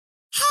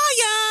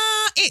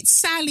it's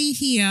Sally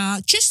here.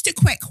 Just a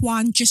quick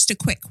one.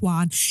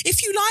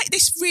 If you like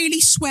this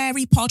really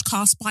sweary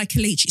podcast by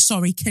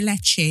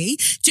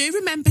Kelechi, do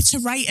remember to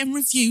rate and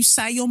review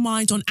Say Your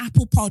Mind on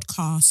Apple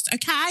Podcast,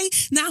 okay?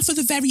 Now for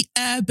the very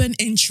urban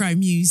intro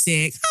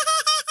music.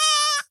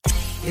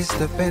 It's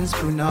the Benz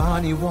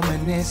Brunani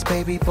womanist,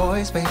 baby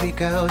boys, baby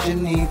girls, you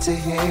need to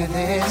hear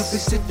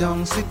this. Sit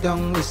down,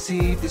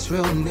 receive this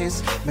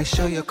realness. Make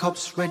sure your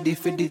cup's ready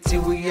for the tea,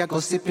 we are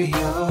go sip it,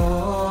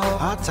 yo.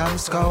 Hard time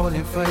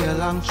scrolling for your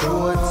long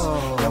shorts.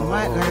 You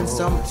might learn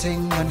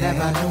something you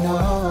never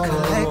know.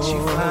 Collect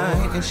you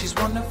fine, and she's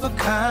one of a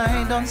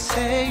kind. Don't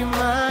say your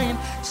mind,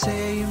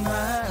 say your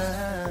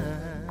mind.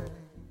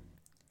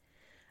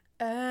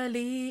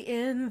 Early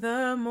in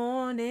the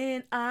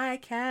morning, I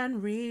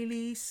can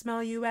really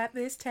smell you at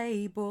this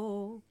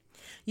table.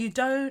 You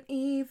don't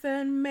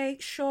even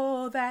make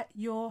sure that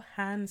your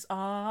hands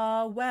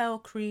are well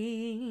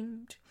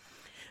creamed.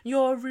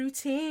 Your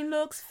routine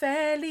looks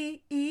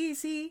fairly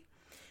easy.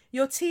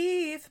 Your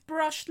teeth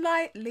brushed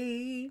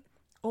lightly.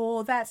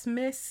 All that's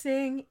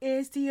missing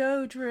is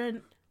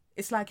deodorant.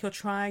 It's like you're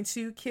trying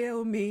to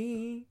kill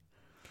me.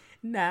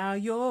 Now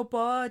your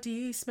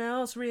body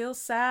smells real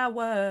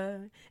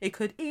sour. It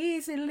could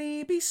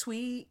easily be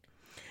sweet.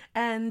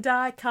 And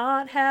I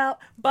can't help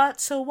but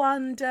to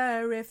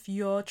wonder if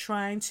you're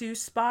trying to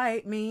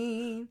spite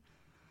me.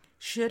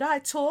 Should I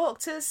talk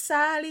to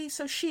Sally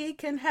so she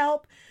can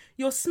help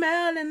your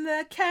smell in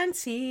the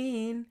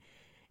canteen?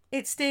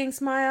 It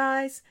stings my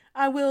eyes.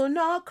 I will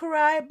not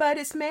cry, but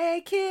it's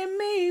making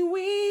me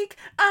weak.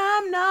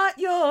 I'm not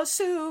your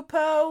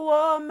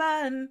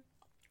superwoman.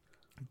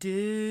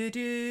 Do.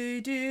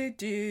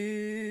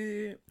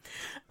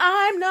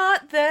 I'm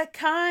not the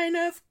kind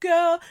of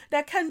girl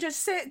that can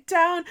just sit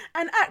down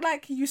and act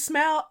like you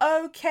smell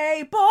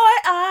okay. Boy,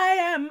 I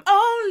am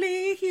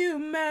only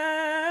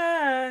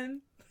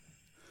human.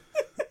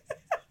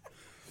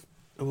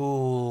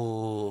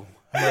 Ooh.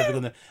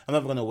 I'm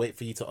never gonna wait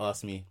for you to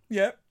ask me.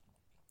 Yep.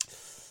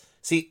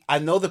 See, I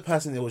know the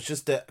person. It was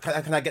just the.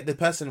 Can I get the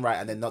person right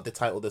and then not the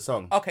title of the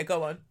song? Okay,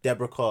 go on.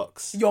 Deborah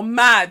Cox. You're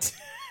mad.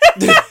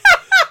 No.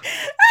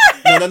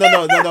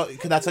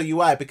 Can I tell you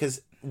why?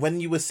 Because when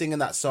you were singing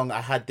that song,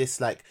 I had this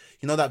that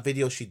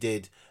video she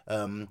did.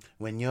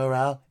 When you're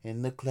out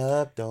in the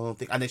club, don't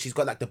think. And then she's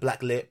got the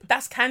black lip.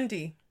 That's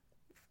Candy.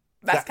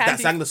 That's Candy. That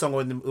sang the song,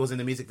 or it was in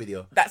the music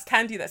video. That's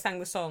Candy that sang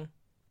the song.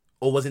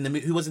 Or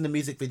who was in the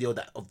music video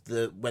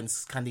when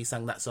Candy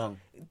sang that song?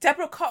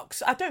 Deborah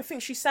Cox. I don't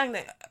think she sang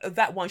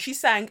that one. She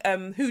sang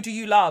Who Do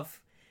You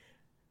Love?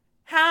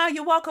 How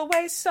you walk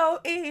away so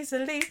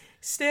easily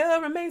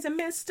still remains a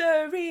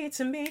mystery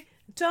to me.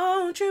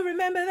 Don't you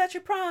remember that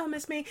you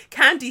promised me?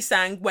 Candy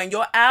sang When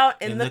You're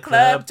Out in the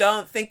club,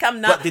 don't think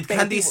I'm not. But did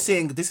Candy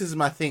sing? This is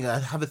my thing. I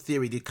have a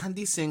theory. Did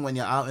Candy sing When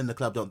You're Out in the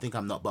club, don't think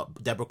I'm not?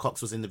 But Deborah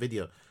Cox was in the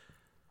video.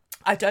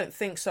 I don't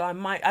think so.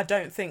 I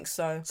don't think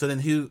so. So then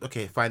who?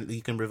 Okay, fine.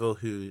 You can reveal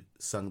who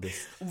sung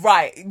this.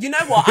 Right. You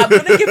know what?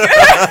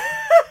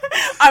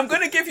 I'm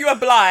gonna give you a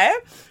blight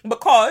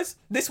because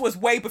this was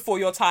way before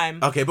your time.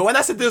 Okay, but when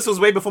I said this was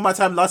way before my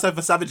time last time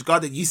for Savage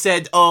Garden, you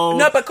said, "Oh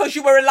no," because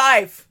you were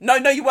alive. No,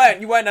 you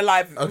weren't. You weren't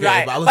alive. Okay,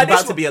 right. but I was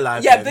about to be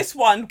alive. Yeah, then. This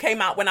one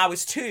came out when I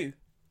was 2.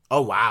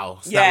 Oh wow!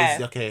 So yeah. That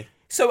was, okay.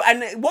 So,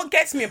 and what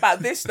gets me about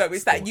this though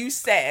is that you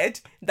said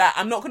that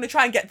I'm not going to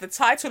try and get the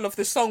title of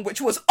the song, which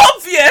was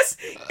obvious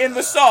in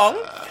the song,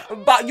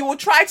 but you will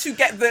try to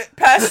get the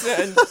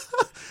person.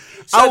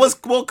 So I was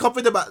more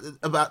confident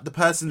about the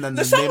person than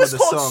the name of the song. The song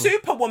was called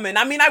Superwoman.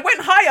 I mean, I went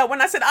higher when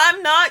I said,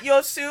 I'm not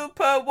your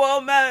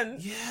superwoman.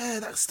 Yeah,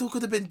 that still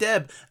could have been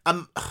Deb.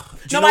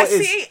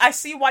 I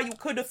see why you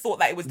could have thought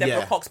that it was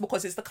Deborah Cox,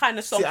 because it's the kind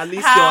of song, see, at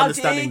least how you're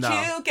understanding did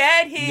now. You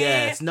get here?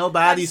 Yes,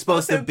 nobody's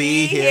supposed to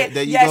be here.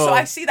 There you go. So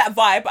I see that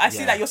vibe. I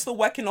see that you're still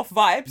working off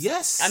vibes.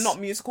 Yes. And not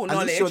musical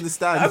knowledge. At least you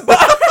understand.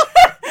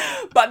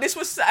 But this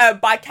was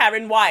by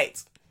Karen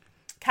White.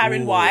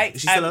 Karen White.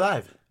 Is she still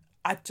alive?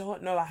 I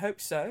don't know. I hope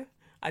so.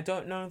 I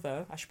don't know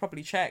though. I should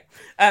probably check.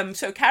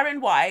 So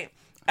Karen White,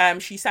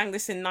 she sang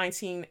this in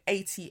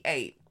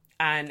 1988,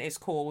 and it's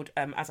called,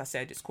 as I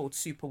said, it's called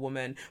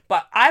Superwoman.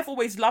 But I've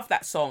always loved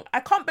that song. I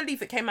can't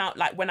believe it came out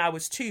when I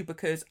was 2,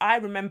 because I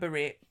remember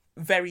it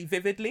very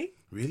vividly.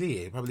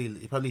 Really, it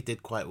probably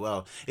did quite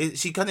well.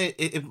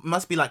 It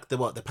must be like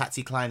the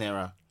Patsy Cline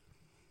era.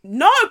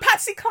 No,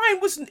 Patsy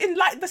Cline was in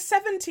the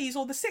 70s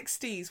or the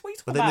 60s. What are you talking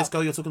about? But then this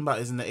girl you're talking about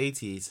is in the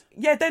 80s.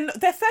 Yeah, then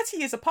they're 30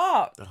 years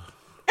apart. Oh.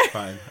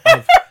 Fine.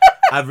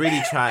 I've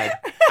really tried,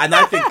 and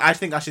I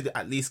think I should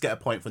at least get a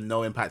point for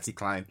knowing Patsy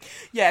Cline.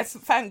 Yes,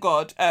 thank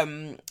God.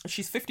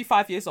 She's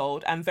 55 years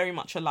old and very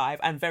much alive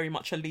and very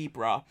much a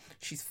Libra.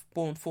 She's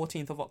born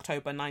 14th of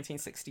October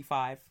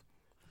 1965.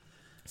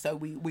 So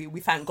we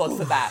thank God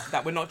for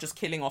that we're not just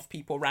killing off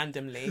people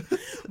randomly.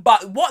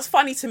 But what's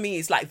funny to me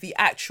is the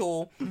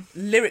actual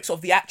lyrics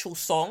of the actual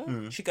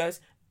song. She goes,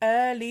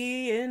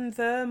 early in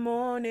the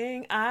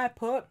morning, I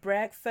put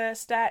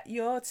breakfast at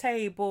your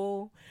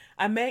table.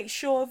 I make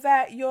sure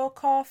that your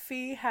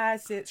coffee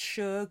has its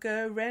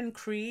sugar and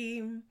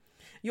cream.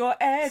 Your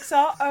eggs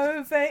are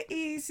over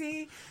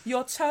easy.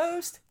 Your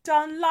toast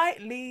done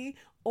lightly.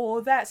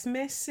 All that's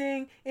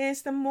missing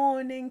is the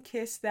morning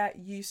kiss that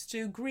used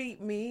to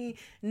greet me.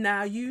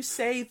 Now you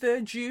say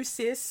the juice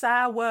is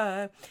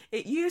sour.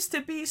 It used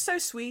to be so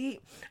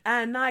sweet.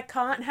 And I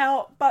can't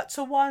help but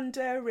to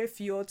wonder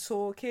if you're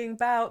talking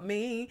about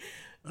me.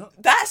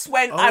 That's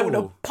when I would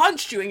have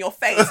punched you in your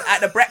face at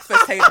the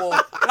breakfast table.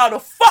 I would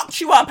have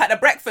fucked you up at the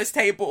breakfast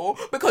table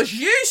because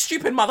you,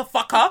 stupid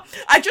motherfucker,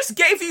 I just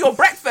gave you your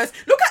breakfast.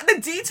 Look at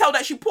the detail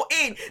that she put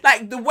in.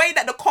 Like the way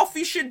that the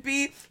coffee should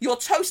be, your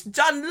toast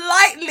done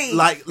lightly.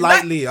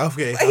 Lightly,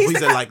 okay. I thought you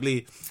said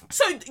lightly.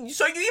 So you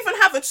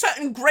even have a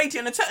certain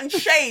gradient, a certain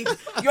shade.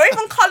 You're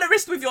even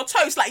colorist with your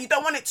toast. Like, you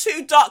don't want it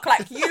too dark.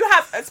 Like, you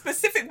have a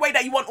specific way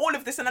that you want all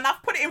of this. And then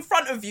I've put it in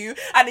front of you.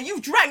 And then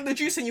you've drank the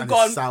juice and you've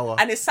gone. It's sour.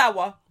 And it's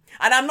sour.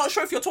 And I'm not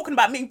sure if you're talking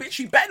about me. Bitch,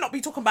 you better not be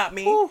talking about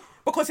me. Ooh.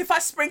 Because if I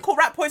sprinkle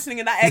rat poisoning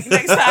in that egg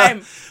next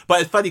time.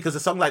 But it's funny because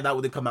a song like that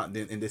wouldn't come out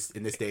in this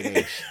day and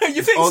age.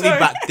 You think Only so?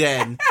 back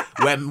then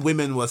when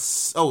women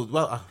was... Oh,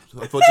 well,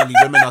 unfortunately,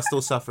 women are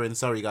still suffering.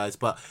 Sorry, guys.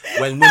 But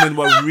when women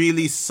were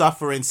really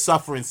suffering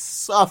times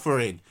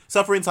 7,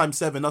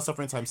 not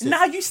suffering times 6.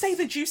 Now you say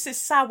the juice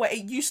is sour.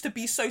 It used to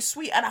be so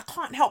sweet. And I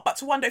can't help but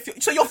to wonder if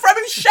So you're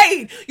throwing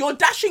shade. You're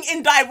dashing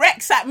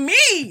indirects at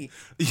me.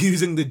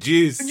 Using the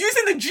juice.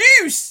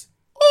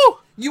 Ooh,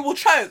 you will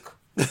choke.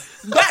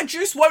 That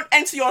juice won't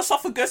enter your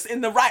esophagus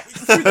through the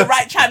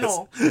right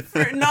channel.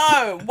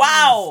 No,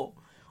 wow.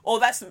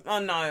 Oh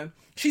no.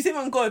 She's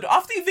even good.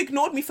 After you've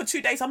ignored me for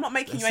 2 days, I'm not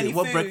making you any food.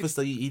 What breakfast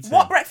are you eating?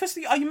 What breakfast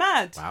are you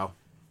mad? Wow.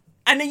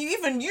 And then you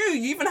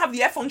even have the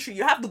effrontery.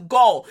 You have the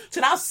gall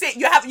to now sit.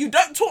 You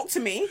don't talk to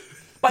me,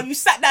 but you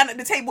sat down at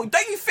the table.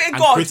 Don't you fear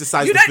God?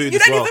 Criticize you the don't. food You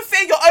as don't well. even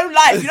fear your own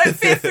life. You don't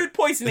fear food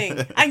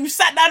poisoning, and you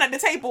sat down at the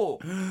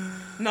table.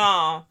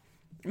 Nah.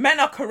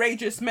 Men are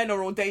courageous, men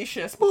are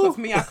audacious, because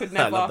me, I could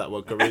never. I love that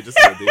word, courageous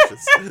and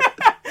audacious.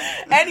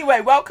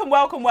 Anyway,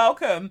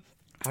 welcome.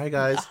 Hi,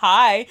 guys.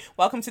 Hi,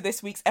 welcome to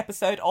this week's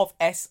episode of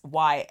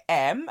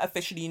SYM,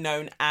 officially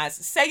known as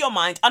Say Your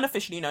Mind,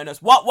 unofficially known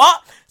as What?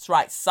 That's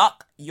right,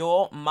 Suck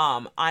Your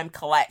Mum. I'm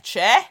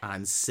Kelechi.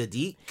 And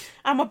Sadiq.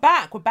 And we're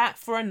back. We're back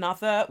for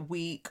another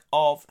week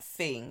of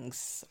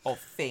things.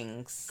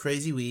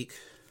 Crazy week,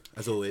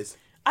 as always.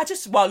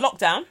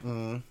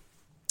 Lockdown.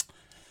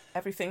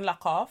 Everything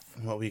luck off.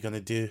 What are we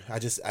gonna do? I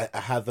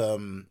have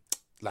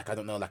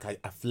I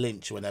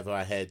flinch whenever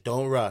I hear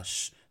don't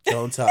rush,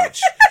 don't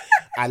touch.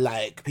 I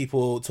like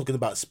people talking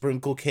about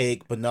sprinkle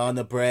cake,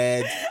 banana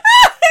bread.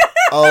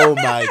 Oh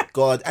my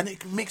God. And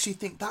it makes you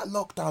think that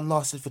lockdown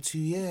lasted for 2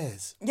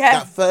 years. Yeah.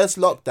 That first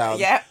lockdown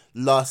Yeah.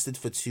 lasted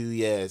for 2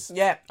 years.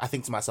 Yeah. I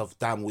think to myself,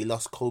 damn, we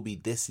lost Kobe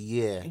this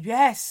year.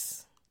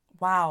 Yes.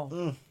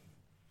 Wow.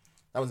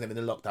 That wasn't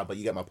even a lockdown, but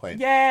you get my point.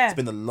 Yeah. It's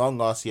been a long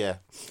last year.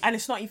 And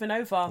it's not even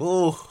over.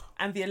 Oh.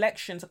 And the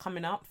elections are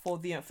coming up for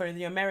the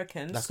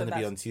Americans. That's going to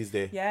be on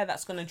Tuesday. Yeah,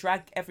 that's going to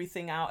drag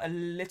everything out a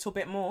little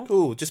bit more.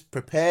 Oh, just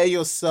prepare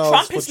yourself.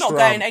 Trump is not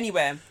going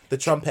anywhere. The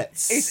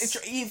trumpets. It's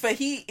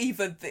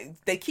either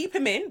they keep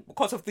him in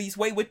because of these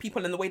wayward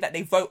people and the way that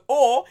they vote,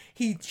 or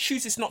he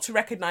chooses not to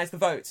recognise the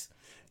votes.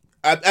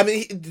 I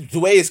mean, the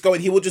way it's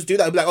going, he will just do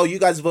that. He'll be like, "Oh, you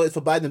guys voted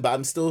for Biden, but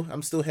I'm still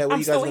here. What are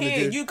you guys going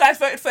to do?" You guys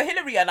voted for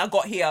Hillary, and I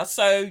got here,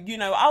 so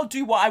I'll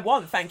do what I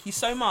want. Thank you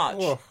so much.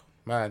 Oh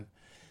man,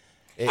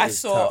 I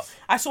saw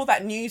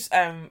that news.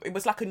 It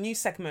was like a news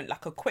segment,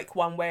 like a quick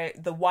one, where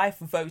the wife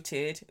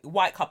voted,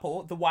 white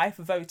couple. The wife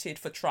voted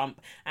for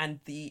Trump,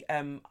 and the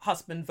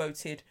husband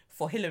voted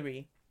for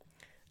Hillary.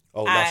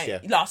 Oh, last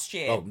year.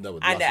 Oh no,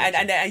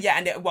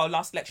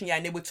 last election, yeah,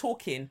 and they were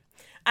talking.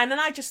 And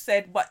then I just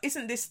said, but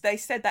isn't this, they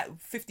said that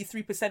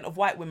 53% of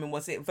white women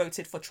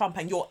voted for Trump,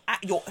 and you're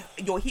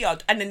here.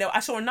 And then I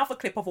saw another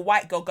clip of a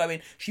white girl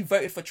going, she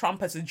voted for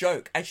Trump as a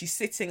joke, and she's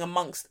sitting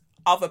amongst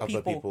other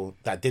people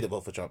that didn't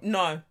vote for Trump.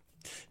 No.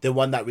 The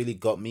one that really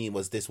got me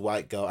was this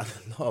white girl,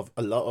 and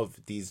a lot of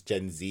these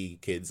Gen Z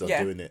kids are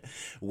doing it,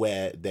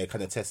 where they're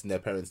kind of testing their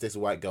parents. This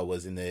white girl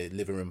was in the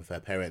living room with her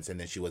parents, and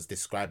then she was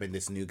describing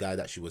this new guy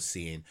that she was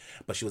seeing,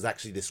 but she was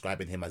actually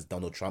describing him as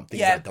Donald Trump,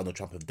 things that Donald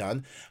Trump have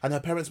done, and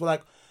her parents were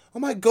like, "Oh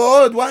my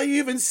God, why are you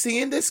even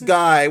seeing this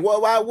guy?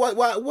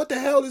 What the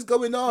hell is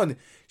going on?"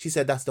 She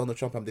said, "That's Donald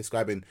Trump I'm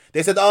describing."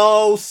 They said,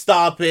 "Oh,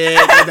 stop it."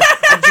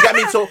 And you get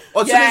me? So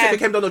as soon as it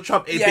became Donald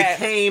Trump, it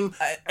became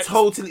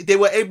totally, they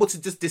were able to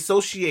just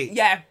dissociate.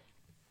 Yeah.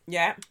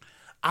 Yeah.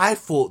 I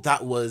thought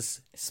that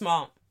was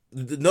smart.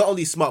 Not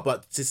only smart,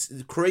 but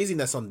just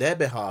craziness on their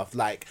behalf.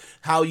 Like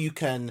how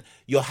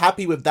you're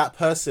happy with that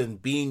person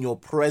being your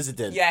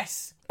president.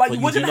 Yes. But you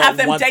wouldn't have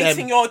them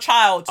dating your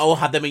child. Or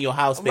have them in your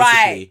house,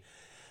 basically.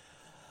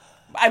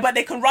 Right. But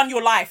they can run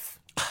your life.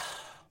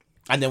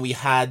 And then we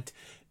had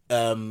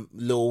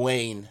Lil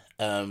Wayne.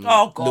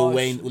 Oh God.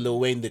 Lil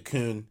Wayne the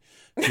Coon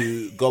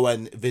to go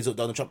and visit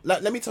Donald Trump.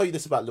 Let me tell you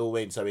this about Lil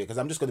Wayne, sorry, because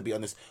I'm just going to be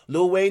honest.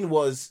 Lil Wayne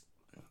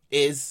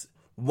is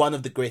one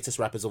of the greatest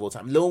rappers of all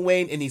time. Lil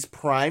Wayne in his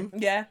prime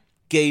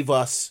gave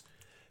us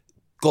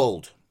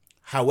gold.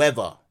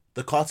 However,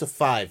 the Carter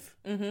 5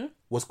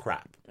 was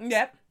crap.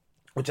 Yep.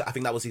 which I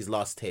think that was his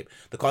last tape.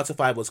 The Carter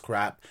 5 was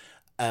crap.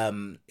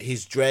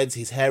 His dreads,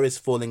 his hair is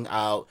falling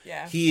out.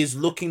 Yeah. He is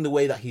looking the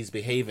way that he's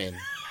behaving.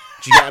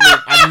 Do you get what I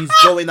mean? And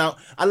he's going out,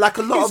 and like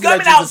a lot of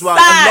legends as well.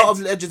 Sad. A lot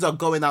of legends are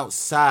going out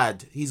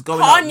sad. He's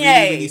going out really,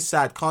 really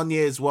sad.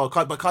 Kanye as well.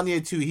 But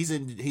Kanye too. He's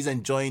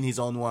enjoying his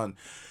own one.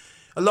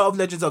 A lot of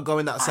legends are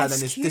going out sad,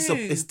 and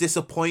it's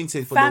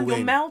disappointing for the win.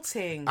 You're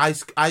melting.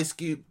 Ice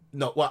Cube.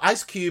 No, well,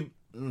 Ice Cube.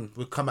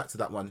 We'll come back to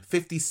that one.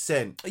 50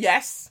 Cent.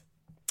 Yes.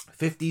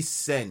 50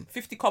 Cent.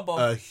 50 kobo.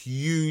 A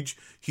huge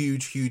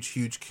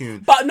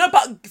coon.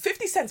 But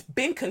 50 Cent's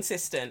been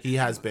consistent. He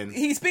has been.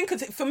 He's been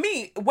consistent. For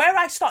me, where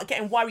I start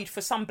getting worried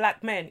for some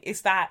black men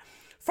is that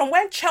from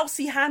when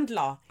Chelsea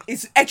Handler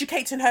is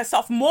educating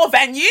herself more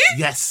than you.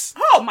 Yes.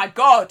 Oh my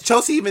God.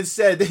 Chelsea even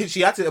said,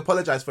 she had to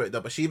apologize for it though,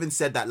 but she even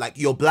said that like,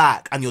 you're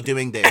black and you're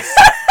doing this.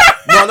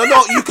 No,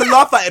 you can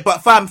laugh at it,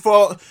 but fam,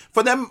 for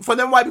them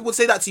white people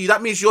say that to you,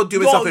 that means you're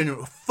doing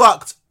something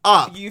fucked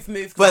up. You've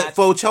moved mad.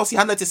 For Chelsea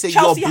Handler to say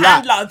Chelsea you're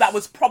black. Handler, that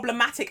was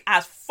problematic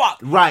as fuck.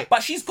 Right.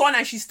 But she's gone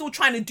and she's still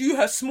trying to do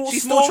her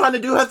She's still trying to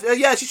do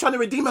her... she's trying to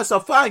redeem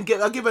herself. Fine,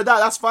 I'll give her that.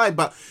 That's fine.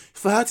 But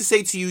for her to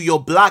say to you, you're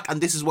black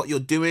and this is what you're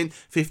doing,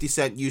 50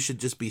 Cent, you should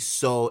just be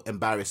so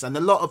embarrassed. And a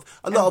lot of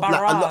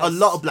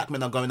black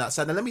men are going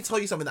outside. And let me tell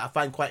you something that I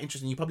find quite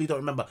interesting. You probably don't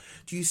remember.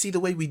 Do you see the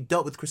way we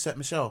dealt with Chrisette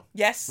Michele?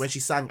 Yes. When she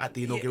sang at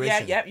the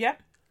inauguration? Yeah.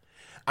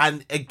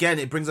 And again,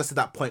 it brings us to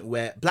that point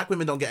where black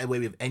women don't get away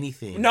with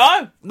anything.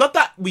 No. Not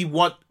that we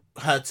want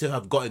her to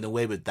have gotten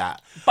away with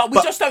that. But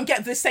we just don't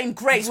get the same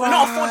grace. Right. We're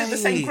not afforded the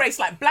same grace.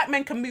 Like, black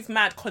men can move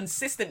mad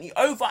consistently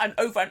over and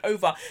over and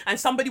over. And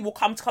somebody will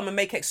come and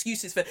make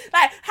excuses for,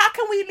 like, how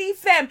can we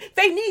leave them?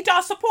 They need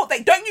our support.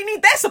 Don't you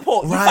need their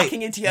support? Right. You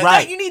fucking idiot.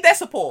 Right. Don't you need their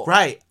support?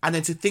 Right. And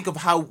then to think of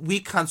how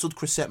we cancelled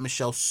Chrisette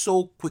Michele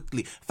so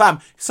quickly. Fam,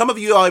 some of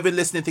you are even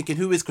listening thinking,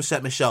 who is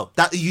Chrisette Michele?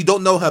 That you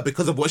don't know her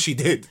because of what she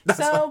did.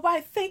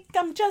 I think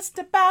I'm just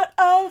about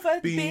over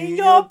being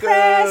your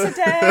president.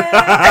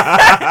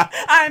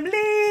 I'm leaving.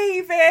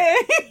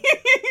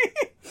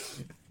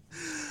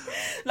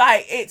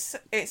 Like, it's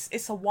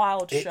a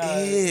wild show.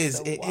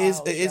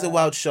 It is a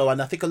wild show.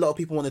 And I think a lot of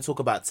people want to talk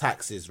about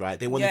taxes, right?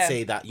 They want to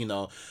say that,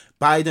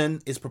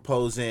 Biden is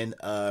proposing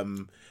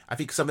I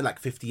think something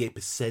like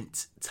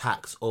 58%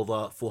 tax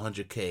over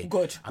 400k.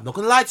 Good. I'm not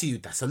gonna lie to you,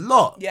 that's a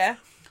lot. Yeah.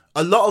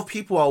 A lot of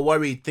people are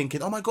worried,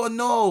 thinking, "Oh my God,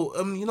 no!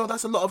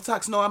 That's a lot of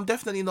tax. No, I'm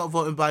definitely not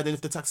voting Biden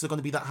if the taxes are going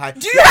to be that high."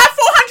 Do you have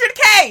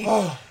 400k?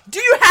 Oh. Do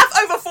you have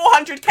over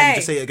 400k? Can you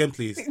just say it again,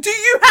 please? Do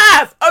you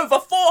have over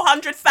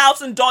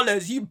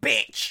 $400,000? You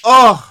bitch!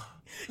 Oh,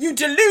 you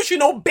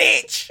delusional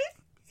bitch!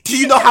 Do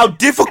you know how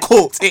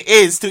difficult it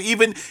is to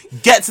even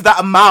get to that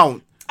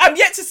amount? I'm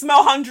yet to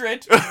smell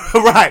 100.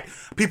 Right.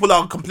 People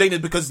are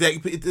complaining because you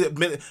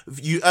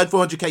earn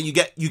 400k, you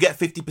get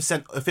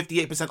 50%,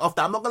 58% off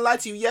that. I'm not gonna lie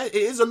to you. Yeah, it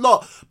is a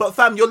lot, but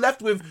fam, you're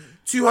left with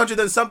 200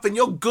 and something.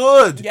 You're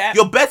good. Yeah.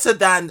 You're better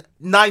than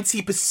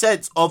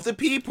 90% of the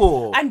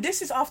people. And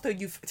this is after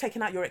you've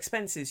taken out your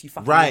expenses. You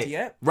fucking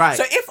idiot. Right.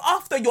 So if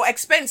after your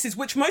expenses,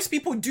 which most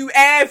people do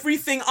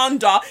everything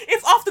under,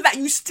 if after that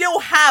you still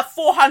have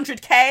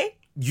 400k,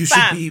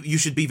 you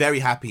should be very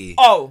happy.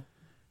 Oh.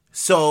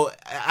 So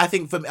I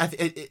think for me,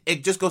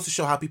 it just goes to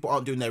show how people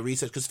aren't doing their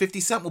research, because 50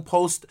 Cent will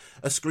post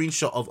a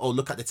screenshot of, oh,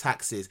 look at the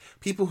taxes.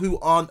 People who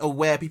aren't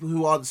aware, people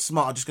who aren't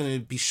smart are just going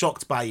to be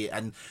shocked by it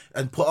and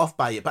put off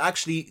by it. But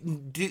actually,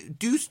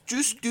 do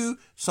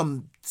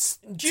some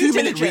due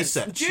diligence.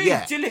 Research.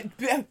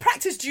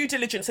 Practice due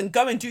diligence and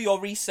go and do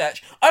your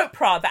research.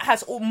 Oprah, that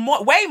has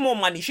way more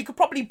money, she could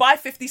probably buy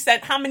 50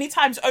 Cent how many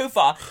times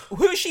over?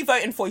 Who is she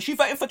voting for? Is she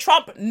voting for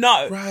Trump?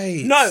 No.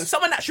 Right. No.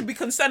 Someone that should be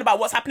concerned about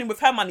what's happening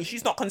with her money,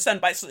 she's not concerned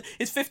by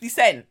it's 50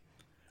 Cent.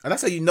 And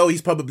that's how you know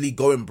he's probably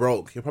going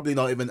broke. You're probably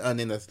not even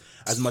earning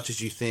as much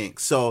as you think.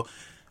 So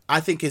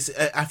I think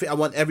I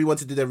want everyone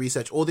to do their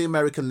research. All the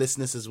American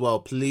listeners as well,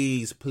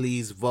 please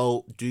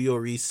vote, do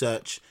your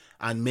research,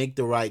 and make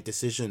the right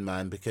decision,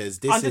 man, because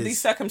under these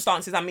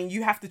circumstances, I mean,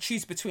 you have to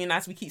choose between,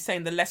 as we keep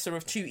saying, the lesser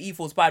of two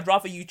evils, but I'd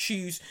rather you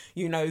choose,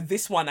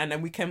 this one, and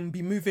then we can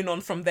be moving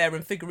on from there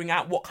and figuring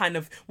out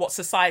what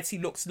society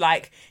looks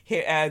like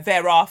here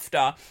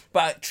thereafter.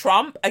 But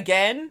Trump,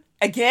 again,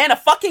 a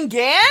fucking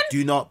again?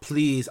 Do not,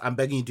 please, I'm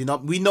begging you, do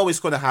not. We know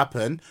it's going to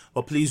happen,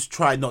 but please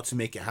try not to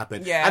make it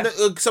happen. Yeah.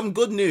 And some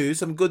good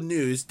news.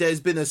 There's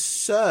been a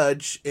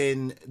surge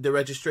in the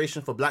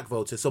registration for black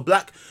voters. So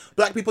black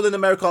people in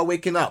America are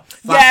waking up.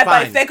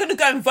 But if they're going to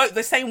go and vote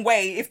the same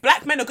way, if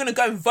black men are going to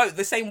go and vote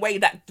the same way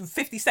that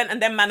 50 Cent and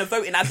them man are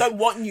voting, I don't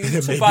want you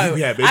to vote.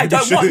 I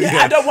don't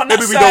want that surge.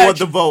 Maybe we don't want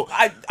the vote.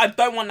 I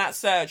don't want that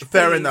surge.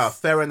 Fair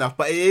enough.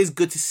 But it is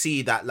good to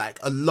see that, like,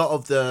 a lot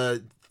of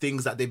the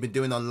things that they've been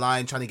doing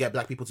online, trying to get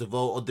black people to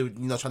vote, or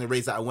trying to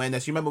raise that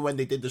awareness. You remember when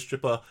they did the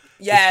stripper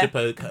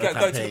campaign?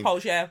 Go to the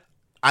polls, yeah.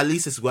 at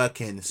least it's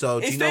working. So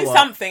do it's you know doing what?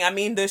 something. I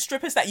mean, the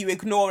strippers that you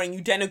ignore and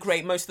you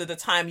denigrate most of the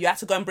time, you have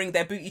to go and bring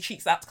their booty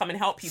cheeks out to come and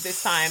help you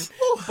this time.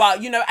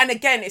 But, you know, and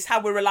again, it's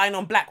how we're relying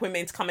on black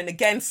women to come and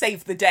again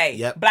save the day.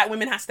 Yep. Black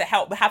women have to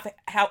help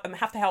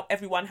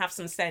everyone have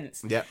some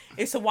sense. Yep.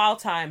 It's a wild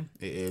time.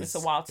 It is. It's a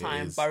wild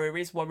time. Is. But it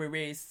is what it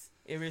is.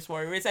 It is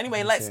what it is.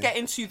 Anyway, let's get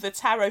into the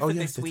tarot for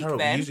this week tarot.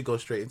 then. We usually go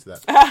straight into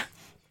that.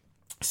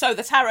 So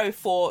the tarot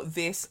for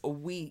this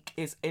week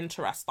is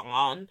interesting.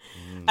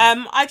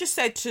 I just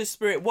said to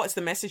Spirit, what's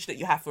the message that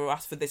you have for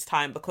us for this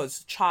time?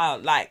 Because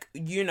child, like,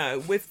 you know,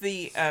 with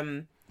the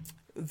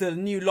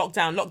new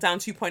lockdown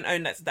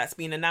 2.0 that's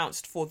been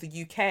announced for the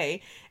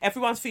UK,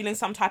 everyone's feeling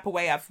some type of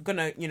way.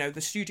 The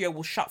studio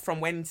will shut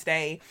from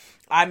Wednesday.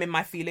 I'm in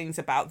my feelings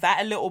about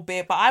that a little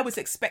bit, but I was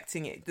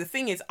expecting it. The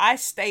thing is, I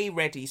stay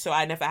ready, so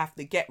I never have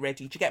to get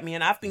ready. Do you get me?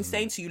 And I've been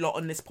saying to you lot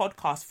on this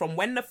podcast from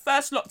when the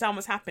first lockdown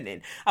was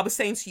happening, I was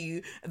saying to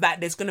you that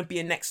there's going to be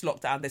a next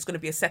lockdown. There's going to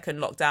be a second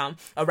lockdown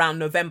around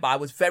November. I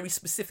was very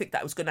specific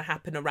that it was going to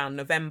happen around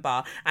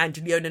November. And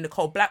Leona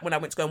Nicole Black, when I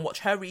went to go and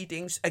watch her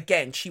readings,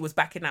 again, she was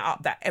backing that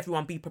up, that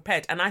everyone be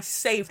prepared. And I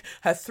saved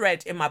her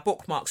thread in my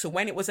bookmark. So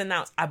when it was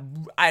announced,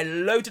 I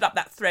loaded up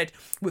that thread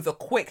with a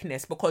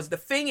quickness, because the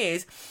thing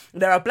is,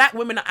 there are black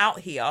women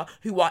out here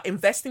who are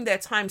investing their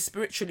time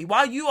spiritually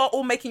while you are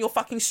all making your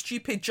fucking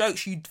stupid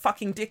jokes, you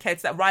fucking dickheads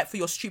that write for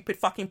your stupid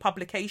fucking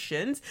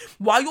publications.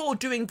 While you're all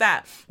doing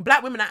that,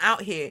 black women are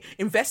out here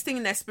investing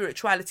in their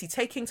spirituality,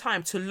 taking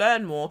time to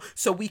learn more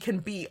so we can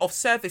be of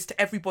service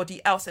to everybody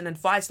else and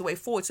advise the way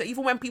forward. So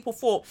even when people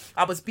thought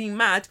I was being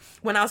mad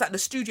when I was at the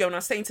studio and I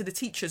was saying to the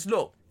teachers,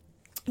 look,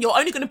 you're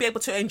only going to be able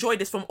to enjoy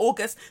this from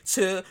August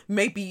to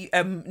maybe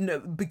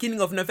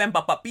beginning of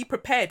November, but be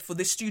prepared for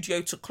this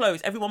studio to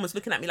close. Everyone was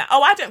looking at me like,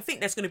 oh, I don't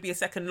think there's going to be a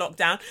second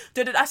lockdown.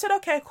 I said,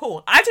 okay,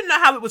 cool. I didn't know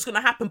how it was going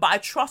to happen, but I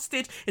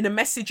trusted in the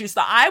messages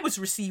that I was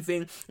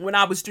receiving when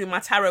I was doing my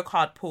tarot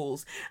card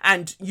pulls.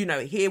 And, you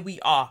know, here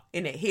we are,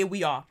 innit? Here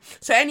we are.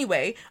 So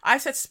anyway, I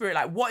said to Spirit,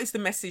 like, what is the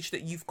message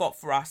that you've got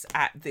for us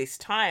at this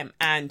time?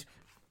 And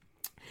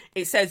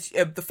it says,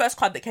 the first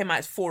card that came out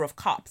is Four of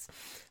Cups.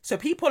 So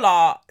people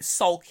are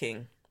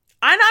sulking.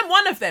 And I'm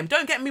one of them,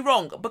 don't get me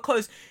wrong,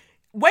 because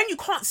when you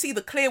can't see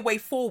the clear way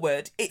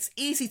forward, it's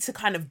easy to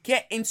kind of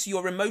get into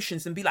your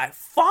emotions and be like,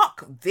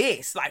 fuck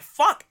this, like,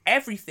 fuck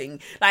everything.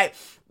 Like,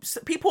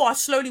 people are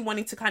slowly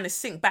wanting to kind of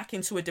sink back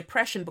into a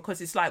depression because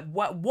it's like,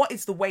 what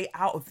is the way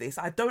out of this?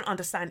 I don't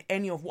understand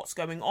any of what's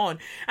going on.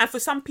 And for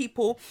some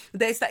people,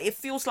 there's that, it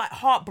feels like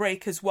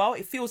heartbreak as well.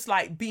 It feels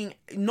like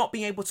not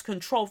being able to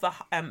control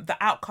the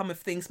outcome of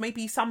things.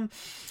 Maybe some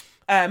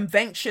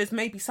ventures,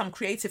 maybe some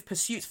creative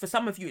pursuits. For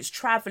some of you, it's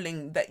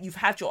traveling that you've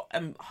had your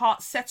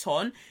heart set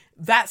on.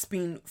 That's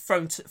been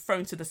thrown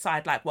to the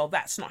side, like, well,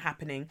 that's not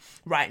happening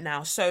right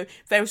now. So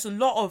there's a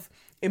lot of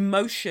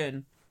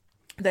emotion.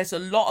 There's a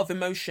lot of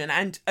emotion,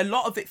 and a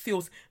lot of it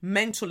feels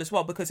mental as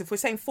well, because if we're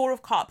saying Four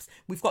of Cups,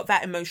 we've got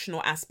that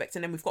emotional aspect,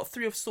 and then we've got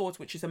Three of Swords,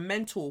 which is a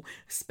mental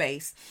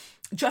space.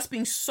 Just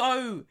being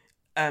so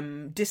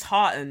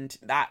disheartened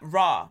that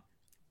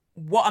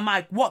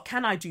what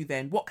can I do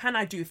then? What can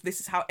I do if this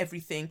is how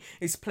everything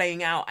is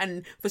playing out?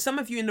 And for some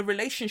of you in the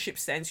relationship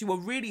sense, you were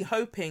really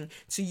hoping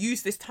to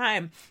use this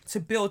time to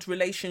build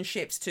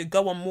relationships, to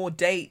go on more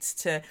dates,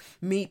 to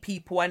meet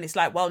people. And it's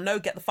like, well, no,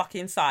 get the fuck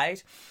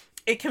inside.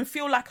 It can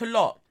feel like a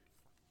lot.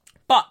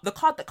 But the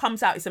card that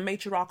comes out is a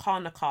Major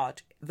Arcana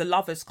card. The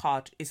Lover's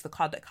card is the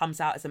card that comes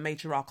out as a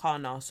Major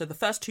Arcana. So the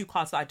first two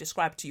cards that I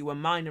described to you were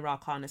Minor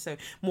Arcana. So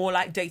more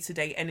like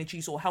day-to-day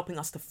energies or helping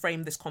us to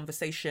frame this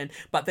conversation.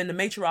 But then the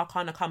Major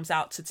Arcana comes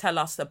out to tell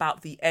us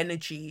about the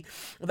energy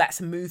that's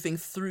moving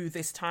through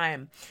this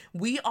time.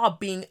 We are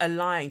being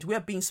aligned. We are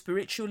being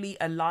spiritually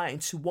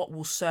aligned to what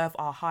will serve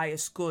our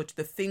highest good.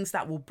 The things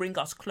that will bring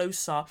us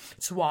closer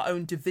to our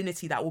own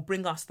divinity, that will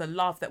bring us the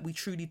love that we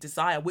truly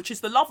desire, which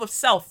is the love of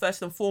self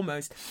first and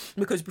foremost.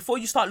 Because before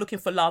you start looking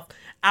for love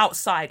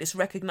outside, it's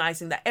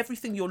recognizing that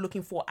everything you're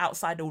looking for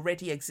outside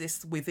already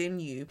exists within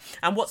you.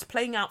 And what's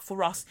playing out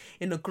for us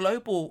in a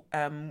global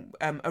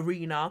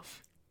arena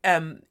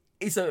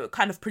is a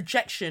kind of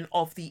projection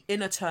of the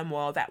inner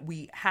turmoil that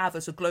we have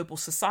as a global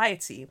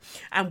society.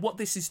 And what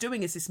this is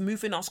doing is it's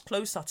moving us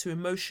closer to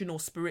emotional,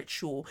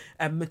 spiritual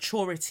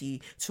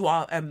maturity, to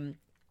our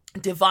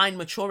divine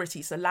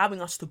maturity. It's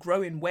allowing us to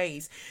grow in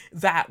ways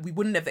that we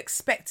wouldn't have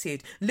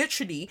expected.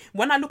 Literally,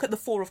 when I look at the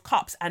Four of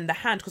Cups and the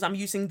hand, because I'm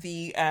using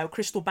the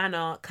Crystal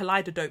Banner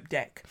Kaleidodope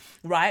deck,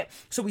 right?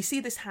 So we see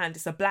this hand,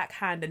 it's a black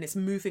hand and it's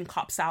moving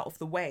cups out of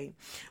the way.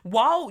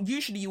 While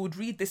usually you would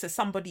read this as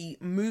somebody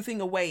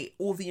moving away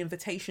all the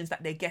invitations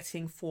that they're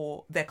getting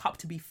for their cup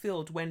to be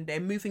filled, when they're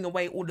moving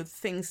away all of the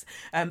things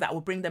that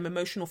will bring them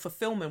emotional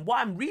fulfillment. What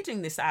I'm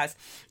reading this as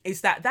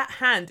is that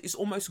hand is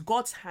almost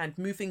God's hand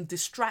moving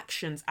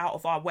distractions out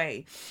of our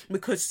way,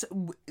 because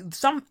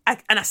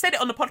I said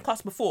it on the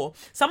podcast before,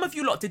 some of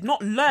you lot did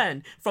not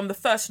learn from the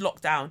first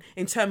lockdown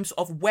in terms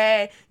of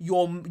where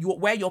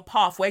your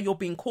path, where you're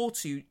being called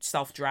to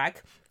self-drag.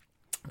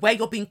 where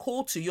you're being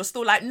called to. You're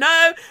still like,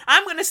 no,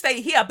 I'm going to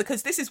stay here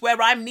because this is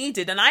where I'm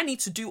needed and I need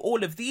to do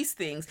all of these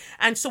things.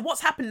 And so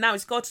what's happened now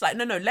is God's like,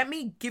 no, let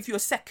me give you a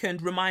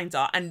second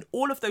reminder, and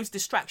all of those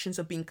distractions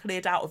have been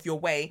cleared out of your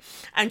way.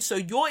 And so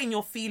you're in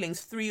your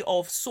feelings, 3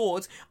 of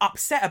Swords,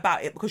 upset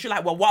about it because you're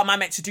like, well, what am I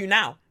meant to do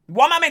now?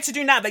 What am I meant to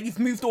do now that you've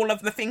moved all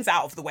of the things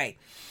out of the way?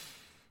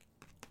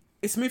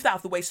 It's moved out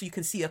of the way so you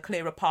can see a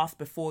clearer path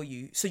before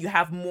you. So you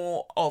have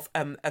more of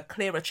a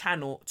clearer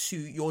channel to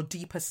your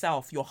deeper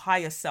self, your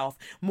higher self,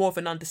 more of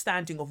an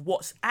understanding of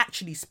what's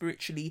actually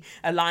spiritually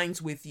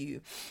aligns with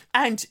you.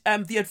 And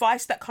the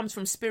advice that comes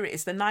from Spirit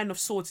is the 9 of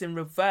Swords in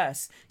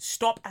reverse.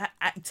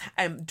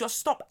 Just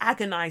stop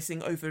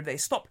agonizing over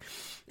this. Stop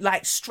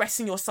like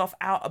stressing yourself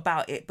out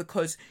about it,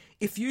 because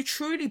if you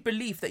truly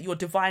believe that you're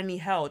divinely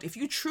held, if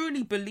you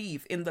truly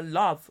believe in the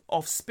love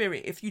of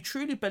Spirit, if you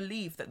truly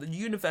believe that the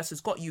universe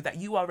has got you,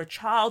 that you are a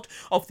child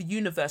of the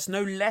universe,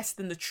 no less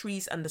than the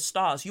trees and the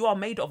stars, you are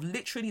made of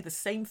literally the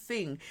same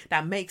thing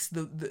that makes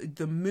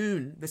the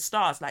moon, the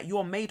stars, like you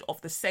are made of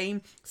the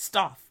same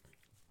stuff.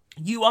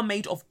 You are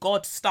made of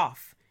God's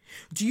stuff.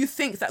 Do you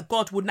think that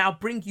God would now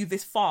bring you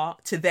this far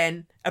to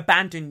then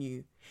abandon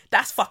you?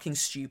 That's fucking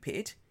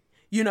stupid.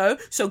 You know,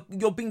 so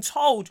you're being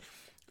told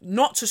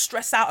not to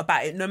stress out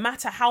about it, no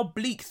matter how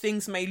bleak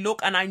things may look.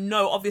 And I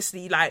know,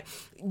 obviously, like,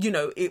 you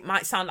know, it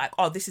might sound like,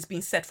 oh, this is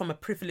being said from a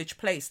privileged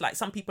place. Like,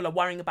 some people are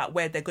worrying about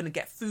where they're going to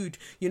get food.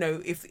 You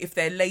know, if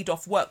they're laid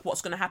off work,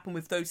 what's going to happen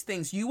with those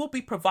things? You will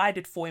be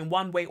provided for in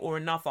one way or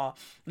another.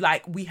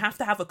 Like, we have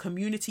to have a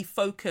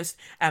community-focused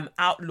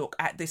outlook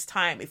at this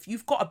time. If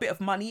you've got a bit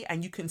of money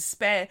and you can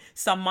spare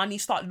some money,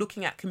 start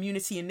looking at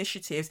community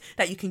initiatives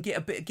that you can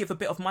give a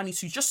bit of money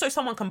to, just so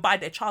someone can buy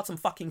their child some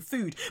fucking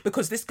food.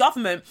 Because this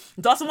government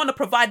doesn't want to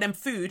provide them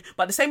food,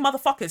 but the same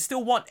motherfuckers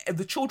still want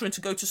the children to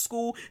go to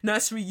school,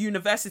 nursery,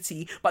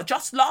 university. But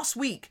just last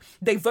week,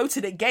 they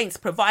voted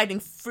against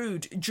providing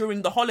food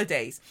during the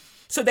holidays.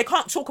 So they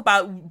can't talk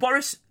about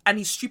Boris and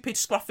his stupid,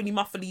 scruffy,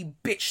 muffly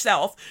bitch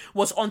self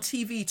was on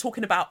TV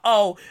talking about,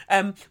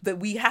 that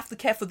we have to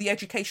care for the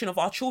education of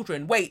our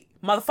children. Wait,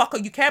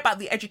 motherfucker, you care about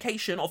the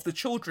education of the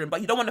children,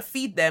 but you don't want to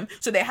feed them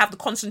so they have the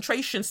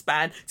concentration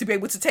span to be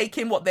able to take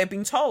in what they're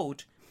being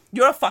told.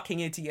 You're a fucking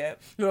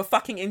idiot. You're a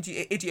fucking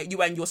idiot. You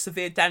and your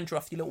severe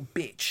dandruff, you little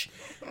bitch.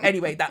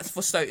 Anyway, that's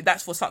for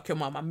suck your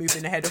mum. I'm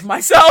moving ahead of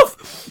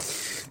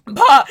myself.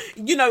 But,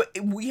 you know,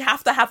 we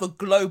have to have a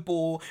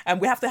global and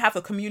we have to have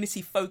a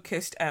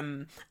community-focused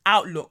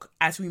outlook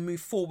as we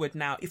move forward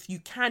now. If you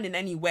can in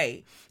any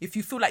way, if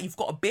you feel like you've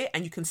got a bit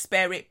and you can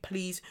spare it,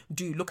 please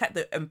do. Look at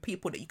the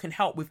people that you can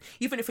help with,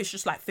 even if it's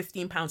just like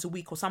 £15 a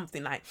week or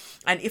something like.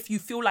 And if you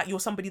feel like you're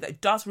somebody that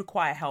does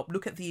require help,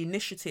 look at the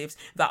initiatives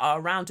that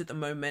are around at the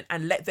moment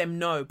and let them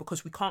know,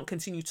 because we can't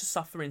continue to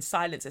suffer in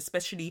silence,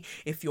 especially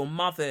if you're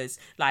mothers.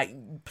 Like,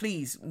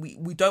 please,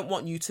 we don't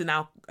want you to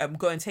now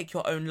go and take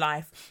your own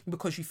life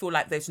because you feel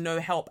like there's no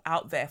help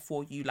out there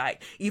for you.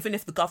 Like, even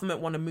if the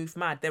government want to move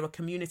mad, there are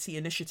community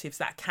initiatives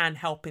that can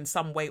help in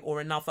some way or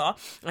another.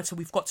 And so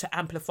we've got to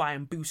amplify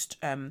and boost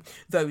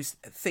those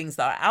things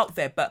that are out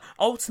there. But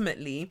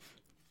ultimately,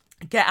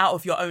 get out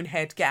of your own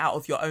head, get out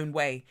of your own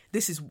way.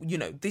 This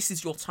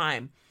is your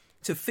time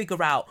to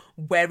figure out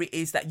where it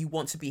is that you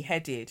want to be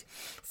headed.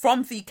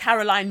 From the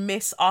Caroline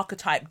Miss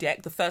archetype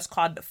deck, the first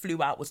card that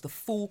flew out was the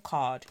Fool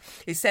card.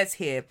 It says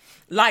here,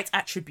 light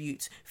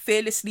attributes,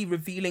 fearlessly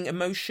revealing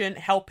emotion,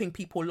 helping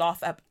people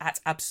laugh at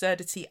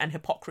absurdity and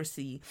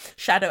hypocrisy.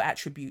 Shadow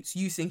attributes,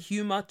 using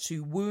humour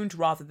to wound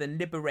rather than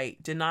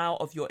liberate, denial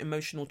of your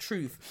emotional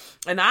truth.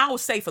 And I will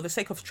say, for the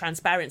sake of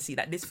transparency,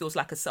 that this feels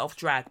like a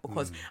self-drag,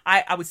 because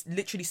I was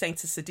literally saying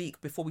to Sadiq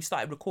before we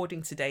started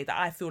recording today that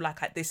I feel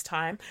like at this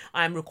time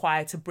I'm required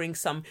to bring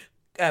some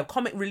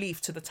comic relief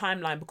to the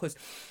timeline, because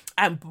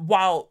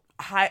while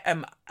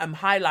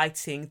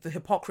highlighting the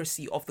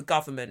hypocrisy of the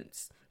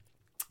governments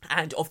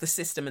and of the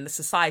system and the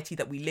society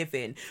that we live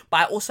in.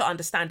 But I also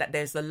understand that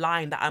there's a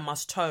line that I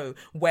must toe,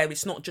 where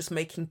it's not just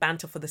making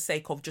banter for the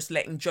sake of just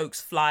letting jokes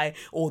fly,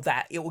 or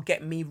that it will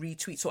get me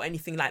retweets or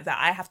anything like that.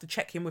 I have to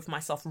check in with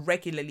myself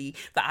regularly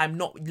that I'm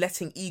not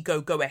letting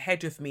ego go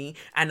ahead of me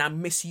and I'm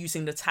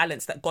misusing the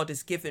talents that God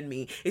has given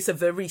me. It's a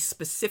very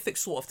specific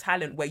sort of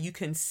talent where you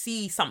can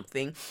see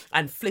something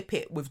and flip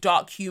it with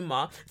dark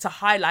humor to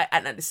highlight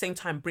and at the same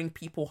time bring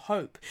people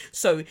hope.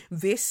 So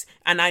this,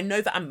 and I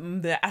know that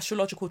the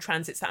astrological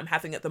transits that I'm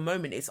having at the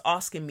moment is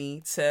asking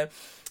me to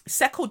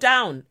settle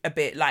down a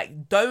bit.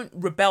 Like, don't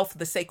rebel for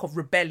the sake of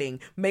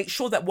rebelling. Make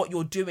sure that what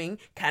you're doing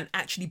can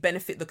actually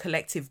benefit the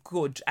collective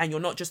good, and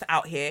you're not just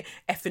out here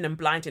effing and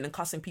blinding and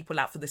cussing people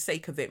out for the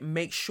sake of it.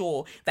 Make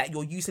sure that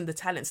you're using the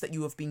talents that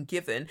you have been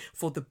given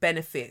for the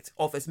benefit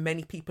of as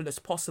many people as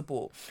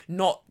possible,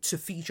 not to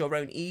feed your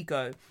own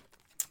ego.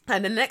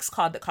 And the next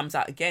card that comes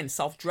out again,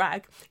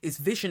 self-drag, is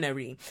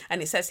visionary.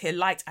 And it says here,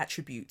 light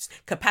attributes,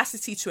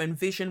 capacity to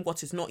envision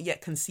what is not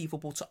yet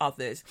conceivable to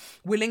others,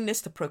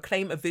 willingness to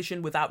proclaim a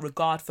vision without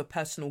regard for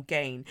personal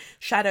gain,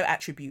 shadow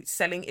attributes,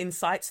 selling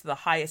insights to the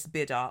highest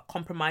bidder,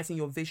 compromising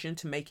your vision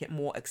to make it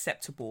more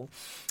acceptable.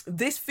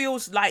 This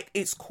feels like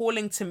it's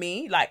calling to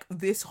me, like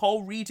this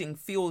whole reading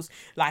feels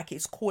like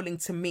it's calling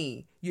to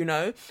me, you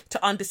know,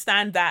 to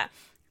understand that,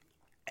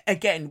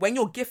 again, when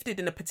you're gifted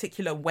in a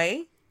particular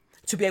way,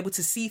 to be able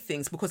to see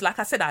things, because like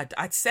I said,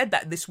 I'd said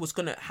that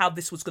how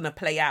this was gonna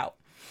play out.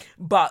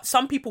 But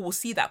some people will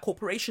see that,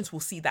 corporations will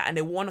see that, and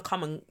they want to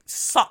come and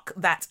suck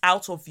that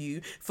out of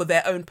you for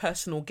their own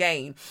personal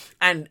gain.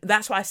 And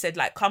that's why I said,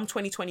 like, come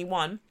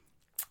 2021,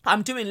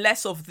 I'm doing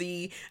less of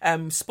the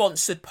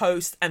sponsored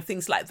posts and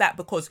things like that,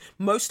 because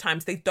most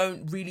times they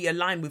don't really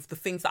align with the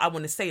things that I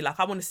want to say. Like,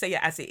 I want to say it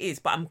as it is,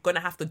 but I'm going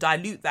to have to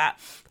dilute that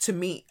to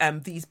meet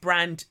these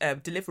brand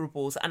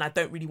deliverables. And I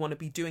don't really want to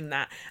be doing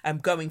that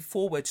going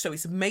forward. So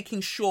it's making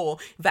sure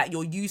that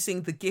you're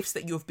using the gifts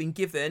that you have been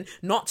given,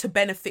 not to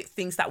benefit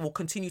things that will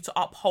continue to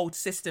uphold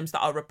systems that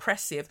are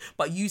repressive,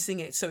 but using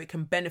it so it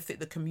can benefit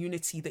the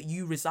community that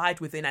you reside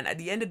within. And at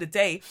the end of the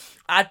day,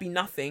 I'd be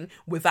nothing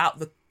without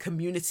the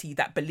community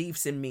that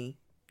believes in me,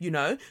 you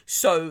know.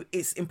 So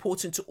it's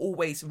important to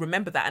always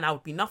remember that, and I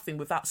would be nothing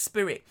without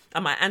spirit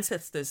and my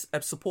ancestors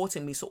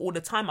supporting me. So all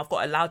the time I've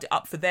got to loud it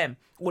up for them.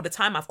 All the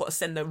time I've got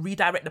to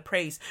redirect the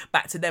praise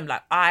back to them.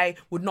 Like, I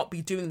would not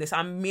be doing this.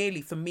 I'm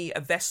merely, for me, a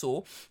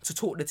vessel to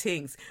talk the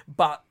things,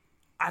 but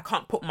I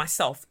can't put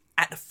myself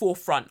at the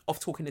forefront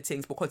of talking the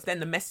things, because then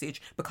the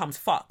message becomes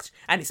fucked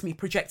and it's me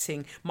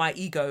projecting my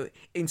ego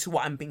into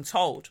what I'm being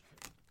told.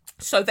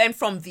 So then,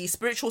 from the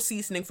spiritual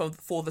seasoning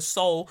for the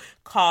soul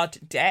card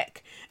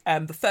deck,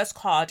 the first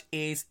card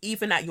is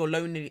even at your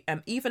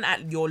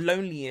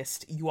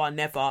loneliest, you are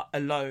never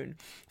alone.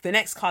 The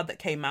next card that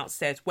came out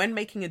said, when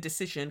making a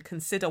decision,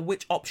 consider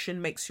which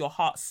option makes your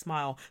heart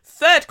smile.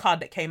 Third card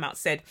that came out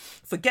said,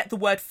 forget the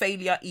word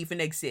failure even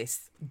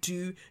exists.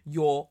 Do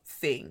your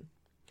thing.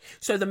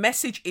 So the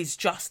message is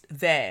just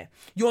there.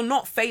 You're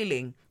not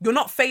failing. You're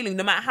not failing,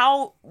 no matter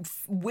how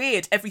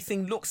weird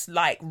everything looks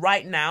like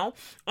right now.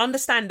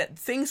 Understand that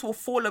things will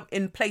fall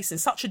in place in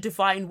such a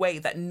divine way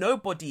that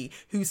nobody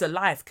who's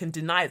alive can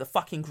deny the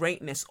fucking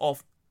greatness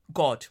of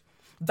God.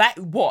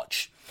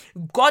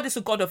 God is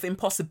a God of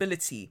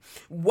impossibility.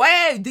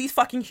 Where these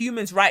fucking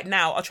humans right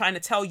now are trying to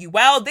tell you,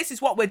 well, this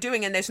is what we're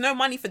doing, and there's no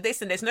money for this,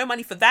 and there's no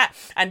money for that,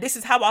 and this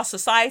is how our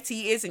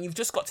society is, and you've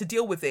just got to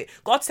deal with it.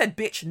 God said,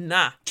 bitch,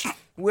 nah.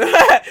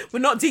 We're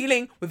not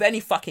dealing with any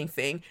fucking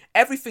thing.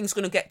 Everything's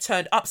going to get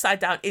turned upside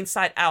down,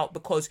 inside out,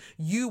 because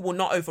you will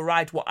not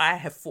override what I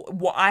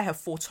have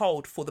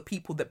foretold for the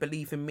people that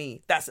believe in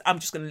me. I'm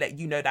just going to let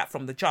you know that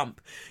from the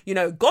jump. You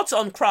know, God's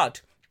on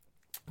crud.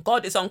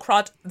 God is on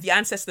crud. The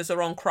ancestors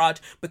are on crud,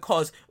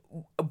 because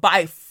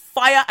by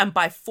fire and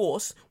by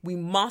force, we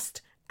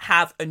must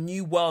have a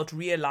new world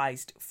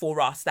realized for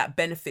us that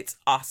benefits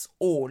us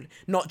all,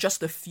 not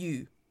just a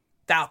few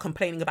that are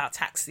complaining about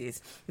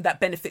taxes, that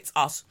benefits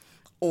us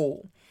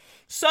all.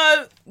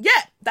 So,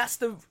 yeah, that's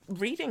the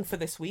reading for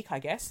this week, I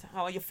guess.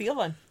 How are you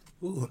feeling?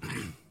 Ooh.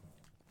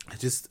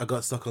 I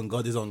got stuck on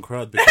God is on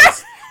crud,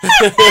 because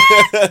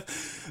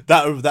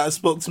that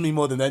spoke to me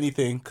more than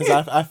anything, because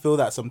I feel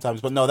that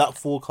sometimes. But no, that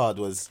 4 card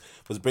was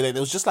brilliant.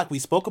 It was just like we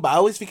spoke about. I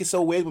always think it's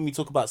so weird when we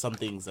talk about some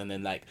things and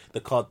then like the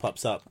card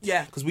pops up.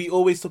 Yeah. Because we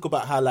always talk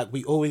about how like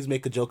we always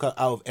make a joke out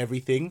of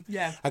everything.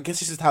 Yeah. I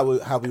guess it's just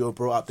how we were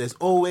brought up. There's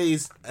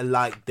always a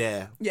like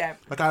there. Yeah.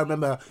 Like I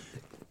remember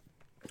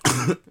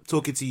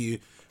talking to you,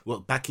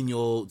 back in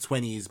your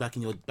 20s,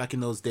 back in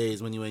those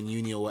days when you were in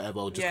uni or whatever,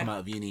 or just come out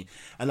of uni,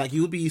 and like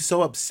you would be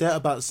so upset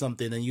about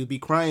something and you'd be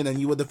crying, and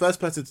you were the first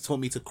person to taught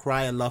me to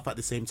cry and laugh at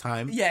the same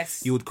time.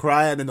 Yes. You would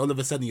cry and then all of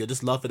a sudden you're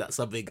just laughing at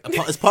something.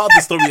 It's part of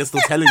the story you're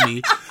still telling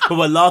me, but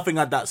we're laughing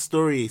at that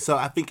story. So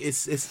I think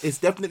it's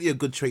definitely a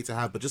good trait to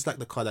have, but just like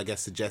the card I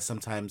guess suggests,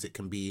 sometimes it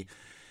can be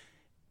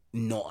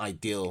not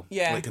ideal.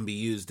 Yeah. Or it can be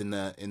used in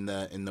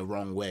the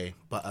wrong way.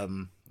 But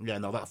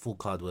that full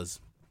card was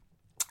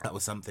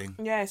something.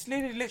 Yeah, it's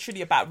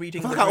literally about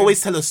reading. I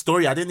always tell a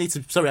story. I didn't need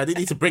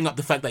to bring up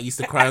the fact that I used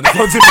to cry on the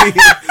phone to me.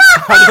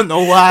 I don't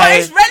know why. But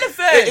it's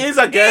relevant. It is,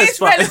 I guess. It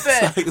is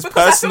relevant. It's because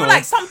personal. I feel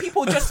like some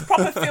people just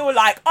proper feel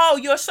like, oh,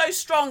 you're so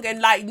strong and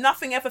like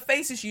nothing ever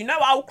faces you. No,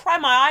 I'll cry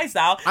my eyes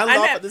out. I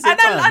laugh at the same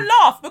time. I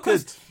laugh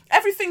because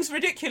everything's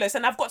ridiculous,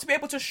 and I've got to be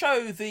able to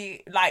show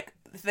the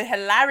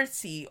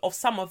hilarity of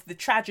some of the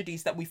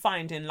tragedies that we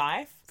find in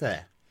life.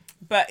 Fair.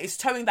 But it's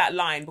towing that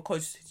line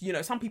because, you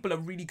know, some people are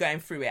really going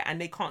through it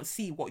and they can't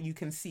see what you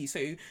can see.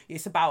 So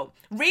it's about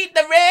read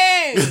the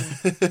room.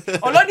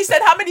 Oloni said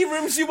how many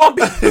rooms you want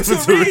people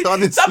to read.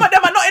 Honestly. Some of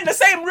them are not in the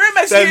same room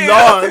as They're you.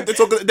 not.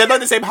 They're not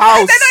in the same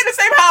house. They're not in the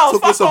same house.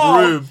 Talk us of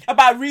room.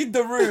 About read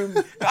the room.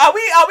 Are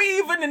we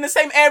even in the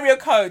same area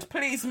code?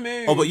 Please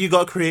move. Oh, but you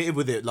got creative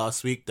with it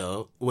last week,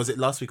 though. Was it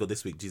last week or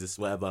this week? Jesus,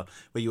 whatever.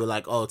 Where you were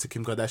like, oh, to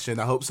Kim Kardashian,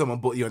 I hope someone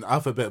bought you an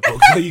alphabet book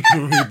so you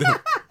can read them.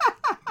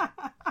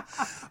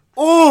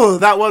 Oh,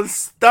 that one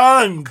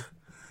stung.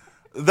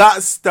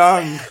 That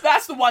stung.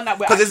 That's the one that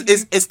we're because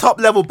it's top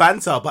level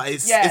banter, but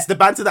it's Yeah. it's the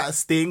banter that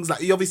stings.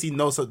 Like you obviously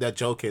know so they're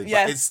joking,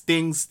 Yeah. but it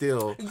stings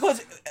still.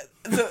 Because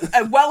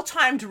a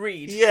well-timed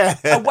read. Yeah.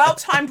 A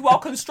well-timed,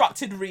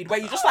 well-constructed read where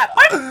you just like,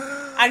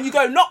 and you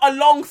go, not a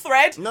long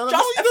thread, No,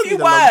 just you a don't few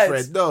need a long words.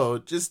 thread. No,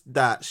 just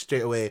that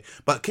straight away.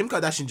 But Kim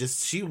Kardashian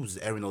she was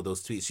airing all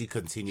those tweets. She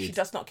continued. She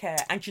does not care.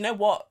 And do you know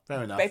what?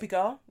 Fair enough. Baby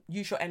girl,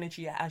 use your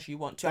energy as you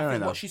want to. I Fair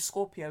think enough. she's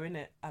Scorpio,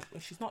 innit?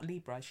 She's not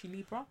Libra. Is she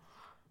Libra?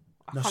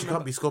 No, she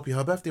can't be Scorpio.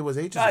 Her birthday was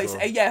ages No,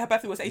 ago. her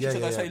birthday was ages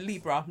ago, yeah. so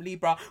Libra.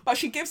 But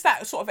she gives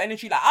that sort of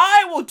energy, like,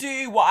 I will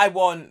do what I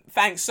want,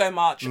 thanks so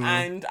much.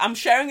 And I'm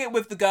sharing it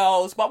with the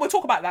girls, but we'll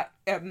talk about that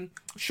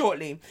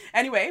shortly.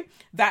 Anyway,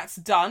 that's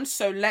done.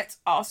 So let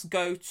us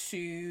go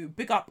to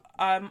big up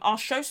our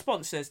show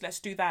sponsors.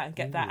 Let's do that and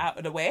get that out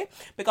of the way.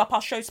 Big up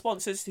our show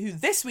sponsors, who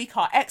this week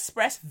are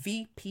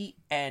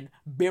ExpressVPN.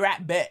 Be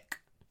right back.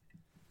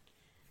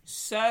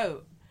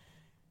 So,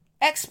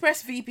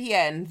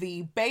 ExpressVPN,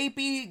 the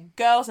baby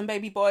girls and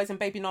baby boys and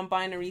baby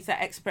non-binaries at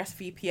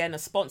ExpressVPN are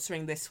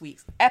sponsoring this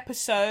week's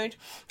episode.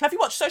 Have you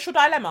watched Social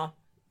Dilemma?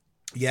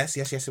 Yes,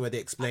 where they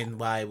explain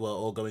why we're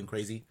all going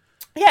crazy.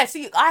 Yeah,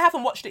 see, I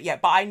haven't watched it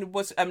yet, but I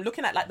was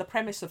looking at like the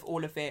premise of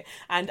all of it,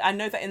 and I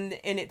know that in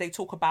it they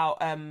talk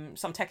about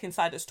some tech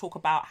insiders talk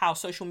about how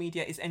social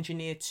media is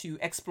engineered to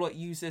exploit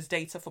users'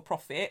 data for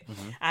profit,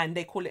 and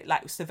they call it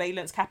like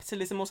surveillance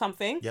capitalism or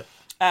something. Yep.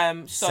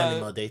 So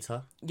Selling our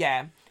data.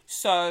 yeah,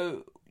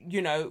 so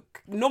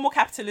normal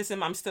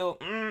capitalism, I'm still,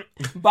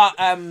 but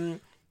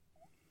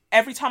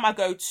every time I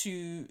go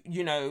to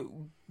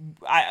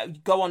I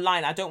go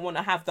online, I don't want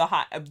to have the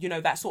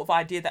that sort of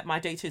idea that my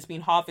data is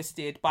being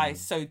harvested by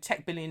so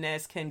tech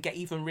billionaires can get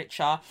even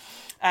richer.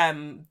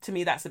 To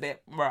me, that's a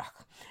bit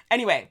rough.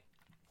 Anyway,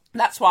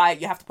 that's why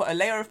you have to put a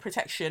layer of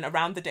protection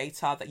around the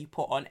data that you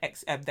put on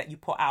that you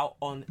put out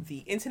on the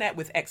internet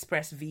with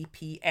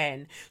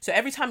ExpressVPN. So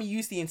every time you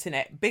use the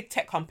internet, big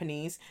tech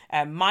companies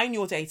mine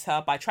your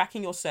data by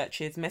tracking your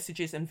searches,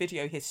 messages, and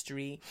video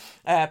history.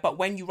 But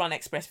when you run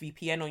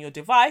ExpressVPN on your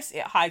device,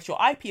 it hides your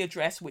IP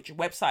address, which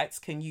websites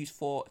can use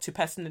to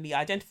personally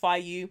identify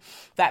you.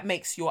 That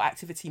makes your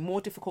activity more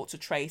difficult to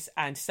trace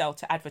and sell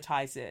to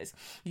advertisers.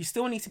 You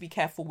still need to be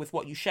careful with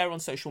what you share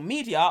on social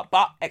media,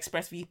 but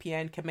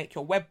ExpressVPN can make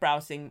your web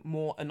browsing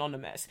more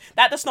anonymous.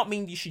 That does not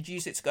mean you should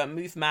use it to go and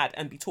move mad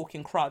and be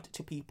talking crud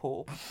to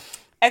people.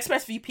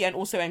 ExpressVPN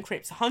also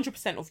encrypts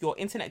 100% of your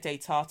internet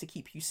data to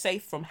keep you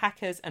safe from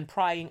hackers and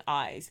prying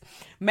eyes.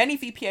 Many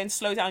VPNs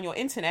slow down your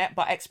internet,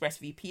 but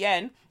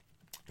ExpressVPN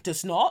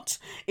does not.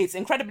 It's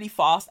incredibly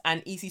fast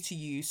and easy to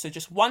use, so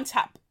just one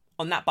tap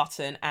on that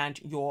button and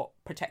you're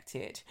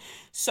protected.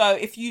 So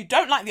if you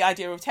don't like the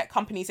idea of tech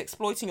companies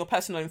exploiting your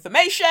personal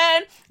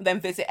information, then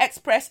visit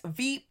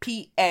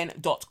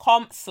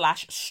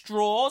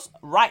expressvpn.com/straws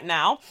right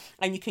now,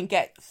 and you can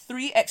get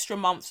 3 extra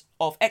months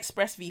of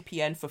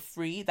ExpressVPN for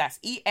free. That's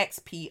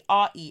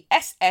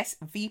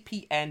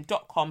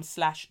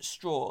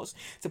expressvpn.com/straws.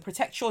 To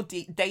protect your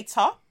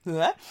data,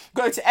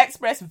 go to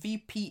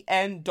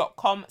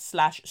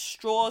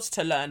expressvpn.com/straws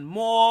to learn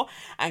more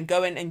and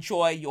go and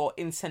enjoy your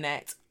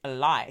internet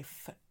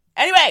life.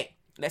 Anyway,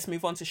 let's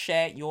move on to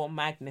Share Your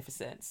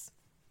Magnificence.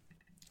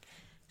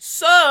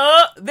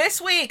 So,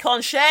 this week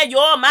on Share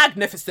Your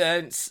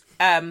Magnificence,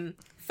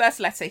 first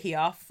letter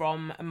here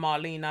from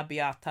Marlena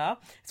Beata.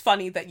 It's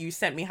funny that you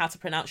sent me how to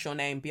pronounce your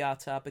name,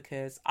 Beata,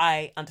 because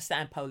I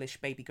understand Polish,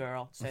 baby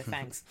girl, so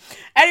thanks.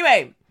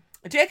 Anyway,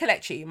 dear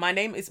Kelechi, my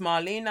name is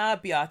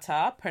Marlena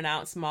Beata,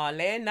 pronounced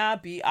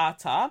Marlena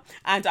Beata,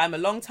 and I'm a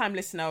long-time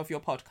listener of your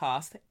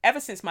podcast.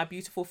 Ever since my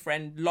beautiful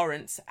friend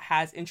Lawrence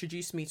has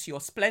introduced me to your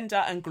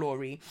splendor and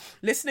glory,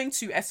 listening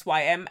to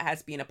SYM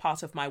has been a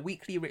part of my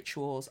weekly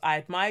rituals. I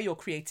admire your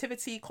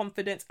creativity,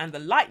 confidence, and the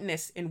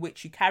lightness in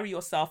which you carry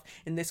yourself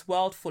in this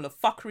world full of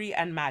fuckery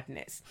and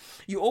madness.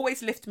 You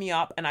always lift me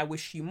up, and I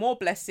wish you more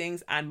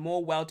blessings and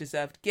more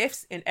well-deserved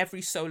gifts in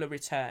every solar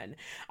return.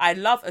 I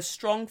love a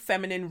strong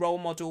feminine role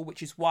model,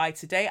 which is why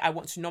today I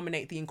want to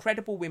nominate the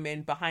incredible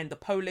women behind the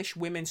Polish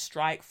women's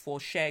strike for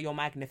Share Your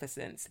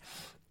Magnificence.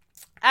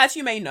 As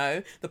you may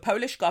know, the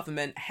Polish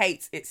government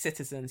hates its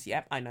citizens.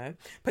 Yep, I know.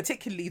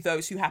 Particularly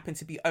those who happen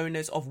to be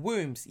owners of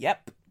wombs.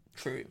 Yep.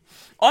 True.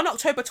 On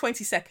October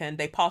 22nd,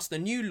 they passed a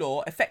new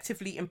law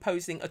effectively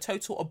imposing a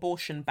total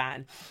abortion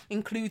ban,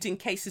 including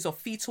cases of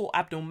fetal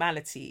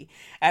abnormality.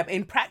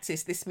 In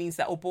practice, this means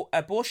that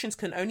abortions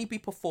can only be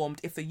performed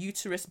if the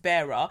uterus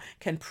bearer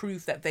can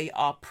prove that they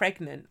are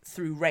pregnant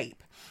through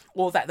rape,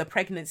 or that the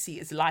pregnancy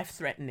is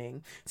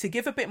life-threatening. To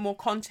give a bit more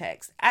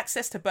context,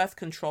 access to birth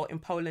control in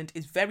Poland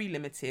is very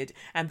limited,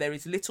 and there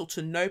is little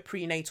to no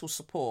prenatal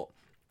support.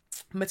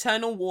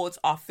 Maternal wards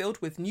are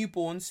filled with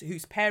newborns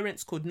whose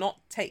parents could not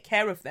take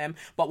care of them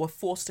but were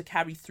forced to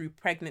carry through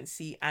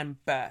pregnancy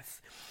and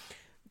birth.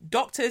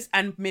 Doctors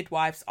and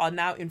midwives are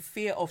now in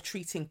fear of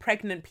treating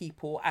pregnant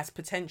people as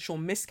potential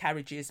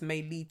miscarriages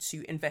may lead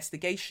to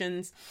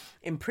investigations,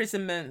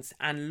 imprisonments,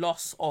 and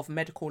loss of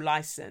medical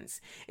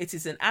license. It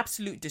is an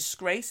absolute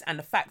disgrace, and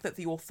the fact that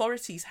the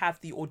authorities have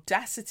the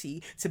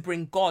audacity to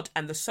bring God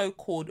and the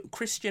so-called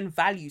Christian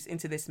values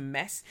into this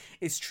mess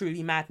is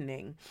truly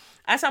maddening.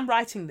 As I'm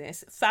writing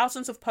this,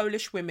 thousands of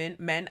Polish women,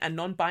 men, and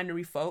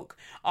non-binary folk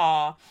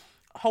are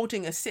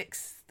holding a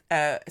sixth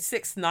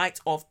night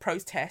of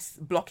protests,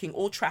 blocking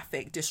all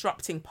traffic,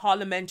 disrupting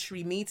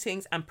parliamentary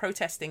meetings and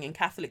protesting in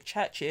Catholic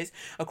churches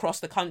across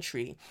the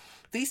country.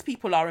 These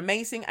people are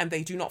amazing and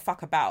they do not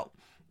fuck about.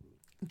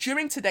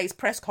 During today's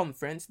press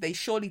conference, they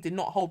surely did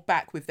not hold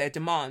back with their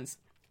demands,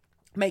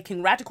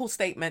 making radical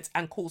statements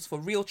and calls for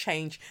real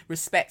change,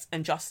 respect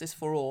and justice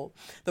for all.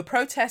 The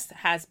protest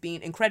has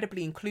been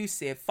incredibly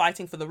inclusive,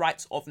 fighting for the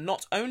rights of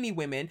not only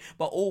women,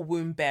 but all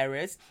womb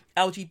bearers,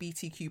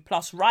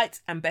 LGBTQ+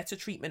 rights and better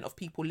treatment of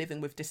people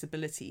living with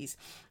disabilities.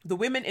 The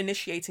women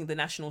initiating the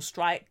national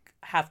strike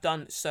have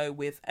done so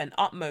with an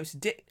utmost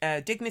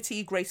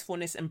dignity,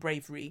 gracefulness and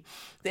bravery.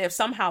 They have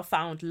somehow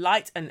found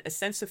light and a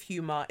sense of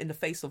humour in the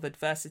face of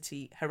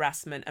adversity,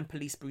 harassment and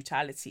police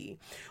brutality.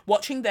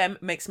 Watching them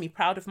makes me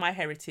proud of my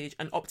heritage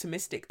and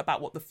optimistic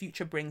about what the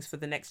future brings for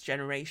the next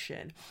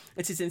generation.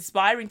 It is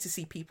inspiring to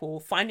see people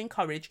finding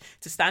courage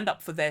to stand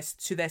up for their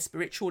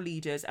spiritual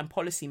leaders and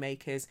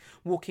policymakers,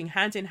 walking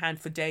hand in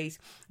hand for days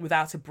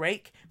without a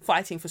break,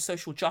 fighting for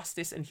social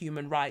justice and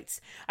human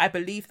rights. I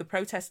believe the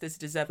protesters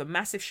deserve a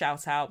massive shout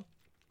out,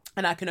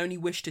 and I can only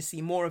wish to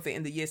see more of it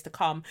in the years to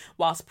come,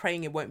 whilst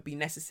praying it won't be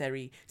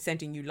necessary.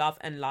 Sending you love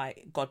and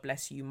light. God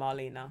bless you,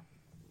 Marlena.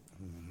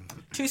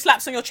 2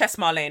 slaps on your chest,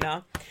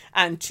 Marlena,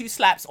 and 2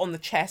 slaps on the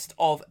chest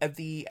of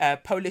the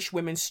Polish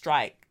women's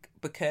strike,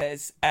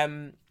 because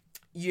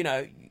you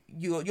know,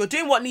 you're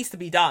doing what needs to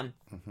be done.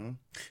 Mm-hmm.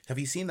 Have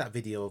you seen that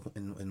video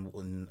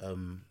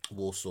in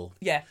Warsaw?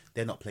 Yeah,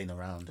 they're not playing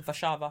around.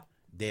 Warszawa.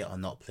 They are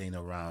not playing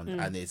around,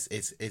 and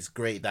it's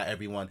great that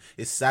everyone.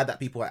 It's sad that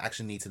people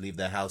actually need to leave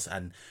their house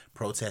and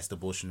protest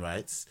abortion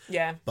rights.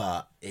 Yeah,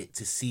 but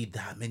to see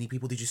that many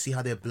people, did you see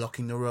how they're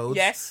blocking the roads?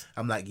 Yes.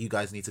 I'm like, you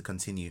guys need to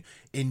continue.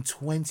 In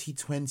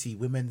 2020,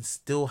 women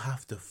still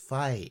have to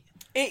fight.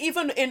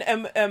 Even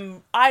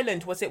in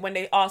Ireland, was it when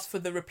they asked for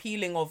the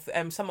repealing of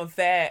some of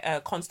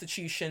their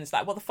constitutions?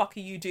 Like, what the fuck are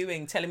you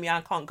doing? Telling me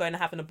I can't go and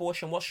have an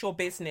abortion? What's your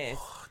business?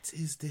 What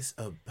is this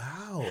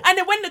about? And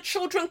then when the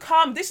children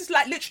come, this is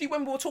like literally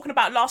when we were talking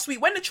about last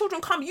week. When the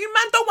children come, you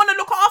man don't want to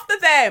look after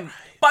them,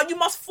 but you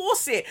must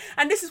force it.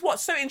 And this is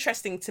what's so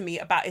interesting to me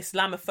about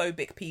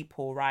Islamophobic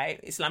people,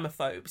 right?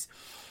 Islamophobes.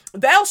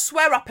 They'll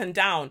swear up and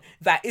down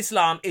that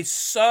Islam is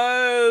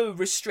so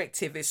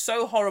restrictive, it's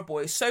so horrible,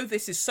 it's so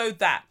this, is so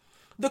that.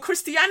 The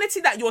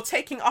Christianity that you're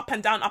taking up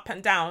and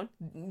down,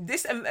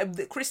 this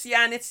the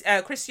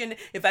Christian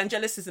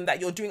evangelicism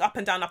that you're doing up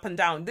and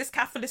down, this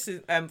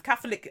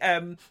Catholic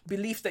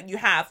belief that you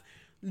have,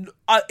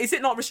 is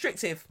it not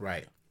restrictive?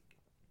 Right.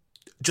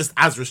 Just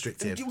as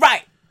restrictive.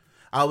 Right.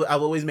 I'll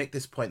always make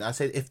this point. I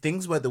said, if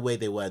things were the way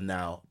they were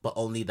now, but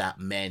only that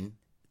men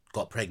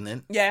got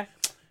pregnant. Yeah.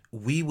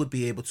 We would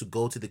be able to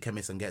go to the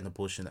chemist and get an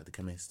abortion at the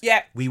chemist.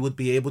 Yeah. We would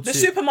be able to... The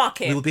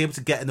supermarket. We would be able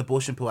to get an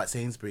abortion pill at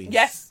Sainsbury's.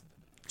 Yes.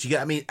 Do you get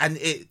what I mean? And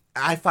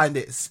I find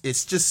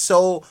it's just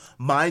so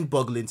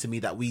mind-boggling to me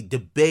that we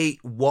debate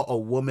what a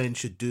woman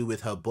should do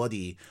with her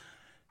body.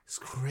 It's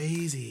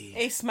crazy.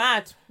 It's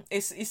mad.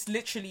 It's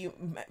literally...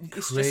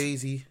 It's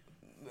crazy. Just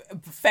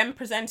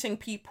femme-presenting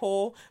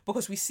people,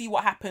 because we see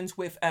what happens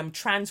with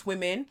trans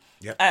women,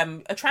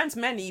 trans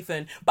men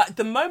even. But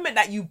the moment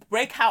that you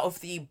break out of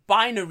the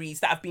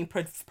binaries that have been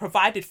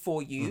provided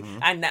for you,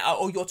 and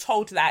or you're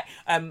told that,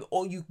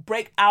 or you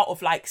break out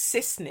of like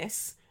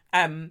cisness,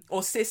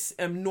 or cis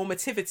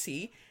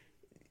normativity,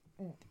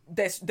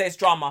 there's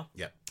drama.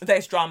 Yeah.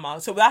 There's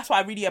drama. So that's why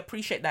I really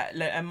appreciate that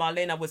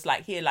Marlena was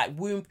like here, like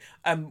womb,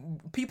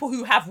 people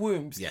who have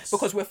wombs. Yes.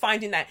 Because we're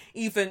finding that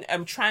even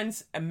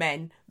trans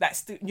men that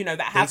still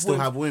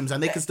have wombs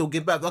and they can still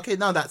give birth. Okay,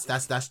 now that's you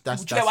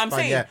know what I'm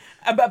saying? Yeah.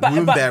 But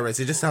womb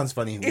bearers. It just sounds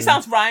funny. It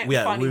sounds right.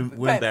 Yeah, funny,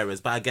 womb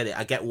bearers. But I get it.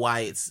 I get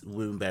why it's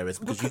womb bearers,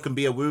 because you can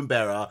be a womb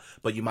bearer,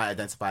 but you might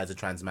identify as a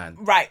trans man.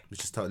 Right.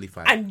 Which is totally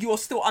fine. And you're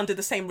still under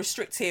the same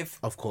restrictive,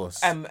 of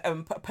course,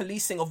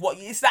 policing of what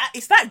is that?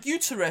 It's that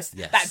uterus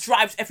that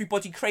drives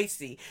everybody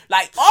crazy.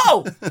 Like,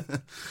 oh,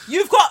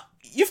 you've got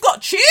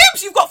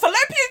tubes, you've got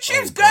fallopian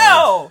tubes,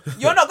 girl.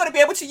 You're not going to be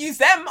able to use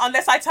them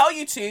unless I tell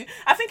you to.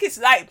 I think it's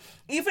like,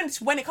 even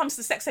when it comes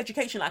to sex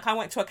education, like I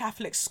went to a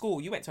Catholic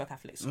school. You went to a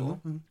Catholic school?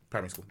 Mm-hmm.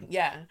 Primary school.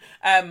 Yeah.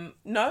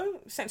 No,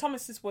 St.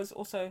 Thomas's was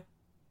also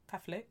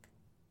Catholic.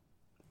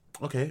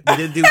 Okay,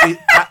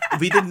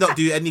 we did not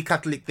do any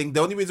Catholic thing.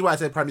 The only reason why I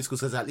said primary school is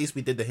because at least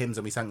we did the hymns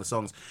and we sang the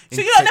songs.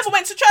 So you never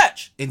went to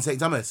church? In St.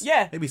 Thomas?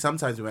 Yeah. Maybe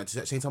sometimes we went to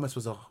church. St. Thomas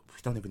was we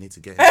don't even need to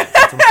get into it.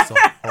 St. Thomas was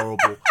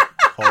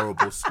a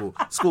horrible school.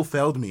 School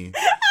failed me.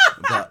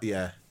 But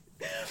yeah.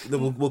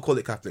 We'll call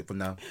it Catholic for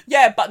now.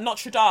 Yeah, but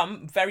Notre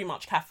Dame, very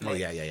much Catholic. Oh,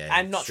 yeah.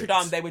 And Notre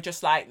Dame, they were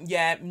just like,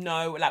 yeah,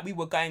 no, like we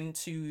were going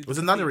to... It was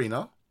a nunnery,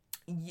 no?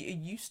 It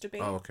used to be.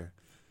 Oh, okay.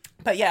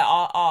 But yeah,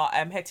 our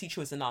head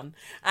teacher was a nun.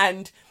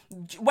 And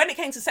when it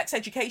came to sex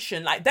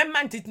education, like, them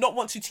man did not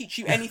want to teach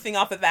you anything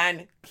other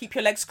than keep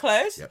your legs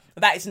closed. Yep.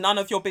 That is none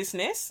of your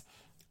business.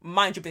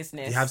 Mind your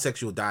business. If you have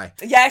sex, you'll die.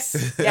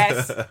 Yes.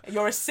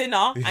 You're a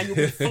sinner and you'll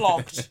be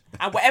flogged.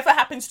 And whatever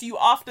happens to you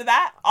after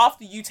that,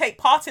 after you take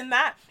part in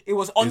that, it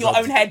was on your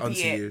own head,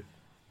 be it. You.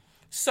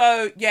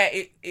 So yeah,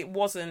 it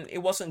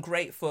wasn't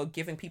great for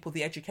giving people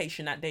the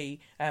education that they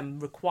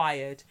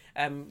required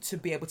to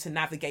be able to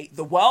navigate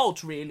the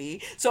world,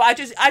 really. So I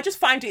just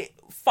find it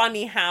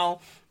funny how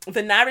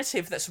the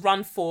narrative that's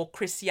run for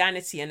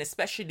Christianity and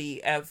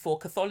especially for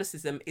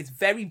Catholicism is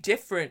very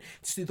different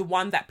to the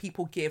one that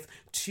people give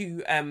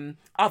to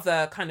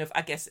other kind of,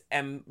 I guess,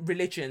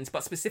 religions,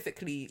 but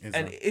specifically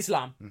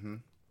Islam. Mm-hmm.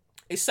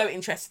 It's so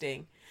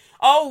interesting.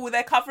 Oh,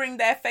 they're covering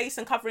their face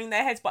and covering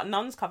their heads, but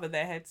nuns cover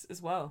their heads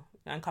as well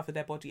and cover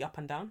their body up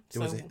and down.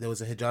 There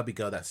was a hijabi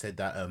girl that said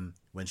that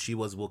when she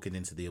was walking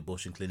into the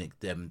abortion clinic,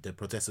 the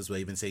protesters were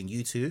even saying,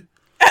 "You too."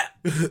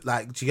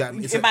 Like, do you get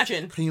me?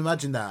 Imagine. Can you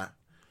imagine that?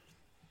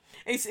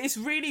 It's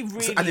really,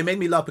 really... And it made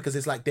me laugh because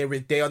it's like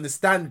they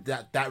understand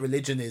that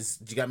religion is...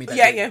 Do you get me?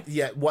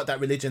 Yeah, what that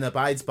religion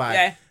abides by.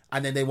 Yeah.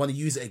 And then they want to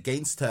use it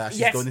against her as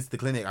she's going into the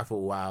clinic. I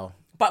thought, wow.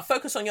 But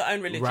focus on your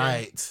own religion.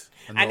 Right.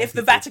 And if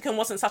the Vatican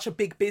wasn't such a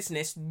big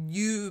business,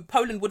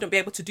 Poland wouldn't be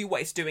able to do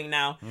what it's doing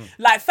now.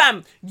 Like,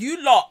 fam,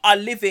 you lot are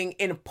living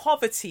in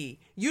poverty.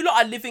 You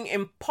lot are living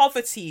in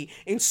poverty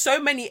in so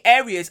many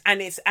areas,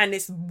 and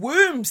it's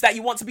wombs that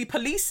you want to be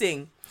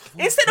policing.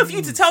 Instead of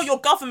you to tell your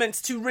government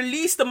to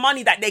release the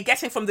money that they're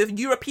getting from the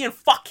European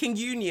fucking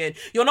Union,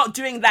 you're not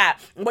doing that.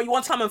 But you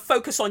want to come and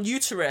focus on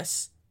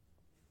uterus.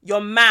 You're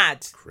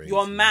mad. Crazy.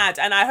 You're mad.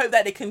 And I hope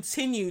that they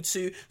continue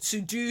to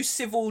do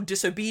civil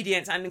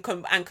disobedience and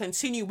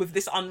continue with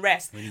this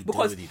unrest.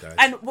 Because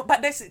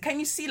but there's, can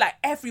you see, like,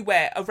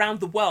 everywhere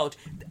around the world,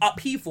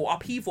 upheaval,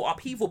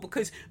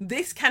 because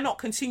this cannot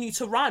continue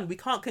to run. We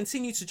can't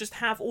continue to just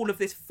have all of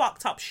this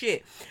fucked up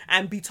shit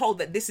and be told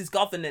that this is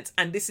governance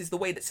and this is the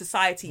way that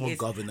society is.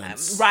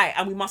 Governance. Right,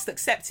 and we must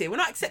accept it. We're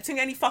not accepting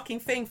any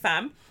fucking thing,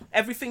 fam.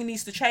 Everything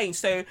needs to change.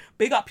 So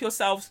big up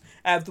yourselves,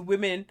 the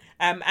women,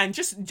 and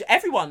just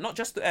everyone. Not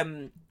just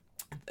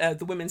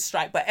the women's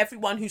strike, but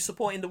everyone who's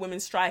supporting the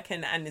women's strike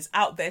and is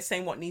out there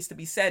saying what needs to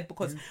be said,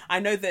 because I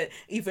know that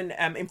even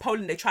in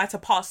Poland they tried to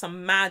pass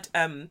some mad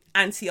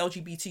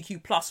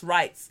anti-LGBTQ plus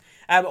rights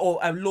or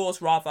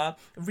laws rather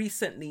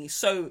recently.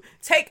 So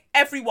take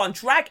everyone,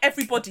 drag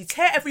everybody,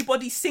 tear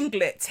everybody's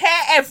singlet,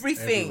 tear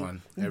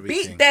everything.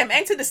 Beat them,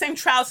 enter the same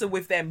trouser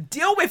with them,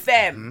 deal with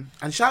them.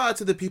 And shout out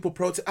to the people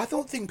protest. I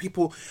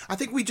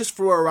think we just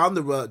throw around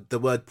the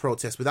word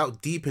protest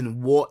without deep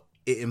in what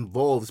it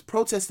involves.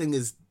 Protesting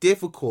is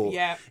difficult.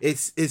 Yeah.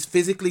 It's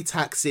physically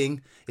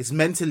taxing. It's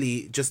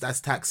mentally just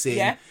as taxing.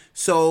 Yeah.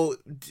 So,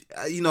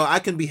 I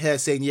can be here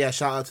saying, yeah,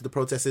 shout out to the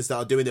protesters that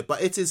are doing it,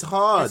 but it is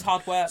hard. It's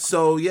hard work.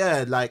 So,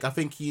 yeah, like, I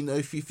think,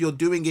 if you're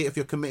doing it, if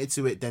you're committed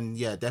to it, then,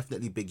 yeah,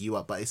 definitely big you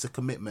up. But it's a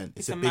commitment.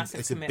 It's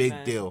a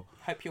big deal.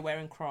 Hope you're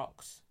wearing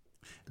Crocs.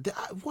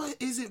 What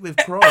is it with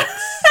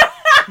Crocs?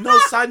 No,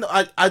 side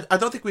note, I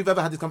don't think we've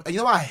ever had this conversation. You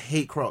know why I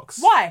hate Crocs?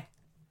 Why?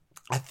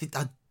 I think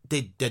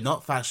they're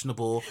not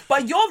fashionable.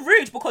 But you're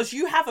rude because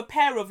you have a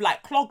pair of,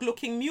 like,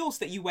 clog-looking mules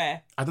that you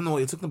wear. I don't know what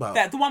you're talking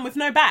about. The one with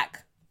no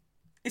back.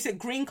 Is it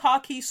green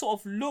khaki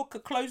sort of look, a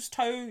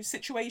closed-toe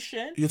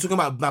situation? You're talking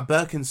about my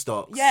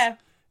Birkenstocks? Yeah.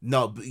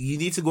 No, but you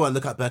need to go and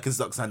look at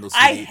Birkenstock sandals.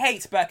 I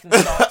hate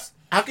Birkenstocks.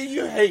 How can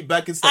you hate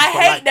Birkenstocks? I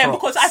hate them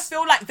Crocs? Because I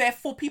feel like they're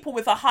for people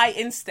with a high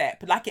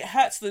instep. Like, it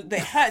hurts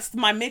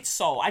my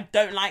midsole. I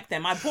don't like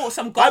them. I bought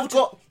some gold.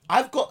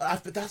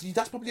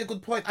 That's probably a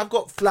good point. I've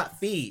got flat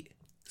feet.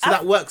 So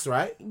that works,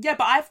 right? Yeah,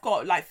 but I've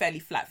got, like, fairly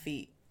flat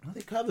feet. Oh,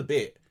 they curve a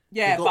bit.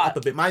 Yeah, they go up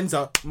a bit. Mine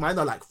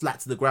are like flat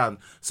to the ground.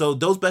 So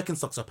those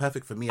Birkenstocks are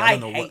perfect for me. I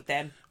hate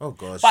them. Oh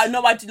gosh. But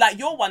no, I do like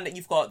your one that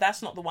you've got.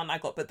 That's not the one I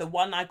got, but the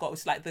one I got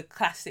was like the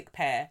classic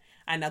pair,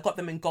 and I got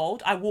them in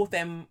gold. I wore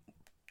them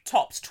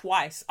tops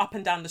twice up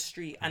and down the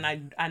street, and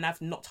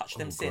I've not touched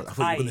them since. I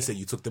thought you were going to say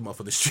you took them off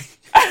on the street.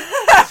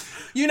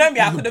 You know me,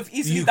 I could have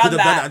easily you done could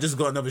have that. done it and just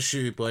got another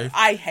shoe, boy.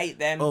 I hate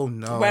them. Oh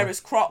no. Whereas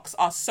Crocs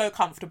are so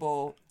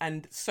comfortable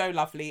and so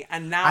lovely,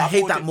 and now I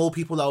hate that more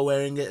people are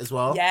wearing it as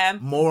well. Yeah.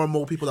 More and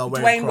more people are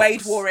wearing Dwayne Crocs.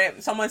 Wade wore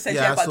it. Someone said,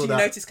 yeah, but do you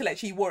notice, Kelechi,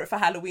 he wore it for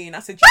Halloween? I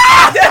said,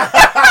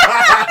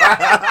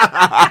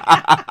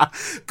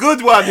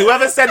 good one.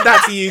 Whoever said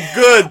that to you,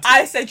 good.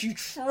 I said you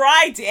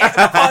tried it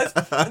because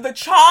the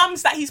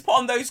charms that he's put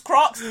on those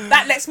Crocs,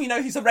 that lets me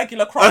know he's a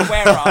regular Croc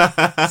wearer.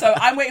 So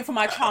I'm waiting for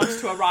my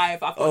charms to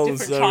arrive. I've got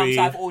different charms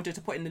I've ordered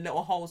to put in the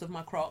little holes of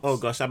my Crocs. Oh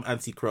gosh, I'm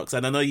anti-Crocs,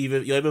 and I know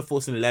you're even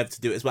forcing Lev to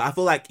do it, but I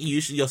feel like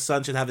your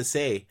son should have a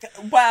say.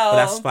 Well, but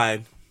that's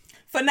fine.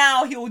 For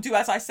now, he will do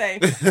as I say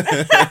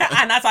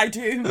and as I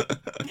do.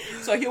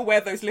 So he'll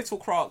wear those little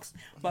Crocs,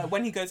 but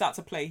when he goes out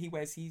to play, he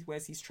wears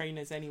his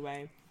trainers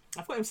anyway.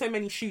 I've got him so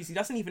many shoes, he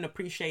doesn't even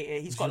appreciate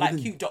it. He's got like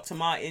cute Dr.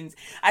 Martens.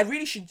 I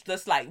really should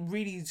just like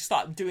really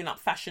start doing up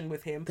fashion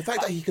with him. The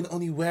fact that he can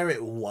only wear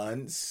it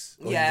once,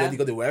 or yeah, he's only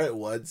got to wear it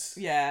once.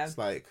 Yeah, it's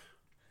like,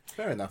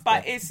 Fair enough.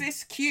 But though.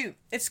 it's cute.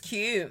 It's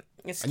cute.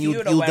 It's And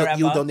cute or wherever.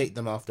 you'll donate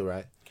them after,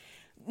 right?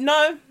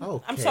 No.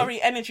 Oh, I'm okay.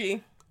 sorry,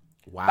 energy.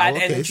 Wow. Bad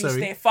okay, energy,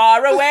 sorry. stay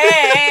far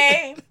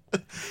away.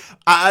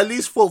 I at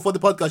least thought for the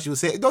podcast you would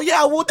say, no,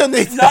 yeah, I will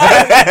donate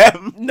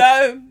No.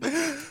 No.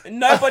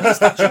 Nobody's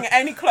touching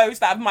any clothes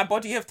that my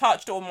body have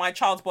touched or my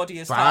child's body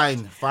has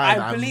touched. Fine.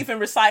 I believe in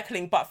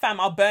recycling, but fam,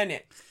 I'll burn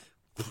it.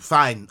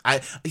 Fine. I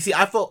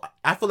feel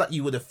like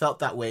you would have felt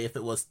that way if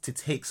it was to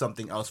take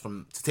something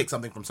from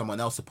someone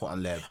else to put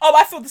on Lev. Oh,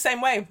 I feel the same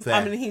way. Fair.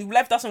 I mean,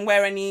 Lev doesn't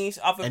wear any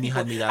other people.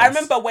 hand-me-downs. I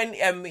remember when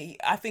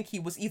I think he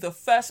was either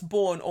first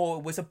born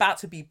or was about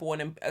to be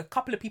born, and a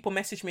couple of people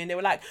messaged me and they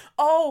were like,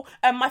 "Oh,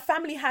 my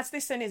family has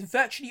this and it's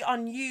virtually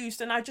unused,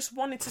 and I just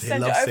wanted to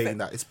send it over." Saying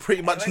that it's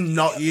pretty much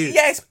not used.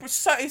 Yeah,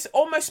 it's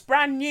almost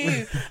brand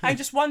new. I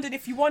just wondered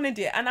if you wanted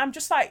it, and I'm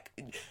just like,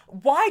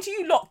 why do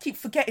you lot keep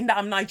forgetting that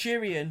I'm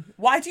Nigerian?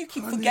 Why do you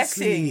keep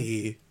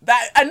forgetting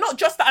that? And not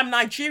just that I'm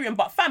Nigerian,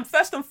 but fam,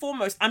 first and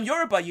foremost, I'm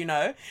Yoruba, you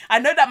know. I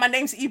know that my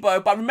name's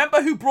Igbo, but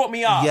remember who brought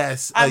me up?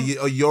 Yes, a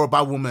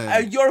Yoruba woman. A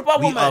Yoruba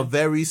woman. We are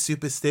very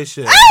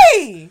superstitious.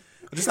 Hey!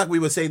 Just like we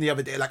were saying the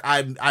other day, like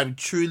I'm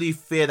truly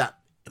fear that,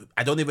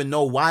 I don't even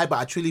know why, but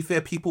I truly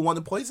fear people want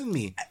to poison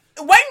me.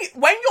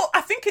 When you're,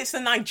 I think it's a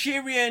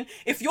Nigerian.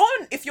 If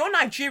you're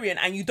Nigerian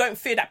and you don't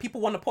fear that people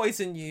want to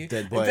poison you,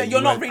 Then, boy, then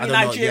you're not really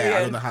Nigerian. I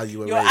don't know how you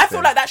were raised I feel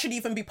then. like that should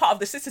even be part of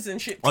the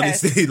citizenship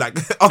Honestly, test. like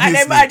And obviously.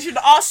 then I should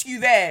ask you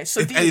there.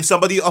 So And if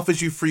somebody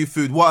offers you free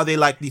food, what are they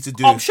likely to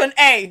do? option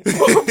A,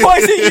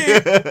 poison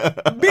you.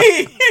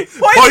 B,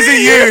 Poison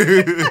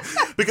you.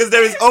 Because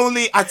there is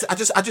only I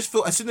just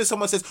feel as soon as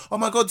someone says, "Oh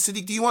my God,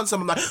 Sadiq, do you want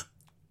some?" I'm like,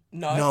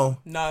 No.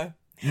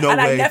 No and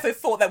way. I never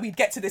thought that we'd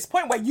get to this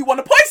point where you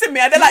want to poison me.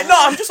 And they're like, no,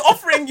 I'm just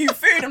offering you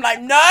food. I'm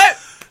like, no.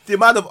 The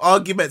amount of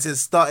arguments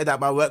has started at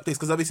my workplace,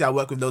 because obviously I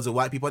work with loads of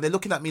white people, and they're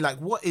looking at me like,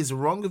 what is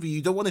wrong with you?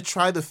 You don't want to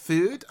try the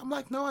food? I'm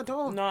like, no, I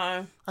don't.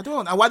 No. I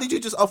don't. And why did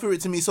you just offer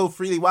it to me so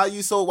freely? Why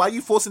are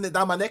you forcing it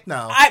down my neck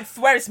now?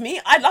 Whereas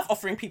me, I love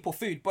offering people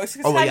food. But it's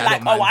kind of yeah, I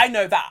like, don't mind. I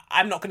know that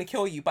I'm not going to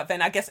kill you. But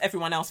then I guess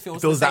everyone else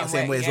feels that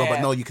same way as well. yeah.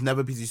 But no, you can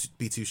never be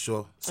too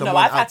sure. No, Someone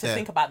I've out had to there-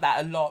 think about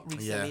that a lot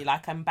recently, Yeah.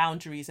 like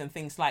boundaries and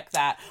things like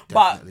that.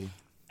 Definitely. But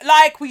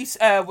like we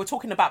were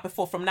talking about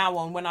before, from now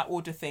on, when I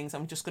order things,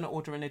 I'm just going to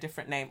order in a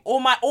different name.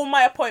 All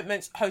my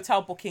appointments,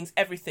 hotel bookings,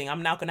 everything,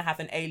 I'm now going to have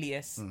an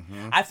alias.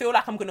 Mm-hmm. I feel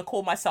like I'm going to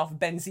call myself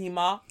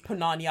Benzema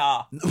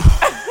Punania.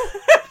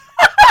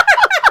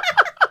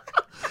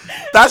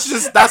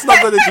 That's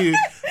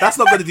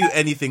not gonna do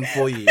anything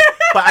for you.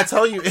 But I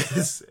tell you,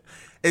 it's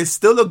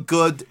still a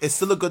good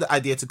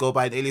idea to go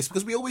by an alias,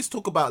 because we always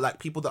talk about like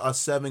people that are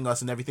serving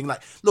us and everything.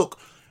 Like, look,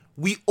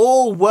 we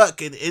all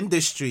work in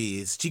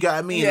industries. Do you get what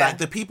I mean? Yeah. Like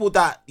the people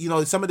that, you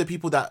know, some of the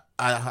people that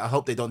I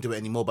hope they don't do it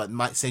anymore, but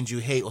might send you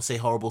hate or say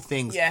horrible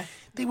things. Yeah.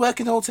 They work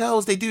in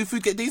hotels. They do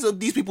food.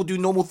 These people do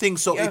normal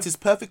things. So Yeah. it is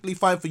perfectly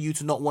fine for you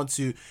to not want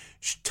to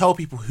tell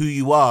people who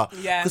you are.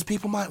 Yeah. Because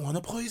people might want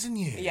to poison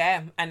you.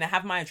 Yeah, and they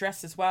have my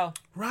address as well.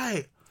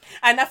 Right.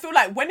 And I feel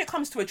like when it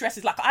comes to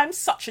addresses, like I'm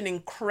such an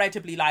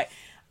incredibly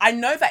I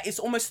know that it's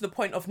almost to the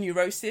point of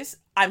neurosis.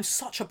 I'm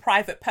such a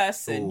private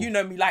person. Ooh. You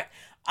know me, like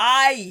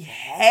I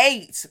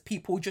hate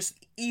people just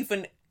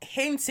even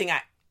hinting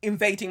at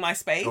invading my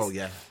space. Oh,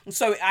 yeah.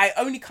 So I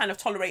only kind of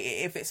tolerate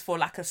it if it's for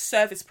like a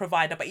service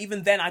provider, but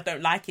even then I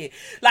don't like it.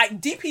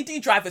 Like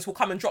DPD drivers will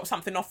come and drop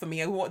something off for me.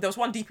 There was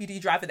one DPD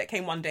driver that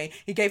came one day,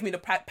 he gave me the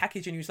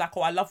package and he was like,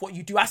 "Oh, I love what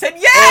you do." I said,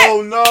 "Yeah!"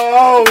 Oh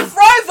no!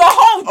 Throw the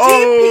whole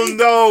DPD,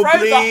 no, throw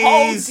the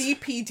whole please.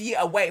 DPD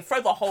away.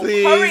 Throw the whole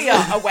Please.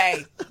 courier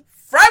away.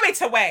 Throw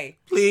it away.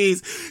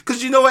 Please,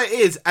 because you know what it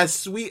is, as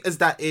sweet as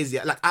that is,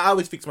 yeah, like I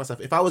always think to myself,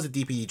 if I was a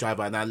DPD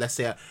driver and let's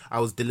say I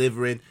was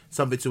delivering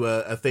something to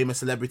a famous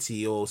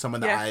celebrity or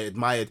someone that Yeah. I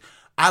admired,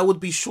 I would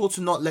be sure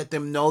to not let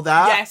them know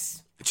that.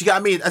 Yes. Do you get what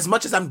I mean? As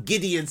much as I'm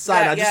giddy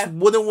inside, Yeah, I just yeah.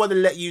 wouldn't want to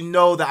let you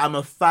know that I'm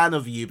a fan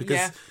of you, because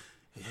Yeah.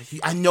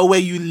 I know where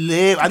you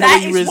live, I know That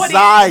where you is what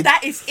reside.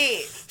 that is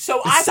it. So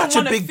I such don't a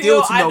want to big feel.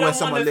 deal to I know where don't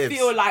someone want to lives.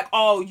 feel like,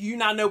 oh, you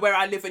now know where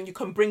I live, and you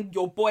can bring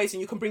your boys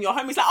and you can bring your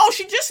homies. Like, oh,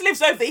 she just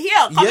lives over here.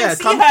 Come and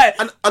see her.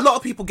 And a lot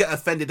of people get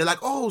offended. They're like,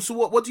 oh, so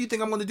what do you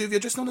think I'm going to do with your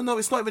address? No,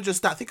 it's not even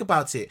just that. Think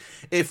about it.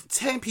 If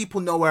 10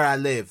 people know where I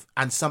live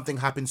and something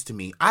happens to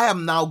me, I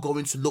am now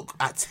going to look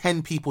at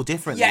 10 people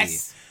differently.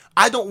 Yes.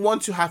 I don't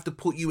want to have to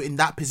put you in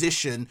that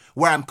position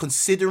where I'm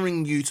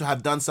considering you to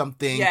have done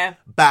something Yeah.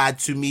 bad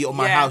to me or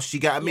my Yeah. house. You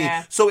get what I mean?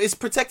 Yeah. So it's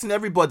protecting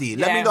everybody.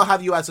 Let me Yeah. not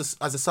have you as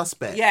a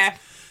suspect. Yeah.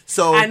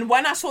 So And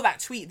when I saw that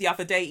tweet the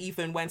other day,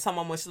 even when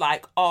someone was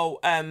like, "Oh,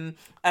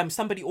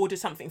 somebody ordered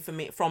something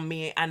from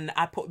me, and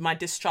I put my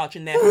discharge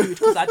in their food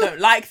because I don't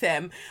like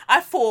them," I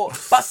thought,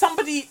 but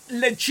somebody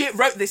legit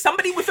wrote this.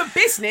 Somebody with a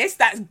business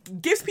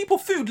that gives people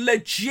food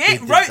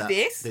legit wrote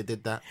this. They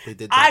did that.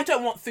 I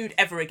don't want food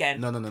ever again.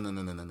 No.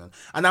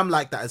 And I'm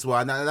like that as well.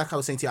 And like I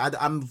was saying to you,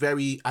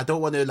 I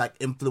don't want to like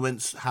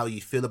influence how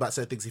you feel about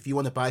certain things. If you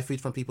want to buy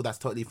food from people, that's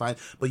totally fine.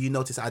 But you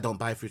notice I don't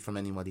buy food from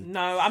anybody.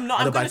 No, I'm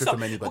not. I I'm don't buy going to food stop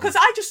from anybody. because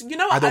I just just, you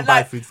know, I don't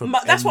buy food from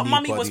that's what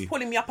Mummy was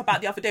pulling me up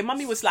about the other day.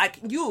 Mummy was like,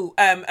 you,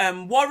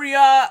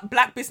 warrior,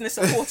 black business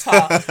supporter.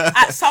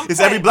 At some point, it's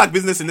every black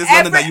business in this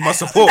London that you must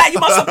support. That you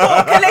must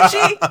support.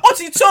 Kelechi,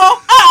 Otito,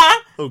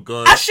 oh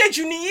God.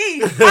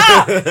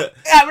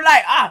 I'm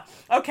like,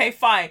 okay,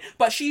 fine.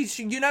 But she's,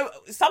 you know,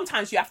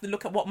 sometimes you have to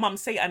look at what Mum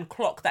say and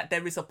clock that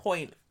there is a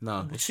point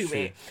to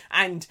it.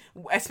 And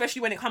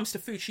especially when it comes to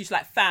food, she's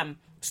like, fam,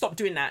 stop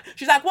doing that.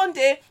 She's like, one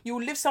day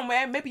you'll live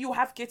somewhere, maybe you'll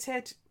have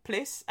gated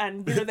place,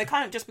 and you know they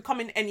can't just be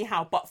coming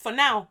anyhow. But for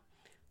now,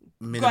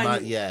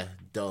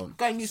 don't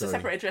go and use a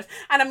separate address.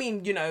 And I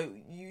mean, you know,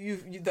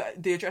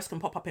 the address can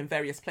pop up in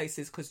various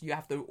places because you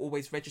have to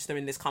always register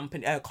in this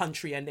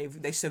country, and they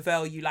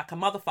surveil you like a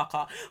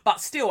motherfucker.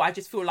 But still, I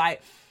just feel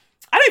like,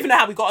 I don't even know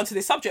how we got onto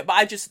this subject,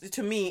 but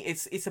to me,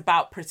 it's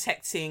about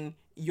protecting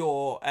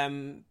your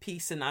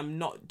peace, and I'm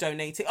not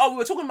donating. Oh, we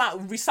were talking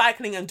about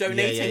recycling and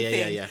donating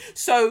thing. Yeah.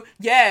 So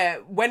yeah,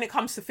 when it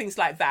comes to things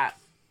like that,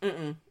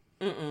 no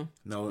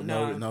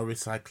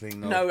recycling.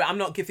 No, I'm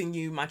not giving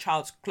you my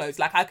child's clothes.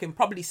 Like, I can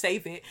probably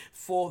save it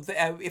for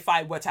if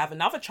I were to have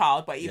another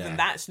child, but even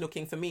that's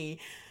looking for me.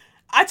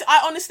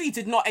 I honestly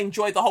did not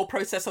enjoy the whole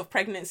process of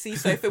pregnancy.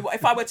 So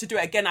if I were to do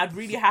it again, I'd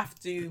really have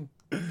to,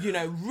 you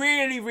know,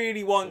 really,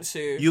 really want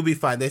to. You'll be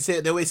fine. They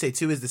always say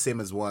 2 is the same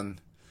as 1.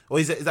 Or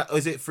is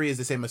it 3 is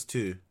the same as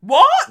 2?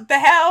 What the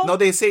hell? No,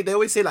 they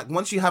always say, like,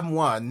 once you have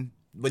one,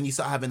 when you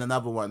start having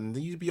another one,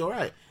 then you'd be all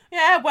right.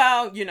 Yeah,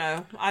 well, you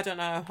know, I don't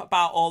know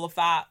about all of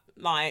that.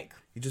 Like,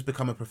 you just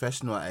become a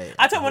professional at it.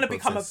 I don't want to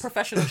become a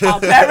professional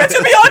child parent,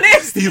 to be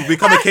honest. You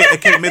become a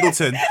Kate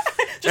Middleton.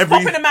 Just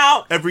popping them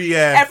out every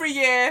year. Every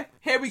year.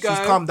 Here we go.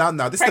 She's calmed down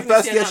now. This is the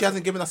first year she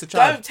hasn't given us a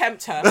child. Don't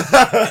tempt her.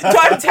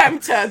 Don't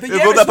tempt her. The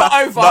year is not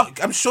over. No,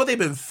 I'm sure they've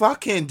been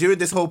fucking during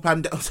this whole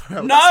pandemic.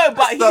 No,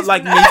 but he's not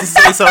like me to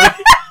say sorry.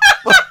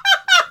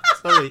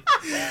 Sorry.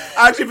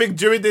 I actually think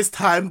during this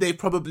time they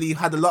probably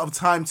had a lot of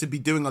time to be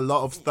doing a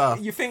lot of stuff.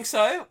 You think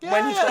so? Yeah.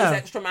 When he's got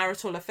his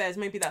extramarital affairs,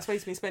 maybe that's where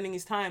he's been spending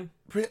his time.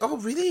 Oh,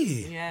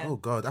 really? Yeah. Oh,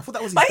 God. I thought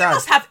that was his dad. But he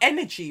must have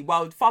energy.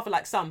 Well, father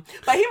like son.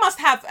 But he must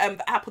have,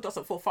 the apple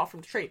doesn't fall far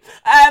from the tree.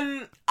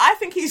 I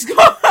think he's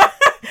got...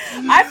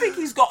 I think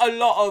he's got a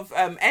lot of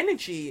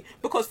energy,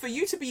 because for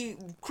you to be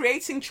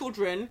creating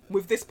children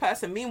with this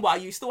person, meanwhile,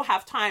 you still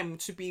have time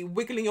to be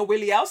wiggling your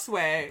willy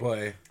elsewhere.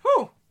 Boy.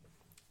 Whew.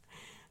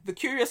 The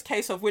Curious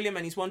Case of William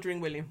and His Wandering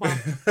Willy. Wow.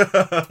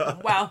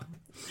 Wow.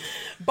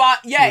 But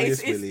yeah,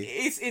 it's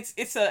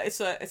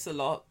a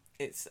lot.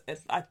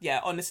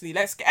 Yeah, honestly,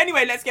 let's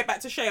get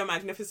back to Share Your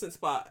Magnificence.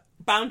 But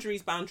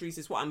boundaries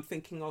is what I'm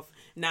thinking of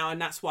now, and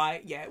that's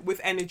why, yeah,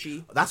 with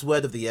energy. That's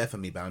word of the year for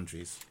me,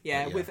 boundaries.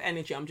 Yeah, with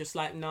energy, I'm just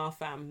like, nah,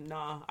 fam,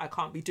 nah, I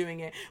can't be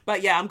doing it.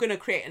 But yeah, I'm gonna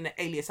create an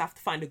alias. I have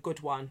to find a good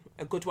one,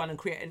 and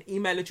create an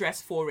email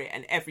address for it,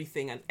 and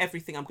everything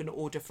I'm gonna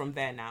order from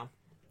there now.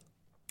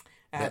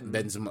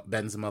 Benzema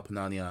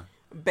Panania.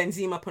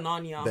 Benzema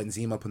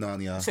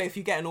Panania. So if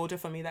you get an order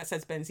from me that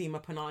says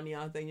Benzema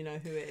Panania, then you know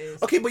who it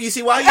is. Okay, but you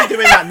see, why are you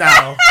doing that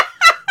now?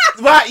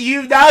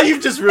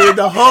 You've just ruined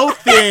the whole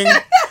thing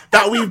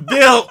that we've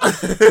built.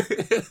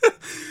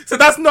 So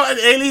that's not an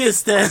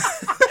alias then.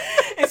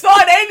 It's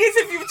not an alias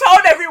if you've told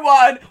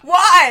everyone.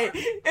 Why?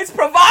 It's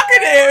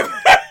provocative.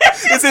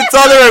 It's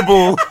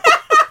intolerable.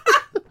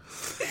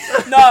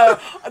 No,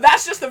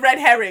 that's just the red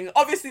herring.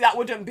 Obviously, that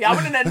wouldn't be. I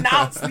wouldn't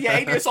announce the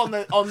alias on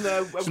the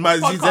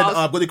podcast. She said,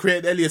 I'm going to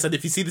create an alias, and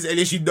if you see this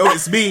alias, you know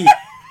it's me.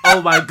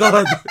 Oh my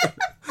God.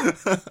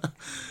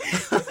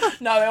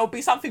 No, it'll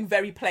be something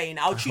very plain.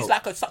 I'll choose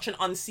such an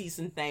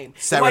unseasoned name.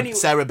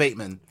 Sarah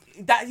Bateman.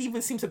 That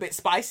even seems a bit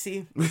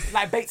spicy,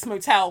 like Bates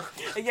Motel.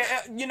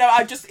 Yeah, you know,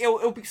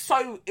 it'll be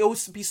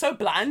so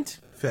bland.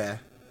 Fair.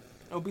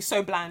 It'll be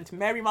so bland.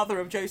 Mary, Mother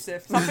of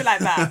Joseph. Something like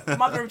that.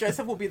 Mother of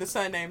Joseph will be the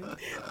surname,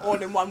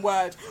 all in one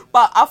word.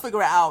 But I'll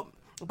figure it out.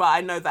 But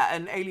I know that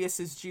an alias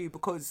is due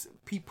because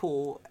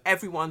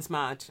everyone's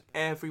mad.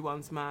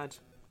 Everyone's mad.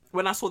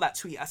 When I saw that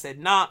tweet, I said,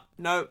 no,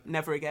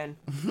 never again.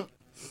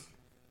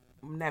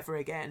 Never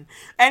again.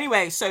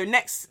 Anyway, so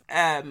next...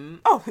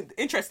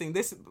 interesting.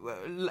 This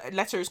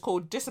letter is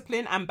called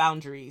Discipline and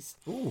Boundaries.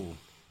 Ooh.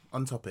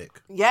 On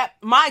topic. Yep.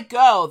 My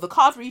girl, the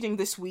card reading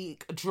this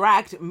week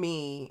dragged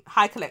me.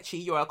 Hi,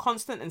 Kelechi. You're a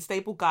constant and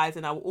stable guide,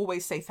 and I will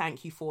always say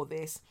thank you for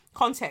this.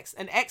 Context.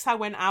 An ex I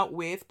went out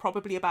with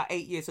probably about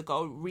 8 years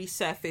ago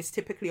resurfaced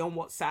typically on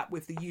WhatsApp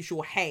with the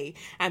usual hey,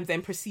 and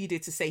then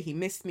proceeded to say he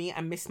missed me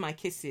and missed my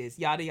kisses.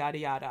 Yada, yada,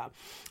 yada.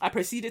 I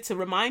proceeded to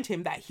remind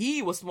him that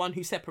he was the one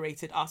who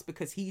separated us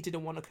because he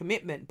didn't want a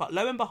commitment. But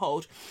lo and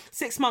behold,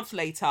 6 months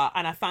later,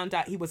 and I found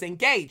out he was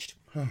engaged.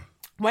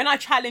 When I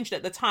challenged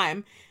at the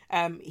time,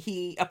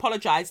 he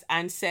apologized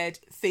and said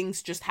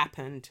things just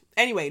happened.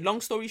 Anyway, long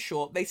story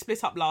short, they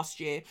split up last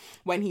year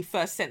when he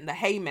first sent the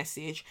hey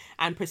message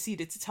and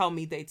proceeded to tell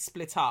me they'd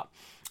split up.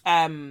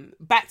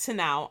 Back to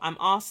now, I'm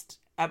asked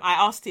I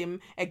asked him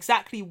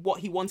exactly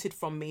what he wanted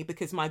from me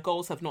because my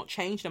goals have not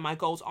changed and my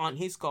goals aren't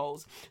his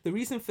goals. The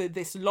reason for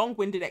this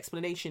long-winded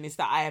explanation is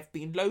that I have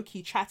been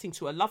low-key chatting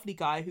to a lovely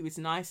guy who is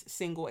nice,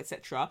 single,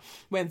 etc.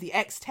 when the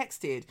ex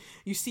texted,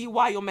 "You see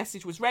why your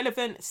message was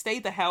relevant? Stay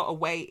the hell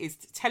away," is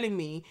telling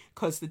me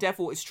because the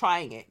devil is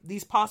trying it.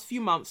 These past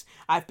few months,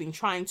 I've been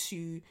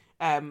trying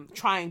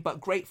but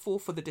grateful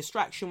for the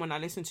distraction when I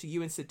listen to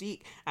you and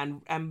Sadiq,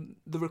 and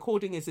the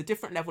recording is a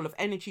different level of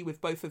energy with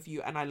both of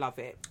you and I love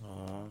it.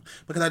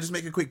 But can I just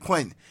make a quick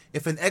point?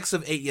 If an ex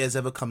of 8 years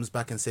ever comes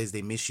back and says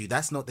they miss you,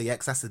 that's not the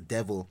ex, that's the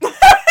devil.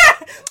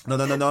 No.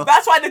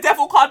 That's why the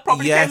devil card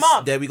probably came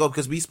up. There we go,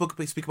 because we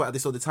speak about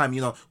this all the time.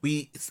 You know,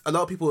 a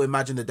lot of people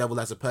imagine the devil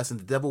as a person.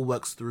 The devil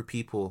works through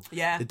people.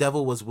 Yeah. The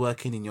devil was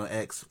working in your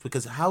ex,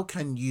 because how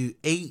can you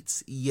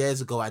 8 years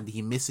ago and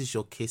he misses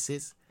your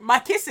kisses? My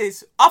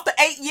kisses after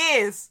 8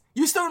 years.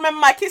 You still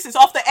remember my kisses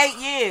after 8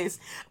 years.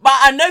 But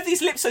I know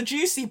these lips are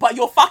juicy, but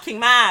you're fucking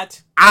mad.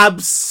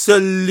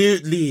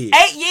 Absolutely.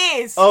 8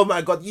 years. Oh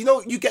my God. You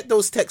know, you get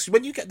those texts.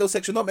 When you get those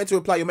texts, you're not meant to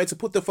reply. You're meant to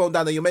put the phone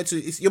down and you're meant to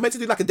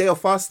do like a day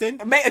of fasting.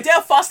 Mate, a day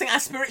of fasting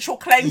and spiritual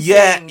cleansing.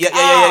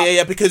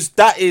 Yeah. Because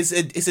that is,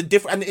 it's a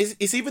different, and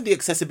it's even the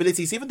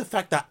accessibility. It's even the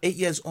fact that 8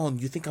 years on,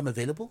 you think I'm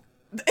available?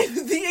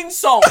 The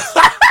insult.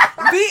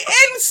 The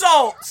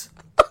insult.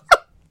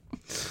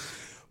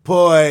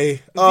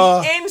 Boy,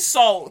 the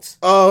insult.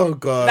 Oh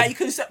God! Like you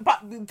can,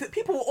 but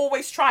people will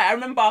always try. I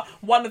remember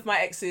one of my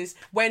exes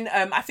when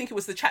I think it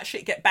was the chat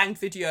shit get banged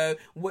video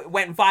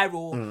went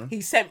viral.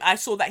 He sent. I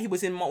saw that he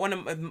was in one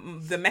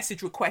of the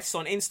message requests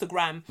on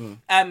Instagram.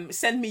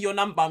 Send me your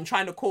number. I'm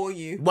trying to call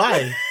you.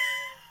 Why?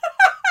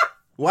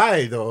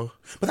 Why though?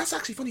 But that's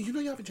actually funny. You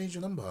know, you haven't changed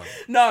your number.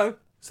 No.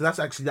 So that's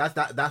actually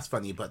that's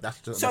funny. But that's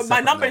just so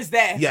my number is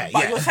there. Yeah,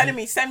 but you're telling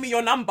me send me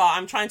your number.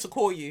 I'm trying to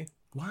call you.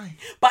 Why?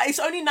 But it's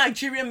only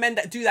Nigerian men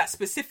that do that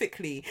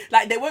specifically.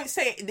 Like, they won't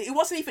say... It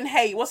wasn't even,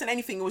 hey, it wasn't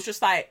anything. It was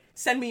just like,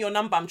 send me your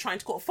number. I'm trying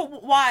to call... For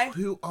why?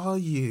 Who are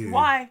you?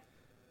 Why?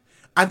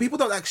 And people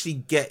don't actually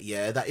get,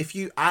 that if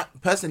you...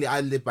 personally,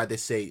 I live by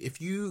this saying.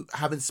 If you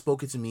haven't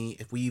spoken to me,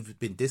 if we've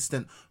been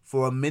distant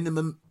for a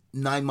minimum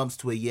 9 months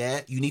to a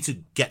year, you need to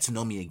get to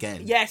know me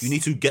again. Yes. You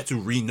need to get to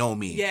re-know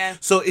me. Yeah.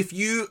 So if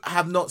you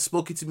have not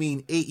spoken to me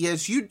in 8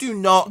 years, you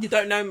don't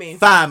know me.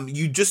 Fam,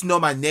 you just know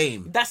my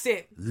name. That's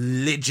it.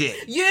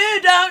 Legit. You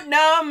don't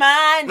know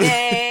my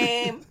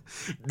name.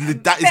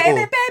 That is baby,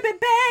 all.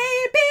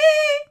 Baby.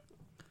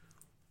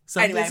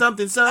 Something, anyway.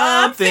 something.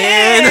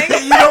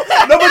 You know,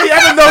 nobody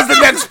ever knows the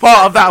next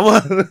part of that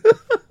one.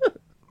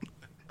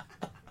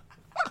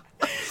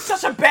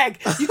 Such a beg.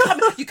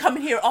 You come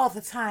in here all the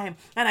time,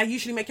 and I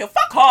usually make you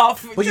fuck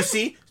off. But you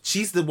see,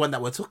 she's the one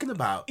that we're talking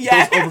about.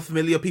 Yeah. Those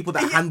overfamiliar people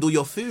that handle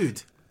your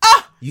food.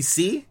 You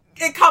see?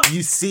 It comes.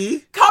 You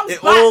see?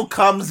 It all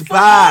comes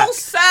back. Full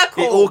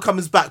circle. It all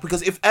comes back,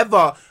 because if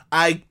ever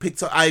I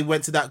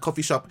went to that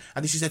coffee shop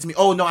and she said to me,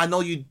 "Oh no, I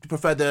know you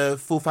prefer the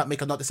full fat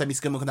maker, not the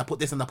semi-skim milk, and I put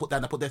this and I put that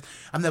and I put this,"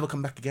 I'm never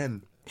come back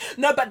again.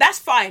 No, but that's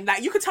fine.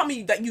 Like, you could tell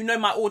me that you know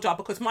my order,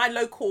 because my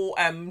local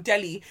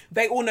deli,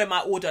 they all know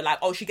my order. Like,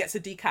 oh, she gets a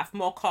decaf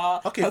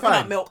mocha,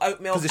 coconut milk, oat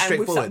milk,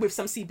 and with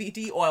some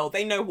CBD oil.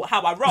 They know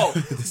how I roll.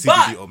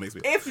 CBD oil makes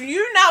me... if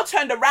you now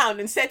turned around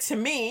and said to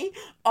me,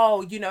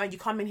 "Oh, and you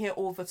come in here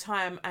all the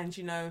time,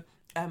 and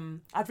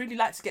I'd really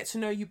like to get to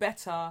know you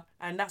better,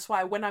 and that's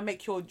why when I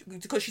make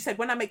because she said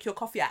when I make your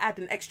coffee, I add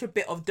an extra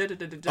bit of da da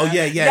da da." Oh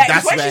yeah,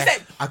 that's where she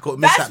said, I could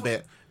miss that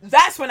bit.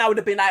 That's when I would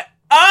have been like,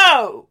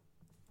 oh,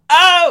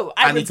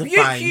 I rebuke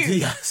you.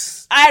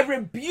 Yes. I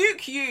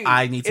rebuke you.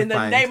 I need to in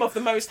the name of the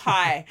Most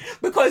High.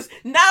 Because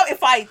now,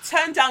 if I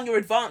turn down your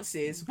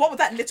advances, what would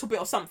that little bit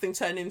of something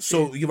turn into?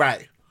 So you're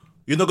right.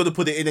 You're not going to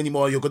put it in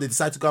anymore. You're going to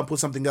decide to go and put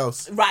something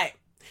else. Right.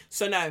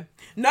 So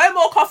no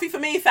more coffee for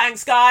me,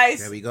 thanks guys.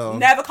 There we go.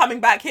 Never coming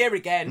back here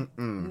again.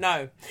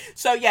 No.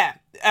 So yeah,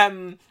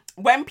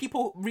 when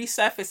people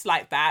resurface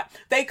like that,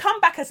 they come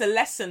back as a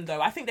lesson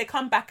though. I think they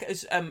come back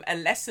as a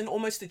lesson,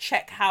 almost to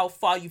check how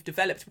far you've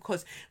developed,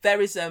 because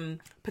there is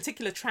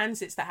particular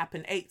transits that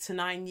happen 8 to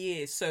 9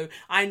 years. So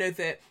I know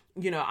that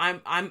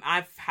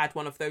I've had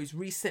one of those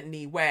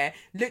recently where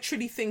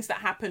literally things that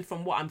happened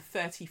from I'm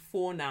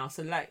 34 now.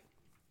 So like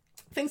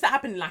things that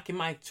happened like in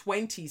my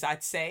 20s,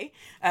 I'd say,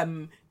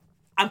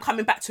 I'm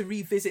coming back to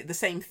revisit the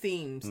same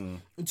themes.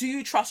 Do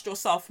you trust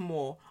yourself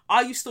more?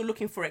 Are you still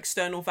looking for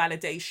external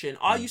validation?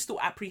 Are you still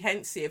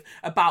apprehensive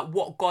about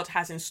what God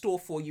has in store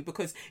for you?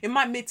 Because in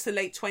my mid to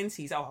late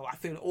 20s, I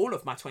feel all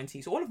of my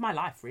 20s, all of my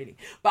life really,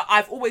 but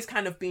I've always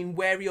kind of been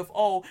wary of,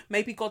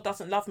 maybe God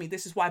doesn't love me.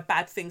 This is why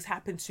bad things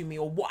happen to me,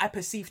 or what I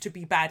perceive to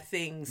be bad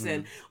things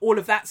and all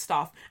of that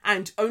stuff.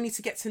 And only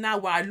to get to now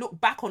where I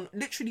look back on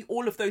literally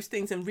all of those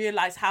things and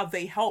realize how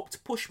they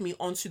helped push me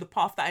onto the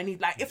path that I need.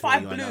 Like if I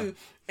blew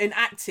in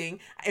acting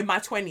in my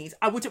 20s,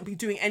 I wouldn't be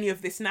doing any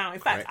of this now. In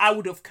fact, I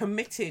would have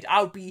committed.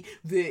 I would be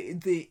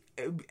the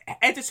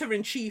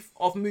editor-in-chief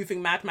of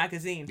Moving Mad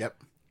magazine. Yep.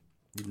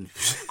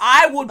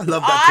 I would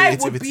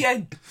be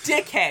a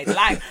dickhead.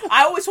 Like,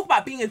 I always talk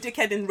about being a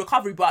dickhead in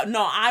recovery, but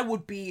no, I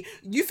would be...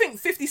 You think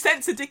 50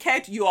 Cent's a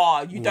dickhead? You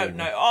are. You don't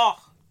know. Oh,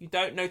 You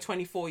don't know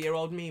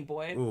 24-year-old me,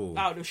 boy. Ooh.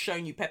 I would have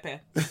shown you Pepe.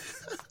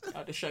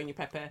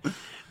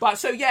 But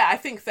so, yeah, I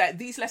think that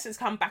these lessons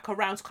come back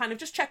around to kind of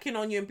just check in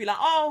on you and be like,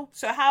 oh,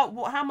 so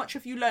how much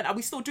have you learned? Are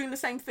we still doing the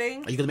same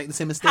thing? Are you going to make the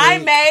same mistake? Hi,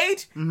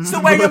 maid.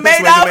 Still wearing your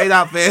maid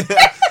outfit.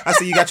 I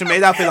see you got your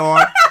maid outfit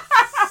on.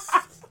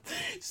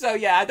 So,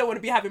 yeah, I don't want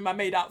to be having my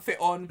maid outfit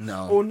on.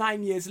 No. Or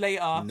 9 years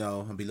later.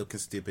 No, I'll be looking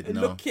stupid. No.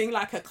 Looking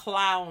like a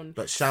clown.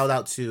 But shout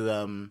out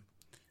to...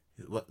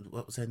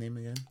 What was her name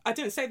again? I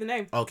didn't say the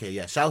name. Okay,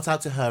 yeah. Shout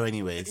out to her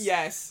anyways.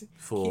 Yes.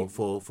 For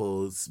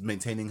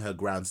maintaining her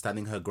ground,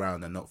 standing her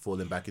ground and not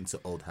falling back into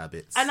old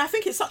habits. And I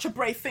think it's such a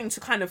brave thing to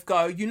kind of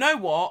go, you know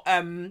what?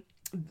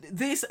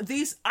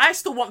 These I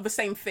still want the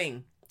same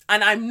thing.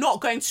 And I'm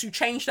not going to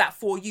change that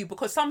for you,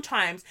 because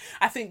sometimes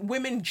I think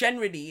women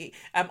generally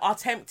are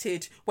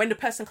tempted when the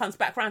person comes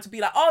back around to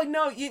be like, oh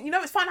no, you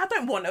know, it's fine. I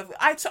don't want to.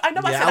 I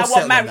know I said I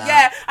want marriage.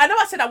 Yeah, I know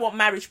I said I want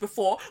marriage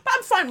before, but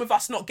I'm fine with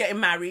us not getting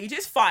married.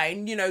 It's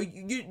fine. You know,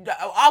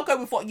 I'll go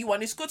with what you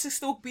want. It's good to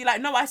still be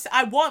like, no,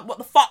 I want what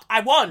the fuck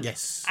I want.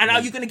 Yes. And are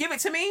you going to give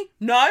it to me?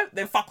 No,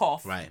 then fuck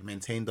off. Right.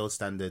 Maintain those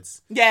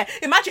standards. Yeah.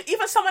 Imagine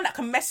even someone that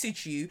can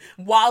message you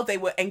while they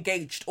were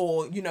engaged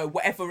or, you know,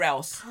 whatever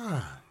else.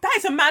 That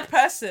is a mad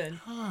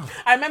person.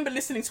 I remember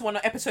listening to one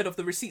episode of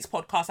the Receipts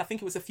podcast. I think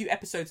it was a few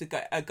episodes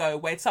ago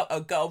where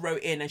a girl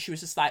wrote in and she was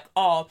just like,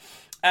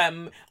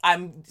 I'm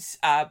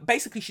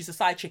basically she's a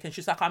side chick and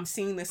she's like, I'm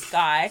seeing this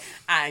guy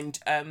and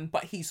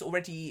but he's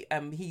already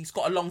he's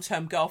got a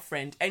long-term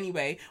girlfriend.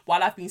 Anyway,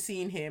 while I've been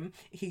seeing him,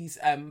 he's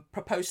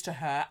proposed to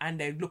her and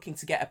they're looking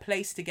to get a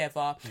place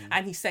together.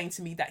 And he's saying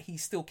to me that he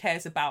still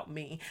cares about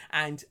me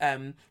and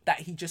that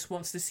he just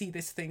wants to see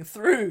this thing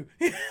through.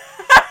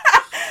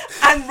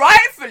 And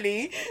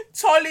rightfully,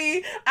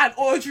 Tolly and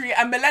Audrey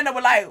and Milena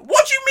were like,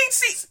 "What do you mean?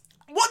 See,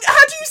 what?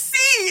 How do you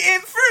see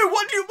it through?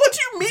 What do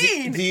you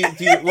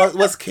mean?"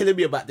 What's killing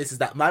me about this is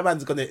that my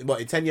man's gonna.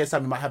 In 10 years'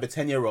 time, he might have a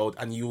 10-year-old,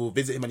 and you will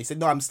visit him, and he said,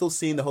 "No, I'm still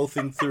seeing the whole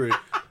thing through."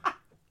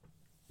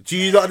 Do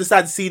you not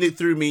understand? Seeing it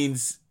through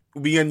means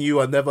me and you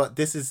are never.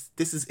 This is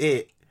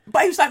it.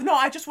 But he was like, "No,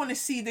 I just want to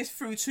see this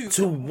through too."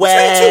 To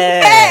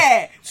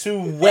where? To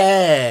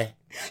where?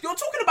 You're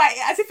talking about it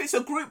as if it's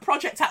a group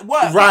project at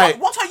work. Right.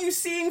 What are you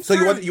seeing So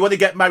through? you want to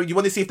get married? You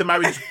want to see if the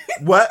marriage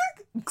works?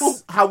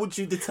 How would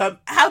you determine?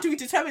 How do we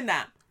determine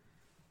that?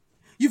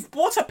 You've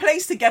bought a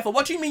place together.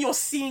 What do you mean you're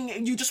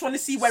seeing? You just want to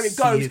see where it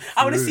goes.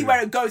 I want to see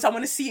where it goes. I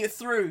want to see it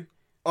through.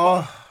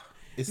 Oh,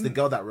 it's the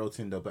girl that wrote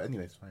in though. But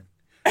anyway, it's fine.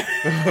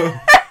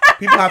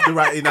 People have to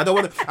write in. I don't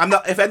want to. I'm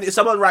not. If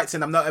someone writes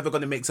in, I'm not ever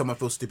going to make someone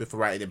feel stupid for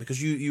writing in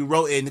because you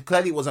wrote in.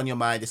 Clearly, it was on your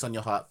mind. It's on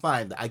your heart.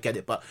 Fine, I get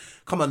it. But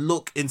come on,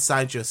 look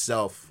inside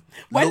yourself.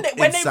 When they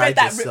read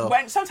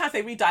that, sometimes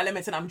they read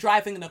Dilemmas and I'm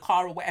driving in a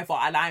car or whatever,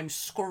 and I'm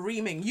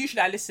screaming.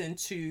 Usually, I listen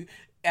to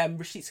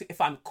receipts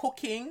if I'm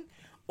cooking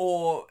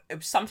or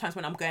sometimes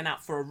when I'm going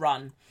out for a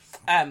run.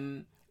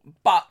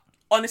 But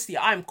honestly,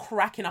 I'm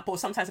cracking up, or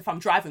sometimes if I'm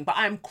driving, but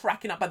I'm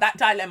cracking up. But that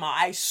dilemma,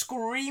 I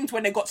screamed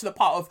when they got to the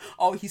part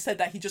of, he said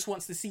that he just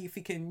wants to see if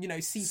he can,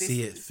 see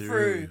this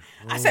through.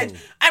 I said,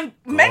 and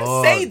men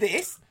say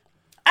this,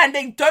 and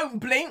they don't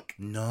blink.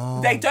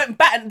 No. They don't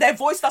bat, and their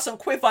voice doesn't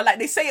quiver. Like,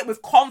 they say it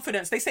with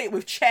confidence. They say it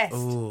with chest.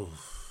 Ooh.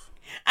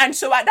 And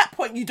so at that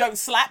point, you don't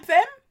slap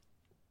them.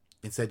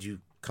 Instead, you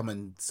come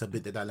and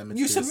submit the dilemma.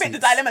 You submit the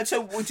dilemma.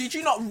 So did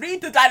you not read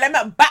the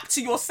dilemma back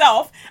to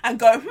yourself and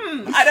go,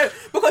 I don't,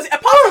 because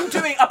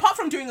apart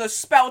from doing a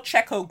spell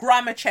check or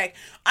grammar check,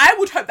 I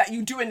would hope that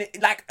you doing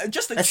it like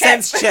just a check.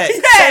 Sense check.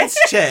 Yeah. Sense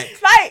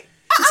check. Like,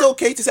 it's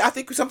okay to say. I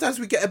think sometimes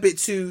we get a bit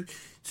too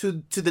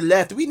to the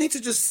left. We need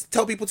to just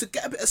tell people to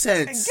get a bit of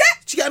sense.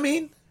 Yeah. Do you get what I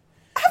mean?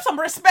 Have some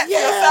respect for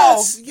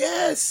yourself.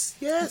 Yes.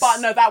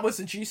 But no, that was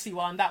a juicy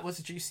one. I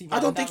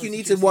don't think you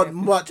need to want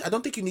much. I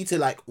don't think you need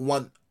to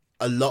want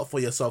a lot for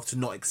yourself to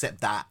not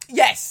accept that.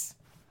 Yes.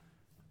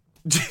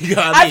 Do you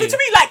know what I mean? To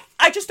me,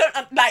 I just don't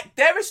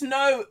there is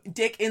no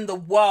dick in the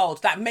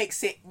world that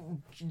makes it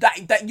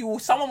that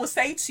someone will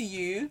say to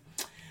you,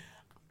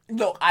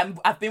 look,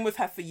 I've been with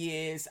her for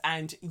years,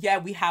 and yeah,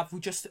 we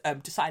just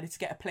decided to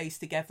get a place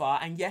together,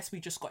 and yes, we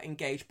just got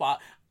engaged, but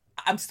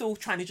I'm still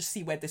trying to just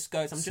see where this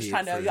goes.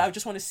 I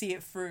just want to see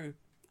it through.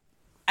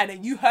 And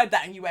then you heard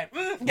that and you went,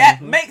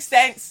 makes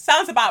sense,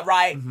 sounds about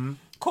right.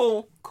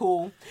 Cool.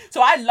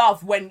 So I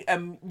love when,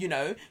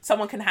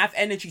 someone can have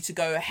energy to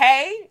go,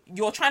 hey,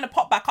 you're trying to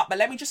pop back up, but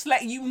let me just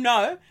let you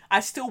know, I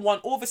still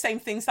want all the same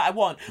things that I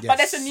want. Yes. But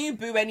there's a new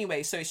boo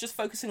anyway, so it's just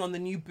focusing on the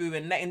new boo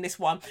and letting this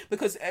one,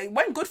 because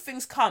when good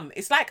things come,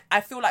 it's like,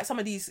 I feel like some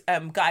of these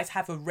guys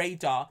have a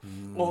radar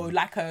or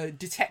like a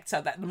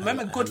detector that the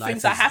moment good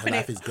things are happening, her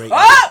life is great.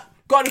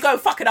 Go,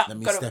 fuck it up. Let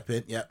me step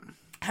in, yep.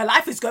 Her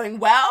life is going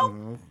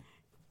well.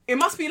 It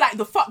must be like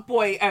the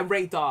fuckboy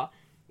radar.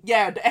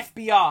 Yeah, the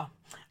FBR.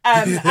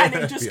 And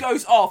it just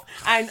goes off,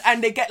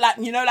 and they get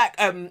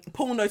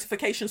pull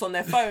notifications on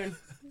their phone.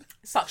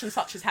 Such and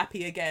such is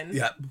happy again.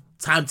 Yeah,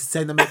 time to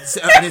send them. And it's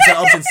an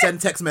option,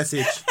 send text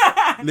message.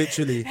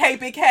 Literally. Hey,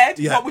 big head.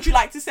 Yeah. What would you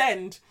like to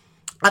send?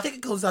 I think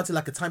it comes down to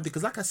a time,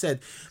 because like I said,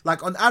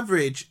 on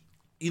average,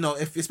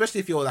 especially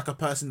if you're like a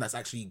person that's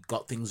actually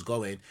got things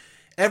going,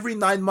 every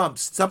 9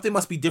 months something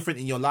must be different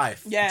in your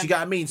life. Yeah. Do you get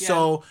what I mean? Yeah.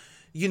 So,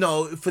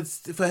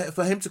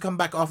 for him to come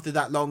back after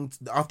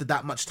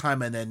that much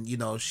time, and then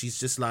she's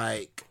just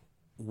like,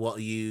 what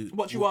do you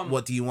want?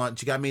 What do you want?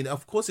 Do you get what I mean?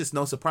 Of course, it's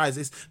no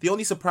surprise. The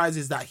only surprise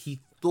is that he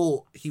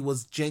thought he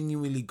was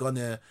genuinely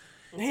gonna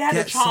had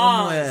get a chance.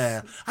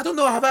 somewhere. I don't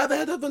know. Have I ever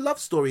heard of a love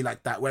story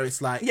like that where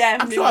it's like, yeah,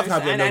 I'm sure I've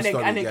had a love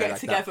story, and they yeah, get like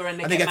together, that.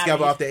 and they get together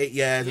married. after 8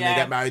 years, and they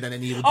get married, and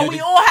then you. We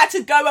all had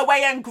to go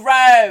away and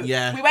grow.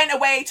 Yeah, we went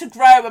away to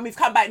grow, and we've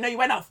come back. No, you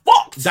went and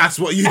fucked. That's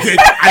what you did,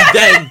 and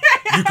then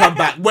you come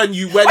back when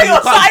you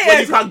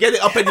can't get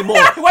it up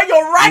anymore. When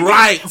you're ragged,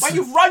 right? When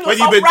you've run yourself when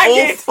you've been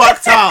ragged. all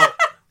fucked out.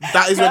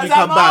 That is when you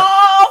come back.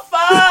 All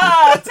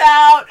fucked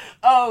out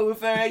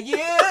over you.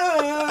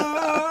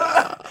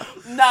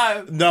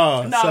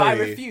 No, sorry. I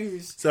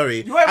refuse.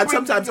 Sorry. You won't and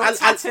bring sometimes your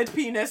tattered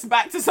penis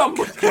back to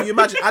someone. Can you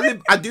imagine?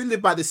 I do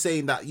live by the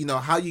saying that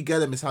how you get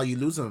them is how you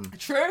lose them.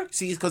 True.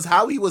 See, because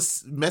how he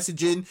was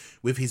messaging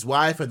with his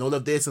wife and all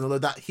of this and all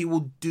of that, he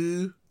will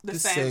do the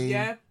same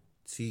yeah.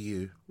 to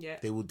you. Yeah,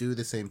 they will do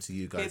the same to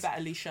you guys. Hear that,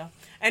 Alicia?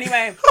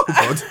 Anyway. Oh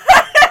God.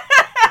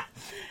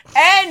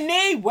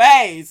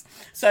 Anyways,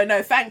 so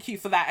no, thank you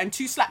for that, and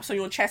 2 slaps on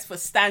your chest for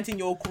standing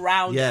your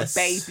ground, yes.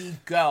 Baby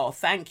girl.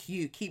 Thank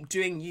you. Keep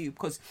doing you,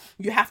 because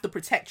you have to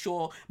protect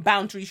your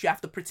boundaries. You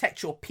have to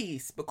protect your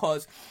peace,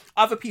 because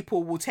other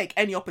people will take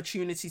any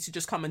opportunity to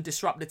just come and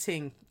disrupt the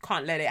thing.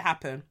 Can't let it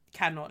happen.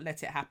 Cannot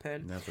let it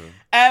happen. Never.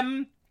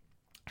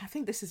 I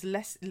think this is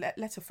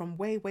letter from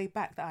way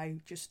back that I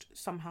just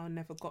somehow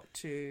never got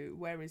to.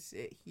 Where is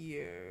it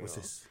here? What's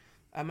this?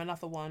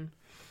 Another one.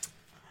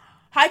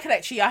 Hi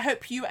Kelechi, I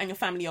hope you and your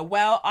family are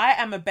well. I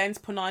am a Ben's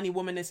Punani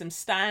womanism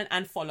stan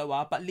and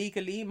follower, but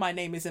legally my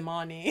name is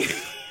Imani.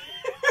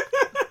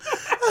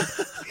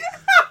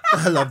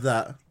 I love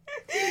that.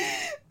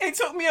 It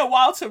took me a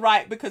while to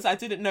write because I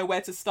didn't know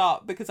where to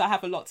start, because I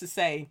have a lot to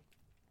say.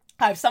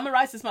 I've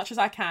summarised as much as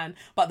I can,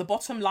 but the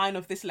bottom line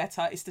of this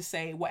letter is to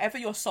say, whatever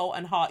your soul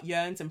and heart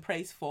yearns and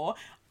prays for,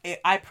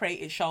 I pray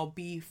it shall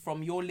be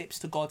from your lips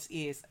to God's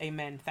ears.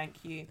 Amen.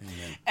 Thank you.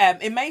 Amen.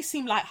 It may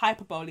seem like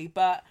hyperbole,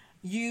 but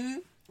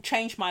you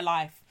changed my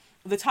life.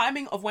 The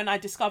timing of when I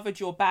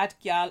discovered your bad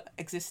gal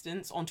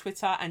existence on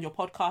Twitter and your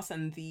podcast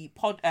and the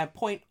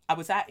point I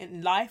was at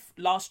in life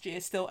last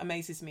year still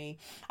amazes me.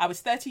 I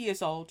was 30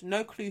 years old,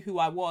 no clue who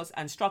I was,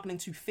 and struggling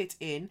to fit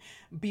in,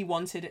 be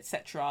wanted,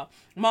 etc.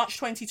 March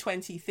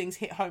 2020, things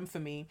hit home for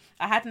me.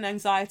 I had an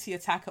anxiety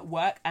attack at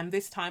work, and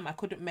this time I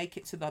couldn't make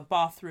it to the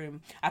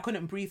bathroom. I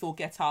couldn't breathe or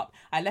get up.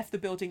 I left the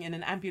building in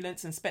an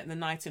ambulance and spent the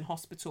night in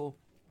hospital.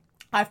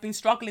 I've been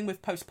struggling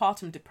with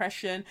postpartum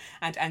depression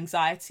and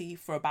anxiety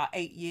for about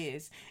 8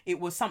 years. It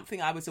was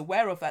something I was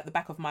aware of at the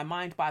back of my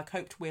mind, but I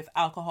coped with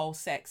alcohol,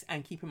 sex,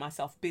 and keeping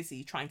myself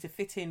busy, trying to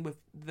fit in with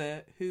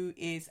the who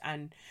is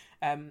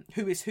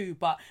who.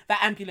 But that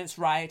ambulance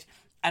ride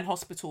and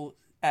hospital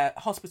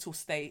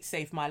stay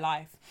saved my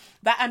life.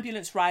 That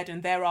ambulance ride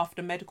and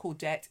thereafter medical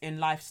debt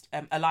in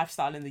a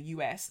lifestyle in the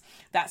US,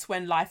 that's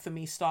when life for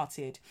me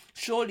started.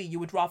 Surely you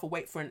would rather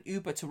wait for an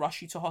Uber to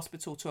rush you to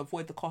hospital to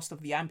avoid the cost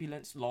of the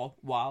ambulance. Lol,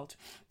 wild.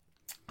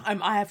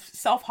 I have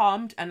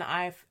self-harmed, and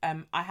I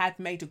had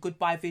made a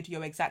goodbye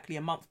video exactly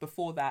a month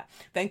before that.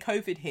 Then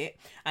COVID hit,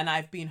 and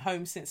I've been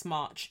home since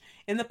March.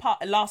 In the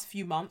last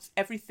few months,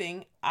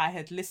 everything I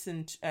had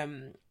listened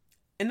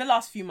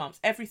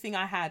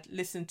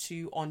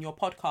to on your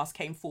podcast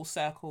came full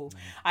circle.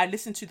 I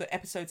listened to the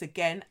episodes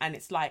again, and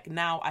it's like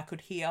now I could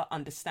hear,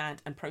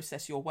 understand, and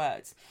process your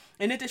words.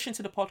 In addition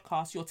to the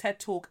podcast, your TED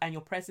Talk and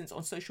your presence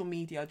on social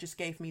media just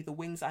gave me the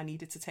wings I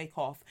needed to take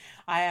off.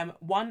 I am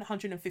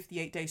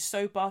 158 days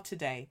sober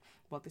today.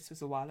 Well, this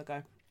was a while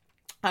ago.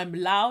 I'm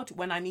loud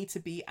when I need to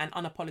be and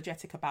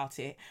unapologetic about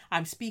it.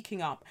 I'm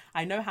speaking up.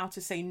 I know how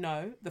to say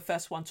no. The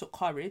first one took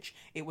courage.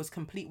 It was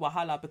complete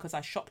wahala because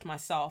I shocked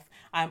myself.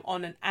 I'm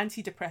on an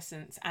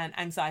antidepressant and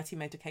anxiety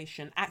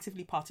medication,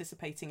 actively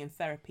participating in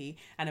therapy,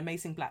 an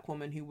amazing black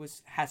woman who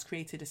has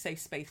created a safe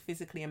space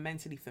physically and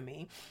mentally for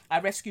me. I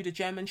rescued a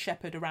German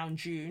Shepherd around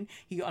June.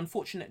 He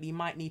unfortunately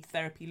might need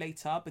therapy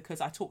later because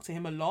I talk to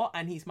him a lot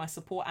and he's my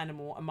support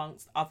animal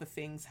amongst other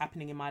things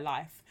happening in my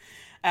life.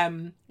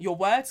 Your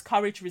words,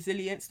 courage,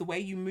 resilience, the way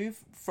you move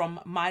from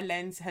my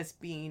lens has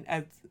been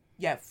a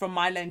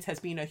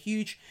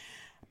huge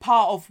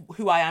part of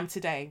who I am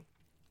today.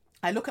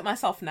 I look at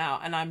myself now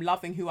and I'm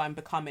loving who I'm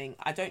becoming.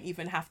 I don't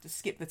even have to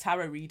skip the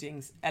tarot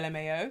readings,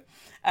 LMAO.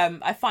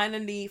 I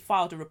finally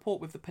filed a report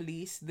with the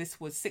police. This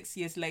was 6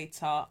 years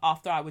later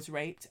after I was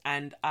raped,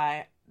 and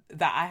I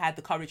had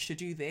the courage to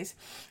do this.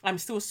 I'm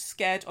still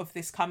scared of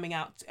this coming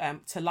out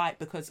to light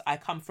because I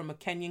come from a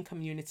Kenyan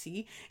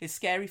community. It's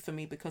scary for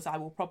me because I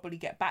will probably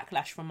get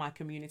backlash from my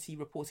community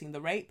reporting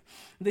the rape.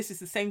 This is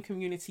the same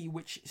community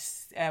which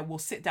will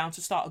sit down to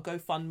start a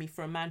GoFundMe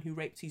for a man who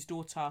raped his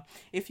daughter.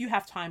 If you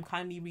have time,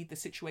 kindly read the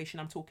situation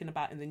I'm talking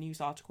about in the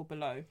news article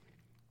below.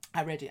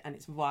 I read it and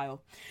it's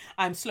vile.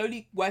 I'm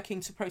slowly working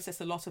to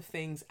process a lot of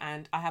things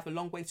and I have a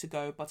long way to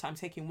go, but I'm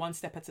taking one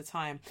step at a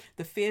time.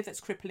 The fear that's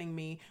crippling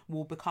me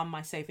will become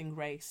my saving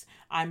grace.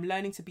 I'm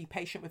learning to be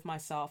patient with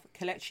myself.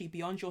 Kelechi,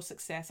 beyond your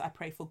success, I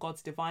pray for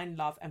God's divine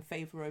love and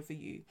favour over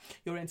you,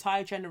 your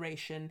entire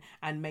generation,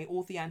 and may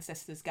all the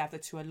ancestors gather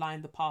to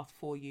align the path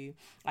for you.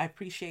 I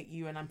appreciate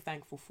you and I'm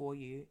thankful for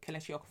you.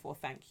 Kelechi Okafor,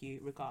 thank you.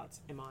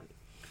 Regards, Imani.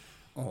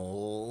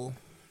 Oh,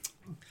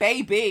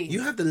 baby.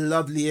 You have the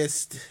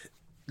loveliest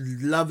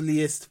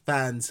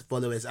fans,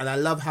 followers, and I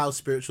love how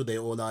spiritual they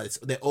all are.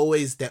 They're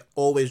always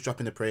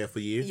dropping a prayer for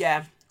you.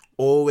 Yeah,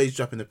 always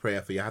dropping a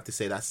prayer for you. I have to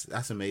say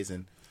that's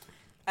amazing.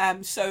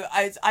 So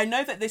I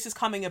know that this is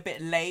coming a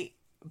bit late,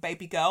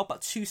 baby girl,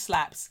 but 2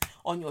 slaps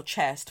on your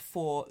chest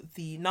for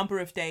the number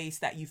of days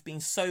that you've been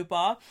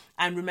sober.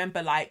 And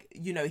remember, like,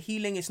 you know,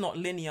 healing is not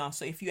linear.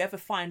 So if you ever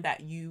find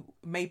that you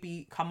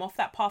maybe come off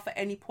that path at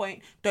any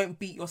point, don't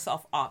beat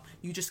yourself up.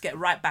 You just get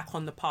right back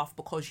on the path,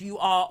 because you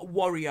are a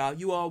warrior.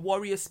 You are a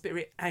warrior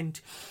spirit,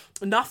 and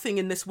nothing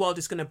in this world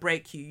is going to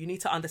break you. You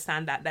need to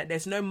understand that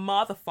there's no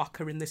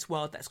motherfucker in this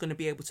world that's going to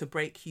be able to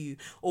break you.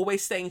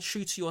 Always staying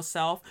true to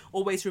yourself,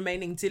 always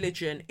remaining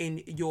diligent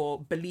in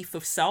your belief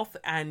of self,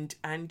 and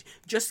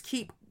just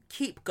keep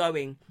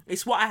going.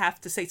 It's what I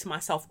have to say to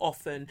myself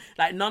often.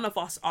 Like, none of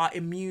us are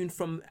immune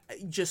from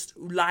just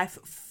life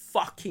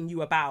fucking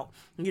you about,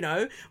 you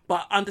know,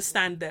 but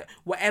understand that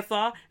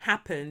whatever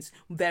happens,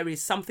 there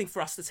is something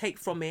for us to take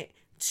from it,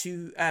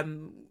 to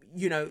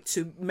you know,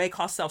 to make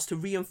ourselves, to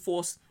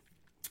reinforce,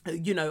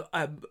 you know,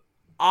 our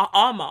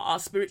armor, our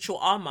spiritual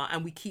armor,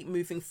 and we keep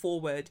moving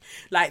forward.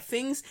 Like,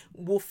 things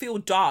will feel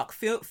dark,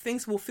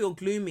 things will feel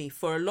gloomy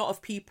for a lot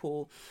of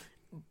people.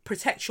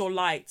 Protect your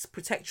lights,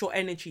 protect your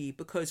energy,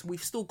 because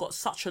we've still got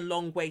such a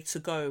long way to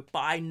go, but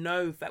I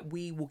know that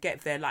we will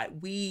get there. Like,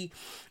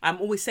 I'm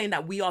always saying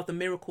that we are the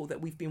miracle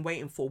that we've been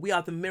waiting for. We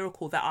are the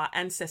miracle that our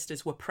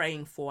ancestors were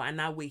praying for, and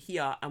now we're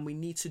here and we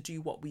need to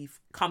do what we've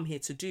come here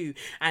to do.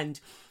 And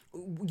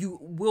you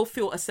will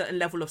feel a certain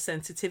level of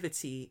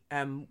sensitivity.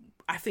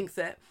 I think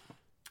that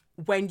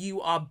when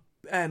you are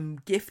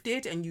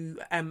gifted and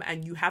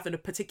you have a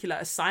particular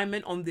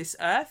assignment on this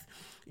earth,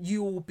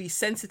 you will be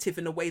sensitive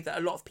in a way that a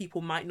lot of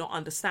people might not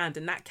understand,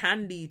 and that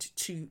can lead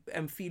to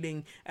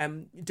feeling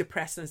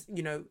depressed and,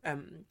 you know,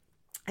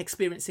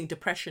 experiencing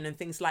depression and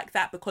things like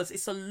that, because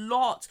it's a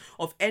lot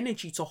of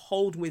energy to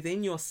hold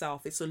within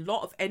yourself. It's a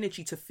lot of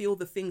energy to feel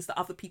the things that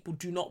other people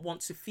do not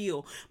want to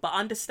feel. But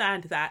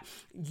understand that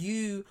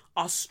you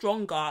are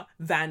stronger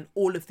than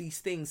all of these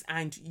things,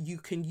 and you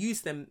can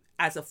use them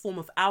as a form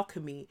of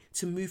alchemy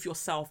to move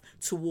yourself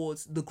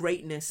towards the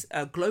greatness,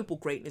 global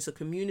greatness, a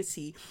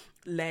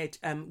community-led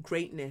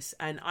greatness.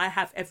 And I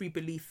have every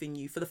belief in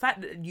you. For the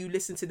fact that you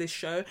listen to this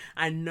show,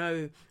 I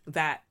know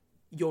that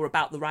you're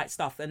about the right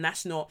stuff, and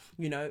that's not,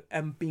 you know,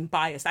 being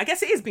biased. I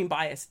guess it is being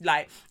biased.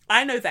 Like,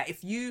 I know that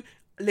if you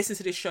listen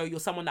to this show,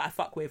 you're someone that I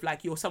fuck with.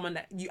 Like, you're someone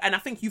that and I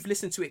think you've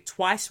listened to it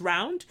twice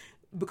round,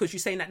 because you're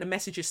saying that the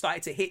messages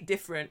started to hit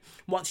different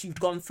once you've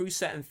gone through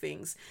certain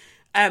things.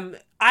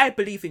 I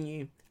believe in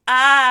you.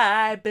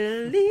 I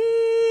believe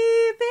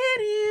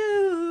in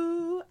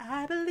you.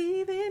 I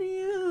believe in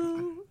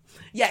you.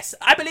 Yes,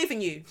 I believe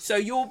in you. So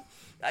you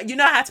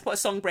know how to put a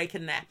song break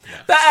in there.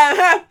 Yeah.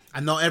 But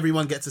and not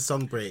everyone gets a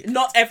song break.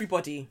 Not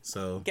everybody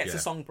gets a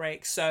song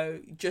break. So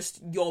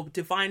just, you're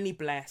divinely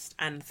blessed,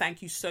 and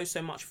thank you so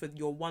much for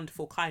your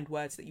wonderful, kind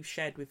words that you've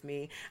shared with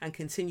me, and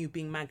continue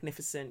being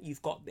magnificent.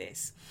 You've got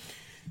this.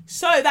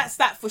 So that's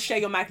that for Share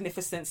Your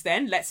Magnificence.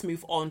 Then let's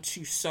move on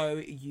to So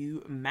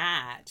You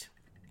Mad.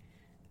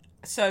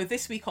 So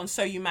this week on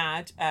So You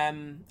Mad,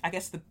 I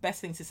guess the best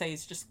thing to say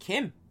is just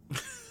Kim.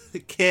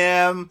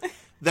 Kim,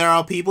 there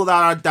are people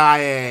that are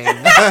dying.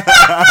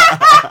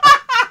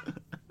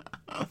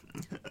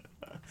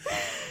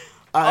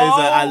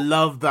 I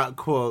love that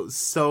quote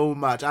so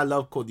much. I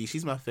love Courtney.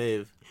 She's my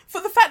fave. For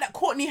the fact that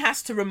Courtney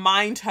has to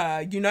remind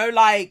her, you know,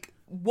 like,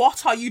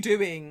 what are you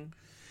doing?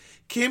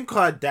 Kim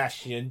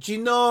Kardashian, do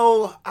you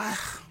know...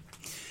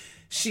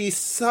 she's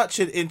such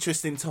an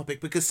interesting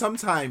topic, because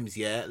sometimes,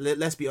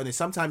 let's be honest,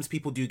 sometimes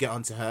people do get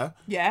onto her.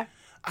 Yeah.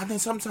 And then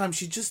sometimes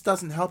she just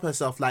doesn't help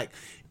herself. Like,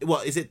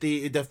 what is it,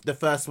 the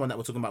first one that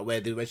we're talking about,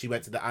 where she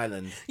went to the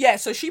island? Yeah,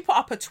 so she put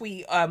up a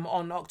tweet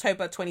on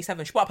October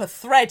 27th. She put up a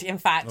thread, in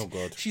fact. Oh,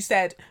 God. She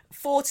said,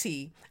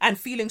 40 and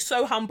feeling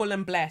so humble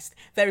and blessed.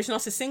 There is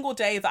not a single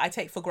day that I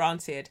take for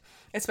granted,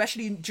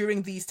 especially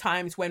during these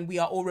times when we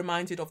are all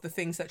reminded of the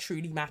things that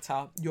truly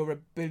matter. You're a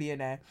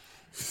billionaire.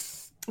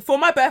 For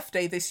my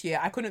birthday this year,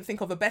 I couldn't think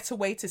of a better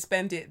way to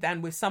spend it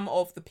than with some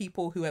of the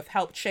people who have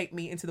helped shape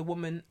me into the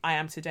woman I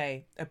am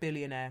today, a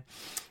billionaire.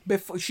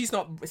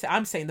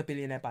 I'm saying the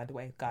billionaire, by the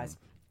way, guys.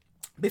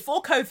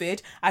 Before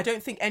COVID, I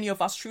don't think any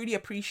of us truly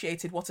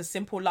appreciated what a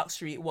simple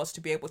luxury it was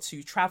to be able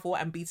to travel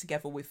and be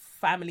together with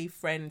family,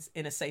 friends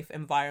in a safe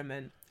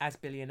environment as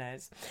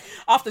billionaires.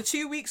 After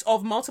 2 weeks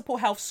of multiple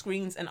health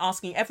screens and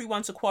asking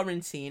everyone to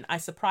quarantine, I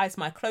surprised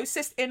my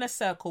closest inner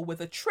circle with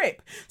a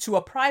trip to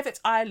a private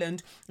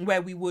island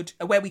where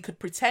we could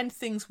pretend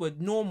things were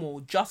normal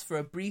just for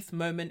a brief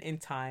moment in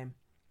time.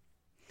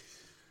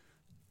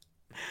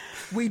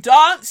 We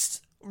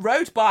danced,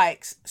 rode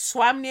bikes,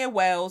 swam near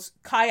whales,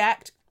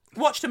 kayaked,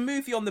 watched a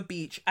movie on the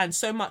beach, and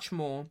so much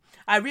more.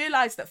 I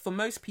realised that for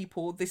most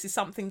people, this is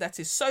something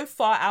that is so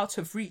far out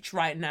of reach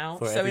right now.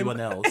 For everyone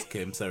else,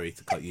 Kim, sorry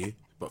to cut you,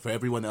 but for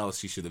everyone else,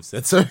 she should have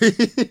said sorry.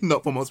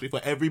 Not for most people,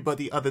 for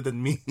everybody other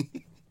than me.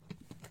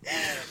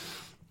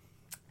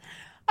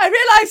 I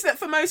realise that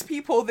for most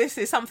people, this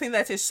is something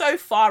that is so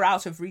far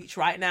out of reach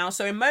right now.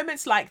 So in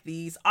moments like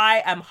these,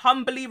 I am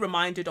humbly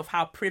reminded of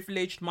how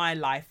privileged my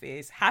life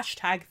is.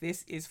 Hashtag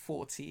this is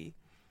 40.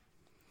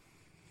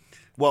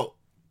 Well,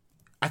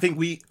 I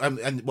think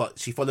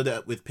she followed it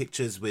up with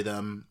pictures with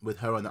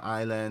her on the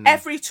island.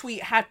 Every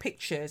tweet had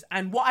pictures,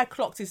 and what I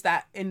clocked is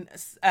that in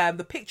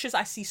the pictures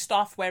I see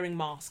staff wearing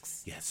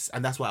masks. Yes,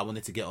 and that's what I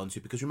wanted to get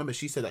onto, because remember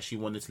she said that she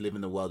wanted to live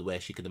in a world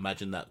where she could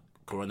imagine that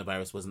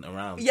coronavirus wasn't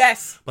around.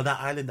 Yes. But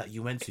that island that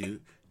you went to,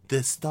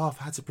 the staff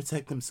had to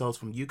protect themselves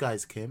from you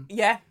guys, Kim.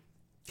 Yeah.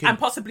 Kim, and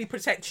possibly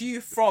protect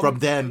you from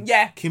them.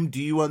 Yeah. Kim, do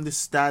you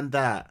understand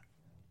that?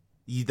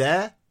 You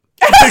there?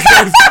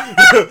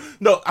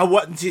 No,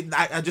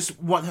 I just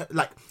want her,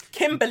 like,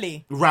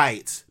 Kimberly.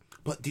 Right.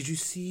 But did you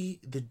see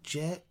the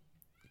jet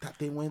that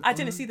they went I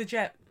didn't see the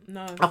jet.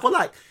 No. I feel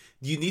like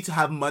you need to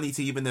have money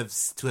to even have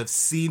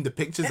seen the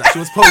pictures that she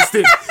was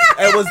posting.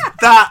 It was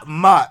that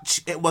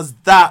much. It was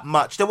that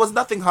much. There was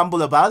nothing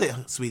humble about it,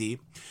 sweetie.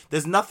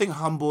 There's nothing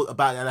humble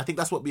about it. And I think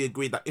that's what we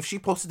agreed. That if she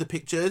posted the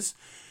pictures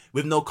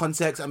with no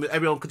context, I mean,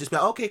 everyone could just be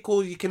like, okay,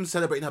 cool, Kim's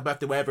celebrating her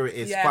birthday, wherever it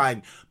is,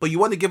 fine. But you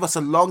want to give us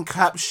a long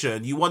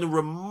caption. You want to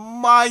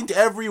remind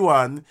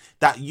everyone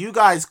that you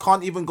guys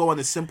can't even go on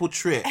a simple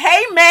trip.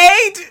 Hey,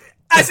 maid!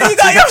 I see you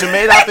got your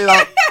maid outfit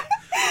on.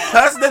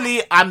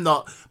 Personally, I'm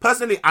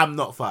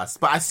not fussed,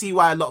 but I see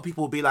why a lot of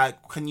people will be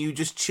like, can you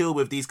just chill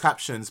with these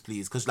captions,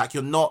 please? Because like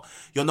you're not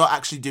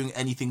actually doing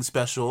anything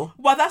special.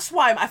 Well, that's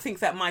why I think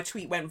that my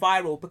tweet went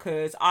viral,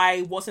 because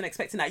I wasn't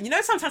expecting that. You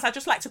know, sometimes I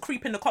just like to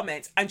creep in the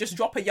comments and just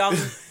drop a young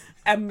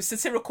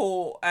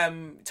satirical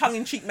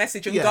tongue-in-cheek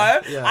message and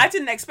go. Yeah. I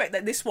didn't expect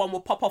that this one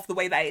would pop off the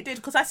way that it did,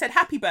 because I said,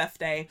 happy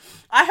birthday.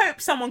 I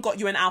hope someone got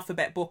you an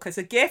alphabet book as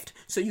a gift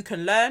so you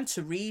can learn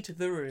to read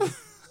the room.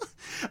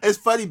 It's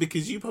funny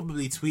because you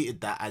probably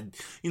tweeted that, and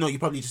you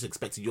probably just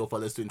expected your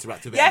followers to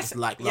interact with it yes,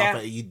 and just laugh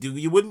at it.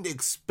 You wouldn't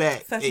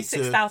expect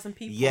 36,000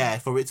 people. Yeah,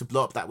 for it to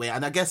blow up that way.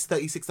 And I guess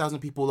 36,000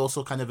 people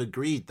also kind of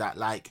agreed that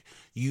like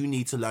you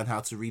need to learn how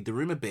to read the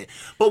room a bit.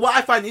 But what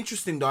I find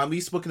interesting though, and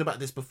we've spoken about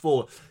this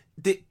before,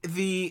 the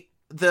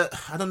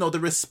I don't know, the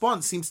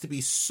response seems to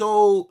be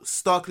so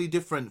starkly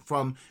different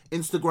from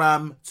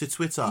Instagram to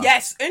Twitter.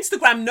 Yes,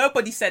 Instagram,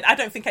 nobody said, I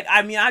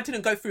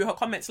didn't go through her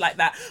comments like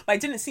that, but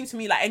it didn't seem to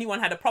me like anyone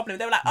had a problem.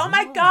 They were like, oh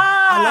my God.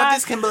 I love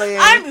this, Kimberly.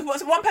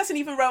 One person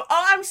even wrote,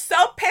 oh, I'm so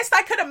pissed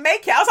I couldn't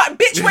make it. I was like,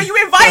 bitch, were you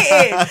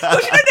invited?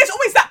 Because there's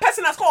always that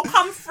person that's got to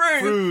come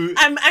through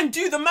and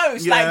do the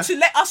most, like to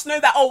let us know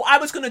that, oh, I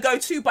was going to go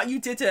too, but you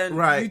didn't.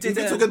 Right. You didn't.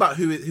 You're talking about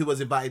who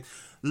was invited.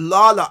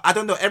 Lala, I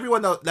don't know.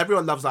 Everyone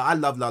loves Lala. I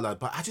love Lala,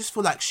 but I just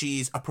feel like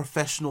she's a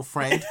professional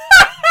friend.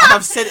 And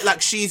I've said it,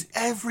 like she's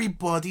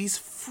everybody's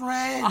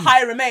friend.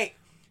 Hire a mate.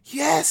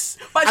 Yes,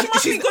 but she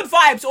must be good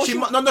vibes. Or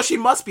she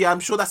must be. I'm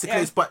sure that's the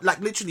case. But like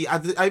literally, I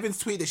even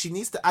tweeted that she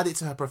needs to add it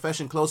to her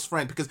profession, close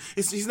friend, because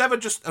she's never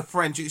just a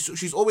friend.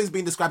 She's always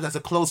been described as a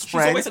close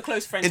friend. She's always a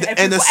close friend in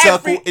the inner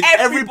circle. In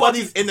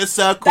everybody's inner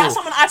circle. That's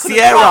someone I could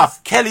Sierra,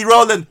 Kelly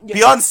Rowland,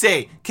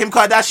 Beyonce, Kim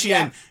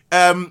Kardashian.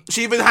 Yeah.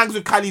 She even hangs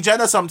with Kylie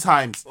Jenner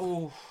sometimes.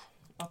 Oh,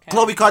 okay.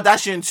 Khloe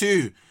Kardashian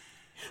too.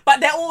 But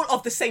they're all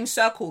of the same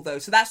circle though,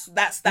 so that's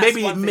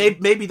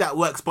maybe that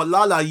works. But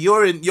Lala,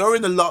 you're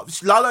in a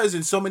lot. Lala is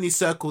in so many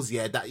circles,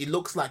 that it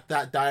looks like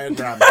that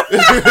diagram. What do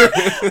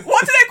they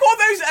call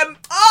those?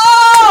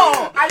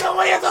 Oh, I know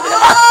what you're talking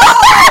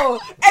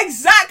about.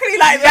 Exactly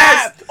like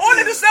that. All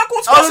of the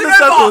circles crossing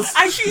over,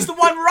 and she's the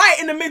one right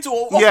in the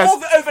middle of all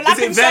the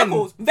overlapping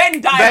circles. Venn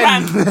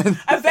diagram.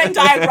 A Venn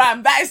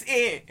diagram. That is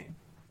it.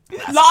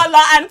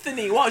 Lala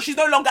Anthony. Well, she's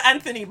no longer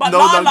Anthony, but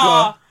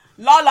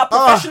Lala,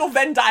 professional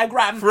Venn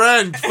diagram.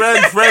 Friend,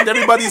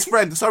 everybody's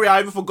friend. Sorry, I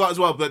even forgot as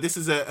well, but this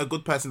is a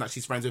good person that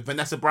she's friends with,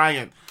 Vanessa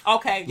Bryant.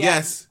 Okay,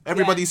 yes,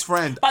 everybody's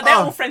friend. But they're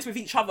all friends with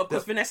each other,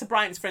 because Vanessa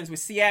Bryant's friends with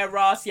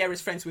Sierra's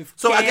friends with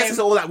So Kim. I guess it's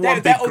all like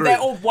one big group. They're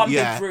all one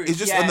big group. It's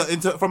just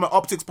from an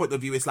optics point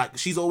of view, it's like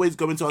she's always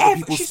going to other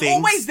people's things. She's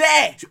always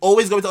there. She's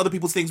always going to other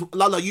people's things.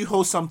 Lala, you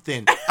host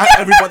something.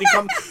 Everybody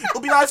come.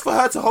 It'll be nice for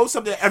her to host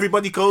something that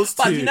everybody goes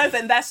to. But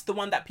then that's the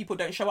one that people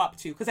don't show up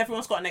to, because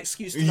everyone's got an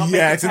excuse to not make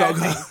it. It's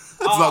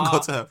not go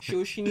to her.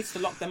 She needs to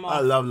lock them off. I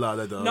love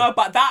Lala though. No,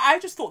 but I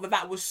just thought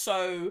that was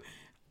so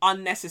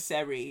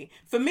unnecessary.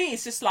 For me,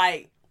 it's just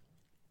like,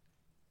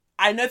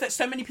 I know that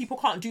so many people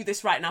can't do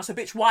this right now. So,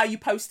 bitch, why are you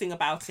posting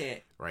about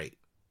it? Right.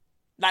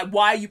 Like,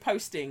 why are you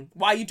posting?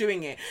 Why are you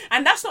doing it?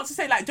 And that's not to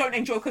say, like, don't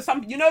enjoy, because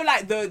some, you know,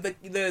 like,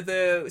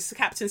 the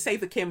Captain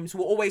Save the Kims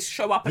will always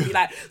show up and be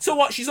like, so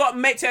what, she's not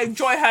meant to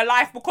enjoy her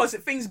life because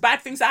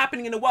bad things are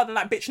happening in the world. And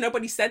like, bitch,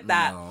 nobody said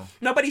that. No.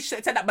 Nobody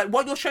said that. But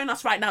what you're showing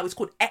us right now is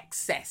called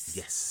excess.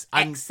 Yes.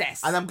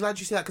 Excess. And I'm glad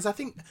you say that, because I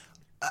think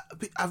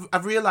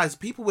I've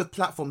realized people with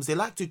platforms, they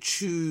like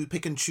to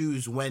pick and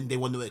choose when they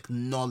want to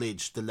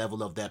acknowledge the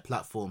level of their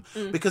platform.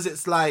 Because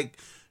it's like,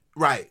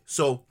 right,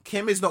 so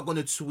Kim is not going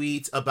to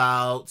tweet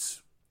about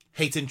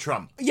hating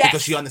Trump. Yes.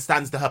 Because she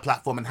understands her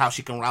platform and how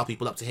she can rile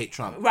people up to hate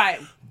Trump. Right.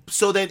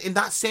 So then in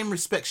that same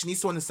respect, she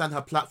needs to understand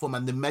her platform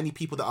and the many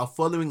people that are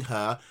following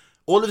her,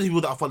 all of the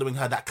people that are following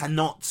her that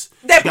cannot...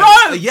 They're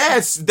broke!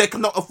 Yes, they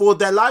cannot afford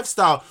their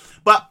lifestyle.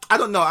 But I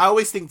don't know, I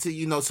always think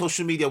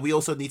social media, we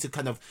also need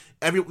to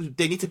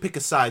they need to pick a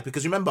side,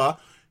 because remember...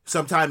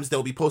 Sometimes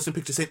they'll be posting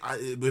pictures saying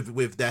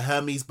with their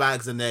Hermes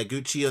bags and their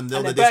Gucci and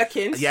their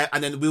Birkins. Yeah,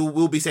 and then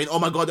we'll be saying, oh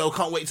my god, I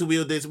can't wait to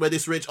wear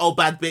this rich, oh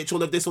bad bitch,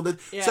 all of this.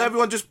 Yeah. So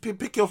everyone just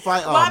pick your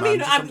fight. Well, I mean,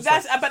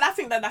 but I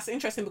think that's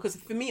interesting, because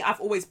for me, I've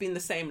always been the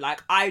same.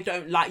 Like, I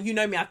don't like, you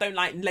know me, I don't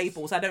like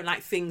labels. I don't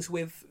like things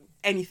with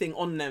anything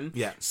on them.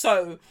 Yeah.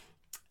 So...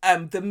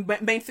 the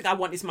main thing I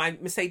want is my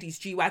Mercedes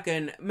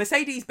G-Wagon.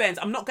 Mercedes-Benz,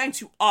 I'm not going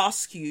to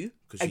ask you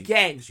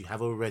again. Because you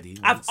have already.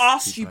 I've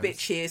asked you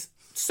bitches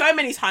so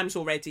many times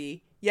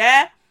already.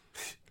 Yeah?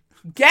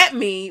 Get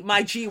me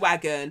my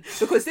G-Wagon,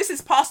 because this is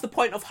past the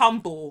point of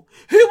humble.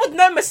 Who would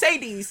know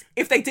Mercedes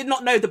if they did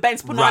not know the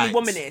Benz Panani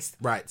Womanist?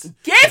 Right.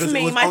 Give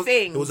me my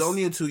things. It was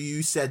only until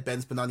you said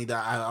Benz Panani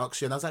that I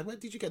asked you, and I was like, where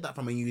did you get that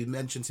from? And you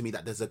mentioned to me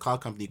that there's a car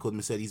company called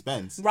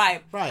Mercedes-Benz.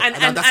 Right.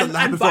 And that's a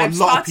line for a Vibes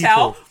lot of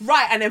Cartel. people.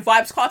 Right, and then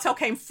Vibes Cartel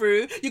came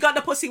through. You got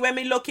the pussy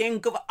women looking,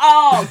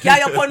 oh, yeah,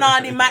 your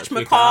Panani match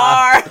my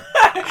car.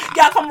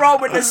 Yeah, come roll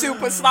with the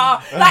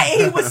superstar. Like,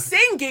 he was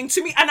singing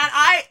to me, and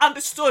I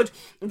understood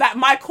that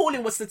my calling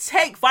was to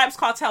take Vibes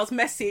Cartel's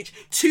message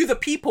to the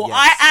people.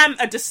 Yes. I am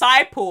a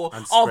disciple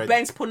of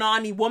Benz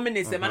Punani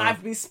womanism, and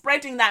I've been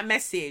spreading that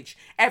message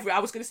I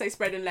was going to say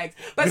spreading legs,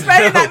 but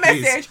spreading that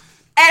message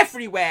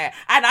everywhere.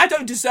 And I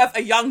don't deserve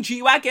a young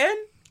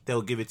G-Wagon.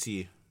 They'll give it to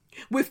you.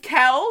 With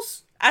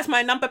Kells as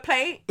my number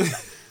plate.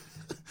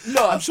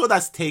 Look. I'm sure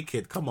that's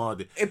taken. Come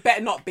on. It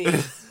better not be.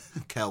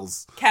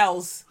 Kells.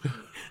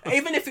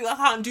 Even if you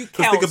can't do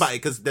Kells. Think about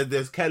it, because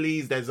there's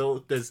Kellys, there's all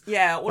quite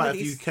of a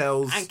these, few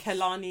Kells. And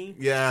Kelani.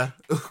 Yeah.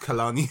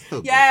 Kelani.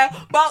 Yeah,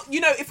 but,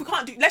 if we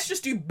can't do... Let's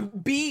just do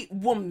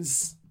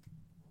B-Woms.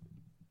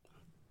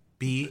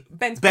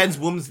 Ben's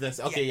Womsness.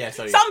 Okay, yeah,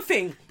 sorry.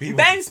 Something.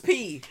 Ben's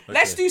P. Okay.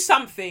 Let's do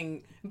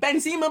something.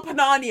 Benzema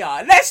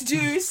Panania. Let's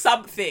do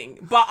something.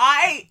 But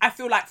I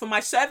feel like for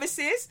my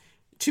services...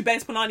 to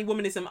Benz Panani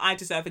Womanism, I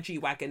deserve a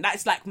G-Wagon. That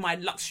is like my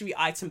luxury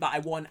item that I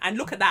want. And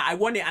look at that, I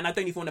want it and I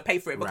don't even want to pay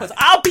for it, because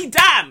I'll be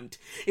damned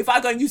if I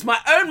go and use my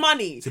own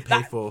money to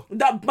pay for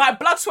my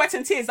blood, sweat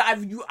and tears that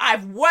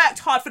I've worked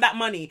hard for that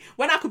money.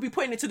 When I could be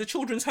putting it to the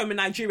children's home in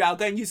Nigeria, I'll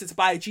go and use it to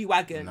buy a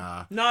G-Wagon.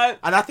 No.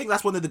 And I think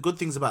that's one of the good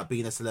things about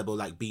being a celeb,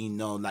 like being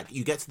known. Like,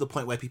 you get to the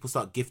point where people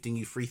start gifting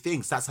you free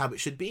things. That's how it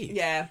should be.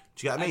 Yeah.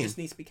 Do you get what I mean? I just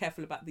need to be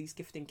careful about these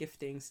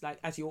giftings, like,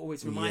 as you're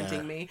always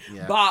reminding me.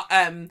 Yeah.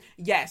 But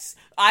yes,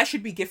 I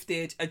should be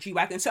gifted a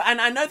G-Wagon. So, and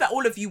I know that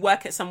all of you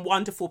work at some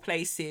wonderful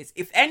places.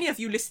 If any of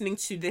you listening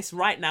to this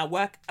right now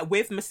work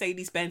with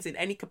Mercedes-Benz in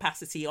any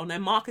capacity, on their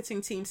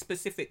marketing team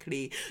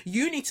specifically,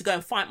 you need to go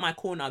and fight my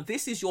corner.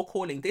 This is your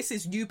calling. This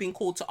is you being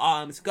called to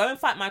arms. Go and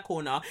fight my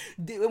corner.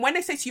 When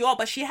they say to you, oh,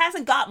 but she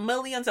hasn't got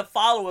millions of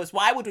followers,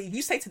 why would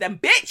you say to them,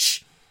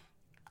 bitch?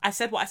 I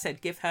said what I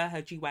said. Give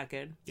her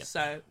G-Wagon. Yep.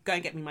 So go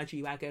and get me my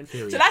G-Wagon.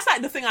 So that's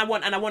like the thing I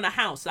want. And I want a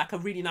house, like a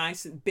really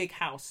nice big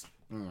house.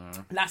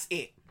 That's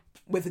it.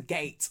 With a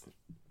gate.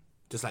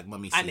 Just like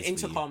mummy and an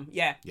intercom.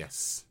 Yeah.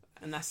 Yes.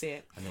 And that's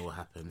it. And it will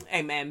happen.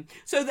 Amen.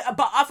 So,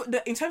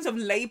 in terms of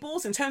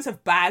labels, in terms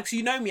of bags,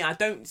 you know me, I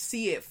don't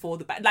see it for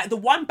the bag. Like, the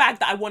one bag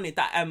that I wanted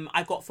that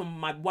I got from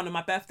one of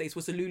my birthdays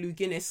was a Lulu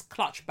Guinness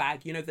clutch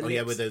bag. You know, the lips.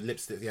 Yeah, with the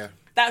lipstick, yeah.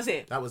 That was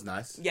it. That was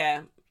nice.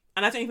 Yeah.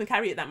 And I don't even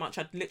carry it that much.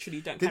 I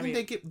literally don't carry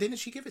it. Didn't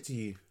she give it to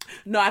you?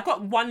 No, I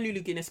got one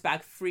Lulu Guinness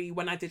bag free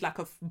when I did like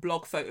a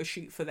blog photo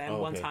shoot for them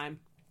one time.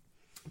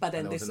 But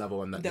then there was another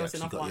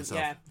one.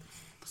 Yeah.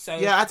 So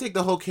yeah, I take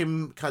the whole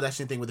Kim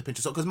Kardashian thing with a pinch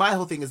of salt, because my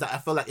whole thing is that I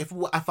feel like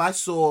if I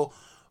saw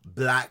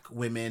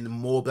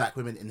more black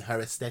women in her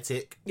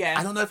aesthetic,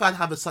 I don't know if I'd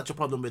have such a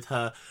problem with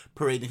her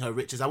parading her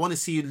riches. I want to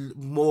see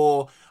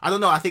more. I don't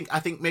know. I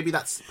think maybe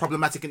that's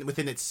problematic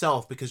within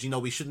itself, because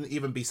we shouldn't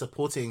even be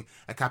supporting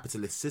a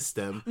capitalist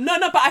system. No,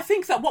 but I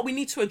think that what we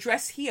need to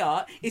address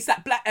here is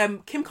that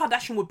Kim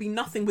Kardashian would be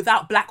nothing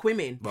without black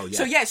women. Well,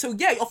 yeah. So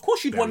of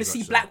course you'd want to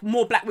see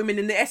more black women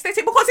in the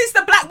aesthetic, because it's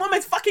the black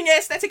woman's fucking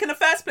aesthetic in the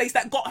first place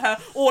that got her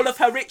all of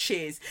her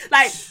riches.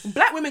 Like,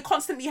 black women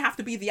constantly have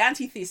to be the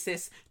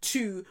antithesis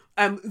to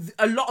to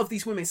a lot of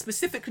these women,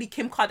 specifically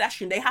Kim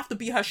Kardashian. They have to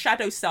be her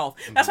shadow self.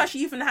 That's why she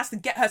even has to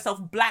get herself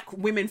black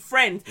women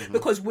friends,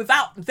 because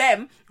without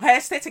them, her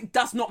aesthetic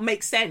does not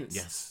make sense.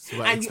 Yes,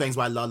 so it explains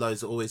why Lala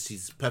is always,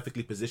 she's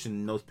perfectly positioned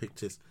in those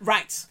pictures.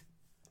 Right.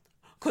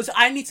 Because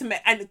I need to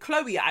make, and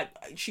Chloe,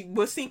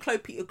 we're seeing Chloe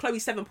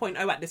 7.0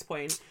 at this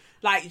point.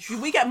 Like,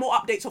 we get more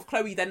updates of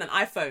Chloe than an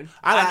iPhone,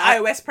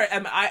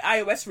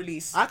 iOS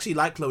release. I actually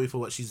like Chloe for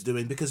what she's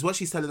doing, because what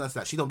she's telling us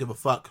that she don't give a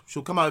fuck.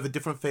 She'll come out with a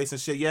different face and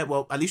shit. Yeah,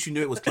 well, at least you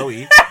knew it was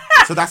Chloe.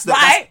 So that's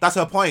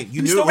her point.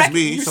 You knew it was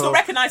me. You still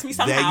recognize me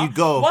somehow. There you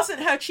go.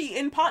 Wasn't her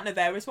cheating partner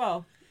there as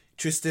well?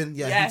 Tristan,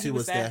 he too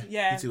was there.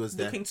 Yeah, he too was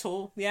there. Looking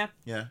tall. Yeah.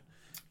 Yeah.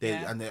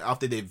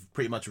 After they've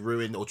pretty much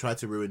ruined or tried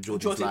to ruin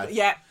Jordan's life.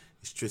 Yeah.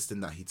 It's Tristan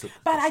that he took.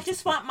 But I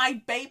just want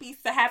my babies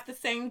to have the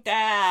same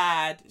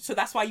dad. So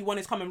that's why you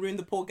wanted to come and ruin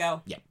the poor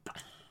girl. Yep.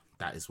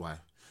 That is why.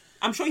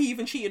 I'm sure he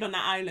even cheated on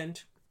that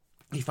island.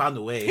 He found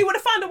a way. He would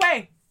have found a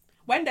way.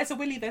 When there's a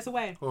Willy, there's a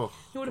way. Oh,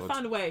 he would have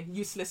found a way.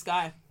 Useless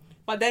guy.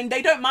 But then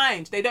they don't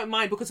mind. They don't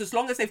mind, because as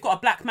long as they've got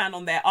a black man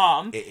on their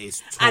arm. It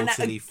is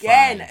totally fine.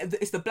 And again,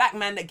 it's the black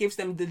man that gives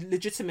them the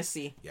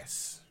legitimacy.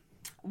 Yes.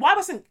 Why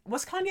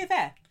was Kanye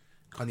there?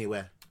 Kanye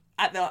where?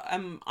 At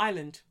the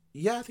island.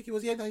 Yeah, I think he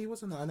was. Yeah, no, he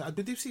wasn't.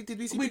 Did we see we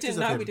pictures didn't of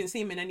know. him? We didn't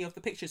see him in any of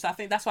the pictures. So I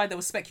think that's why there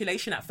was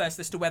speculation at first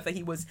as to whether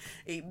he was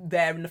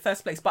there in the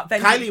first place. But then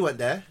Kylie went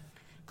there.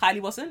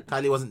 Kylie wasn't.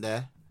 Kylie wasn't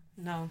there.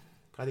 No.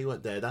 Kylie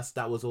went there.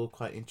 That was all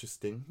quite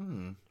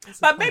interesting.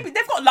 But maybe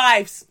they've got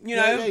lives, you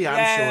know.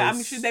 Yeah,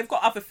 I'm sure they've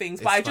got other things.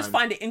 But I just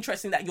fine. find it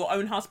interesting that your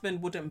own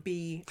husband wouldn't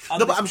be.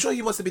 No, but I'm sure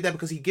he wants to be there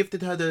because he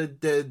gifted her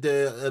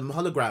the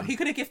hologram. He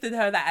could have gifted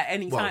her that at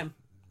any time.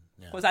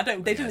 Because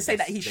they didn't say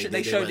that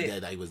they showed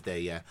it. That he was there.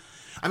 Yeah.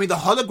 I mean, the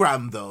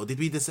hologram though. Did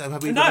we just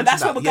have we? No,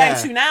 that's what we're going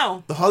to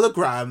now. The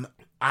hologram,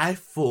 I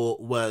thought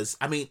was.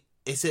 I mean,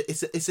 it's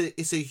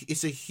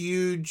a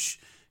huge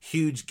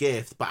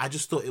gift, but I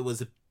just thought it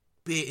was a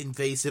bit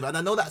invasive. And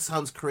I know that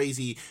sounds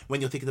crazy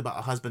when you're thinking about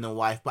a husband and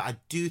wife, but I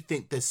do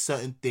think there's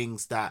certain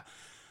things that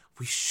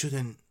we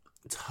shouldn't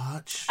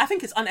touch. I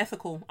think it's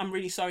unethical. I'm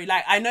really sorry.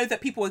 Like, I know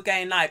that people are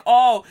going like,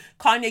 oh,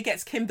 Kanye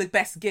gets Kim the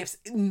best gifts.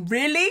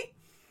 Really?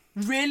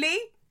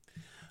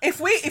 If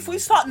we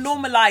start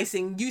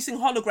normalizing using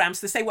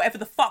holograms to say whatever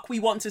the fuck we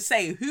want to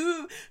say,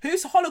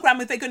 whose hologram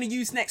are they going to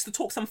use next to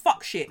talk some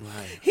fuck shit?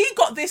 Right. He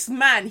got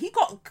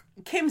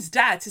Kim's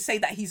dad to say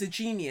that he's a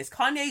genius.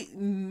 Kanye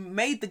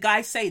made the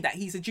guy say that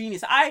he's a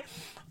genius. I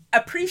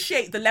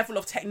appreciate the level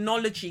of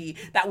technology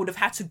that would have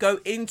had to go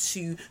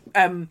into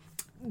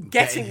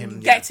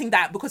getting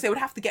that, because they would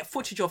have to get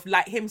footage of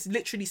like him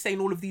literally saying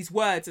all of these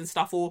words and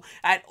stuff.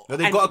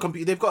 They've got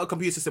a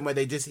computer system where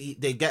they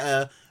get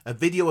a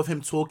video of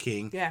him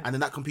talking, and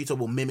then that computer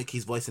will mimic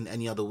his voice in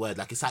any other word.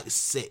 Like, it's like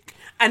sick,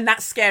 and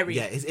that's scary.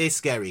 Yeah, it's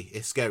scary.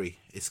 It's scary.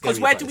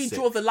 Because where do we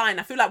draw the line?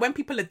 I feel like when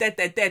people are dead,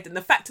 they're dead. And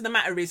the fact of the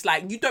matter is,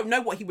 like, you don't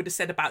know what he would have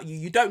said about you.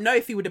 You don't know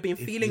if he would have been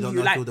feeling you. You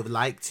don't know if he would have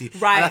liked you.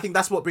 Right. And I think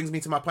that's what brings me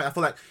to my point. I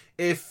feel like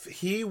if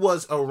he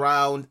was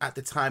around at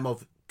the time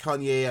of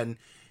Kanye and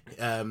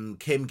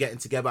Kim getting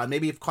together, and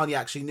maybe if Kanye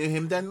actually knew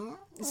him, then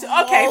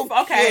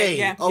okay.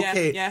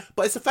 Yeah.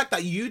 But it's the fact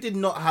that you did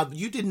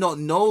not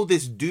know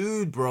this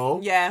dude,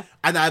 bro. Yeah.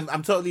 And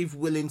I'm totally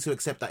willing to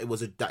accept that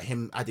that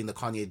him adding the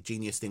Kanye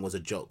genius thing was a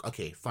joke.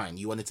 Okay, fine.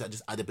 You wanted to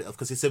just add a bit of,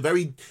 because it's a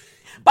very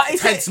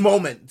tense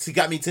moment to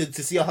get me to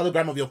see a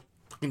hologram of your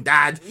fucking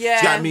dad. Yeah. Do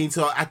you know what I mean?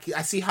 So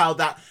I see how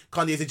that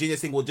Kanye is a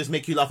genius thing will just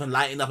make you laugh and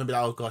lighten up and be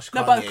like, oh gosh, Kanye.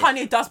 No, but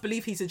Kanye does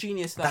believe he's a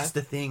genius though. That's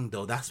the thing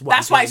though. That's why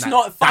it's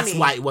not funny. That's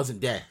why it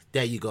wasn't there.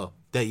 There you go.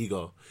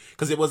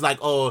 Because it was like,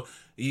 oh,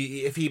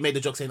 if he made the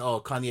joke saying, oh,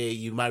 Kanye,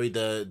 you married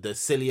the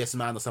silliest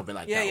man or something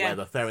like that,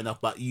 whatever, fair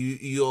enough. But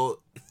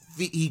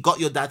he got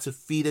your dad to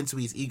feed into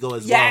his ego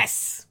as well.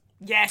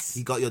 Yes.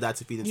 He got your dad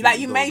to feed into his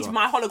ego. You made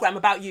my hologram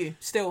about you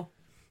still.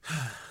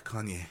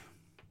 Kanye.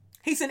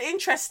 He's an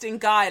interesting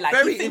guy. Like,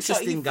 very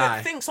interesting guy.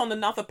 He thinks on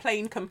another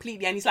plane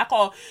completely, and he's like,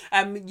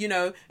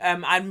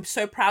 I'm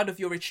so proud of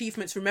your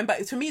achievements. Remember,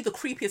 to me, the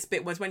creepiest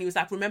bit was when he was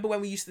like, remember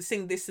when we used to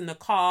sing this in the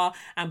car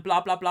and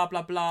blah blah blah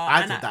blah blah.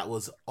 I think that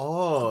was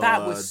odd.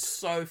 That was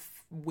so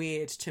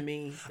weird to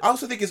me. I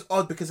also think it's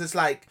odd because it's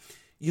like,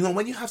 you know,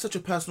 when you have such a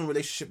personal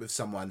relationship with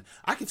someone,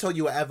 I can tell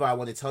you whatever I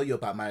want to tell you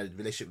about my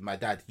relationship with my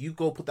dad. You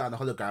go put that on a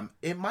hologram,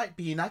 it might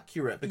be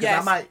inaccurate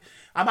because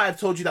I might have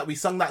told you that we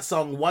sung that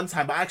song one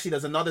time, but actually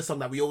there's another song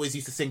that we always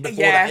used to sing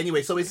before that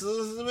anyway. So it's,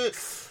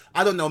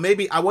 I don't know,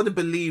 maybe I want to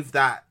believe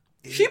that.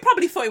 She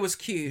probably thought it was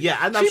cute. Yeah,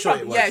 and I'm sure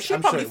it was. Yeah, she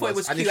probably thought it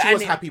was cute. And if she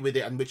was happy with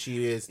it, and which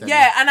she is, then...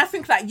 Yeah, and I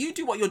think like you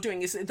do what you're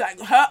doing is like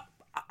her...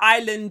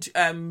 island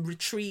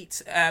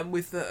retreat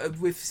with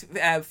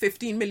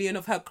 15 million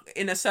of her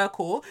inner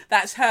circle.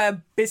 That's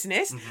her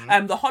business.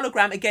 The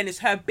hologram, again, is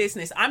her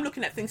business. I'm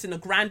looking at things in a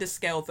grander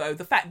scale, though.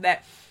 The fact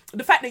that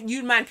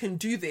you, man, can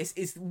do this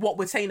is what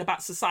we're saying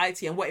about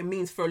society and what it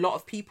means for a lot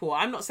of people.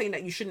 I'm not saying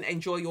that you shouldn't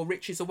enjoy your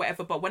riches or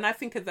whatever, but when I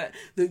think of that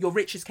your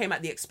riches came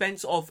at the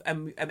expense of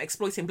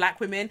exploiting black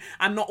women,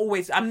 I'm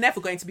never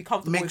going to be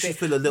comfortable with it.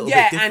 Makes you feel a little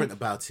bit different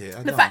about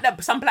it. The fact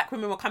that some black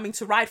women were coming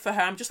to ride for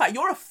her, I'm just like,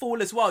 you're a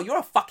fool as well. You're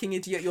a fucking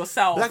idiot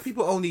yourself. Black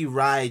people only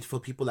ride for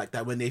people like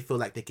that when they feel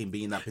like they can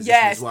be in that position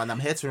as well. And I'm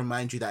here to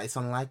remind you that it's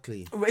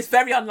unlikely. It's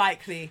very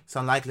unlikely. It's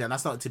unlikely, and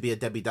that's not to be a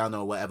Debbie Downer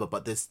or whatever,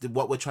 but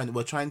what we're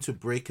trying to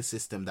break a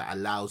system that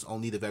allows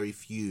only the very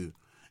few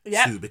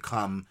to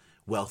become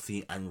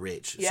wealthy and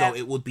rich. So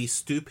it would be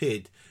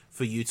stupid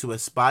for you to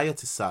aspire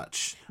to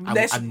such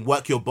and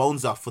work your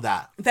bones off for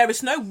that. There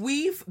is no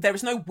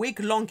wig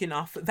long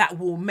enough that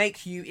will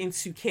make you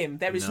into Kim.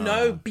 There is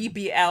no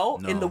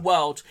BBL in the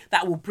world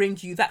that will bring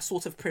you that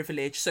sort of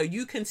privilege. So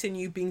you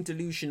continue being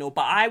delusional,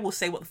 but I will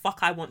say what the fuck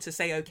I want to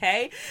say,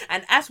 okay?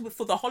 And as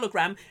for the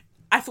hologram,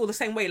 I feel the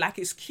same way. Like,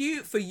 it's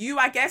cute for you,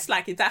 I guess.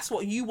 Like, if that's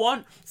what you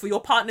want for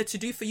your partner to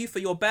do for you for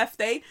your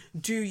birthday,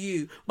 do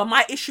you. But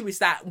my issue is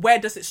that, where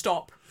does it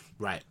stop?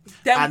 Right.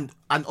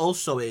 And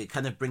also it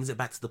kind of brings it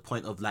back to the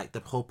point of like the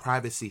whole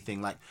privacy thing.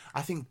 Like,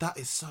 I think that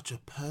is such a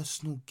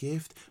personal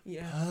gift.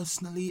 Yeah.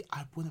 Personally,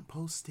 I wouldn't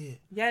post it.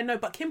 Yeah, no,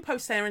 but Kim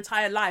posts their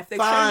entire life.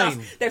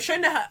 They've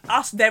shown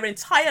us their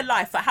entire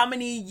life for how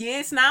many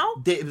years now?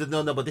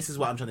 No, but this is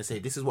what I'm trying to say.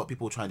 This is what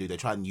people try and do. They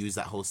try and use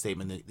that whole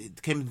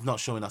statement. Kim's not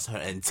showing us her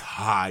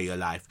entire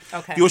life.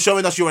 Okay. You're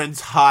showing us your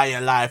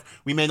entire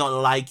life. We may not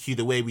like you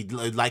the way we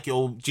like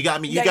you. Do you get what I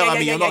mean? You get what I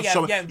mean? You're not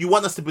showing. You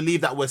want us to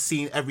believe that we're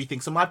seeing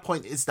everything. So my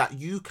point is that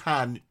you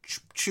can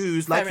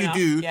choose, like you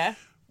do,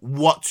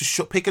 what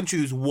to pick and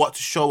choose what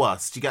to show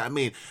us. Do you get what I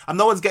mean?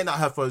 No one's getting at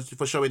her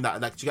for showing that.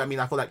 Like, do you get what I mean?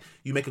 I feel like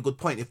you make a good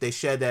point. If they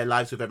share their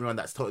lives with everyone,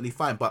 that's totally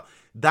fine. But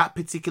that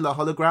particular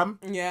hologram,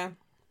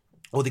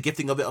 or the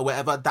gifting of it or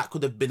whatever, that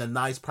could have been a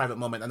nice private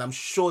moment, and I'm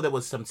sure there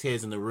was some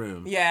tears in the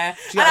room. Yeah,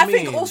 and I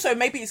think also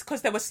maybe it's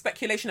because there was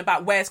speculation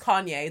about where's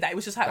Kanye, that it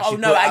was just like, oh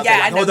no,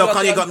 I know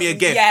Kanye got me a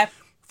gift. Yeah.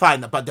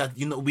 Fine, but that,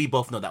 we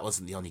both know that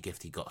wasn't the only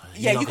gift he got her.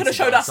 You could have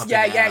showed us.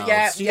 Yeah.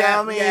 You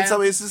know what I mean?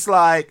 So it's just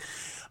like,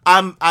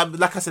 I'm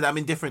like I said, I'm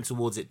indifferent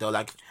towards it though.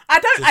 Like,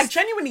 I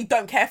genuinely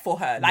don't care for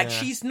her. Like,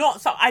 she's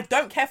not. So I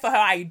don't care for her.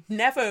 I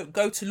never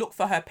go to look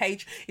for her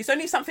page. It's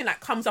only something that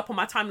comes up on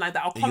my timeline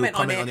that I'll comment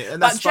on it.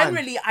 But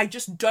generally, I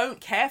just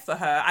don't care for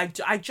her.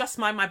 I just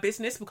mind my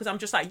business, because I'm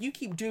just like, you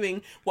keep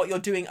doing what you're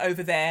doing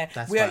over there.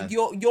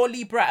 Your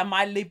Libra and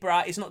my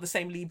Libra is not the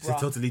same Libra.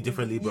 It's a totally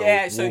different Libra.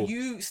 Yeah, so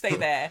you stay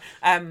there.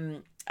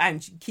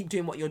 And keep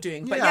doing what you're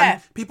doing.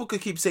 But people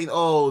could keep saying,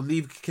 oh,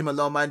 leave Kim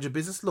alone, mind your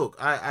business. Look,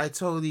 I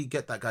totally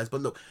get that, guys.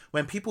 But look,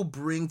 when people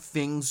bring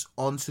things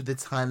onto the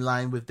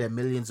timeline with their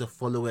millions of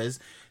followers,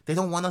 they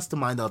don't want us to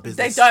mind our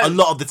business. They don't. A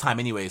lot of the time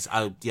anyways.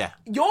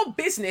 Your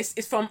business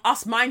is from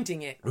us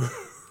minding it.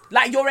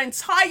 Like, your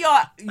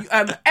entire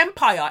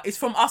empire is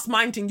from us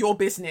minding your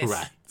business.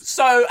 Right.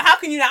 So how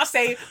can you now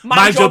say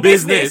mind your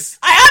business?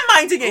 I am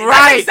minding it.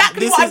 Right. That's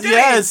exactly what I'm doing.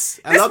 Yes.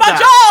 This is my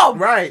job.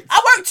 Right.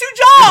 I work 2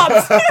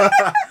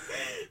 jobs.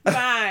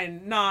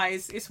 Man,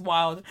 nice. It's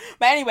wild.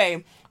 But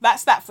anyway,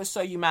 that's that for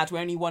So You Mad. We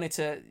only wanted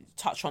to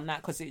touch on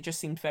that because it just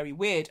seemed very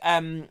weird.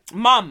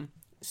 Mum.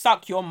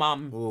 Suck your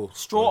mum. Ooh,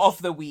 straw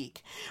of the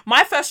week.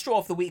 My first straw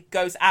of the week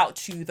goes out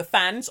to the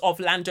fans of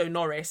Lando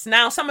Norris.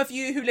 Now, some of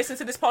you who listen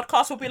to this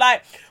podcast will be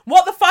like,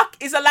 what the fuck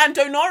is a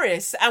Lando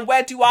Norris? And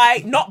where do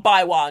I not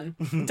buy one?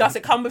 Does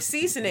it come with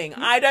seasoning?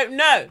 I don't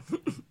know.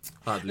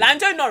 Hardly.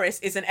 Lando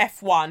Norris is an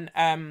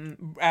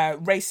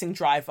F1 racing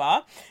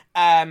driver.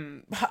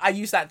 I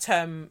use that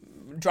term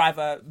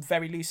driver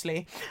very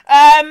loosely.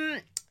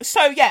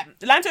 So yeah,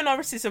 Lando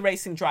Norris is a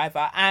racing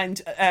driver,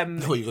 and you're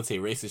gonna say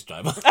racist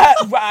driver?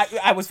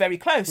 I was very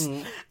close.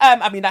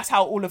 I mean, that's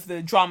how all of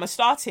the drama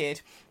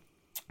started.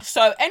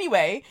 So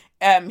anyway,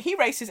 he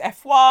races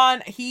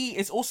F1. He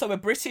is also a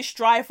British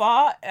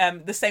driver,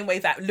 the same way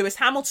that Lewis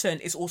Hamilton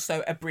is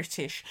also a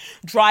British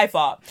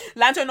driver.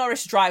 Lando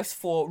Norris drives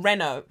for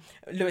Renault.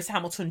 Lewis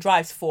Hamilton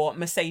drives for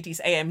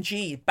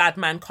Mercedes-AMG. Bad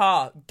man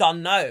car.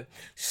 Done no.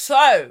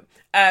 So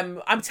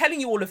I'm telling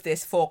you all of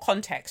this for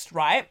context,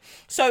 right?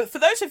 So for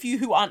those of you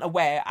who aren't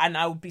aware, and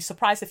I would be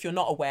surprised if you're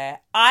not aware,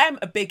 I'm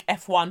a big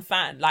F1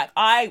 fan. Like,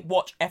 I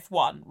watch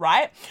F1,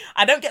 right?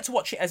 I don't get to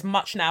watch it as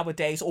much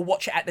nowadays, or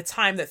watch it at the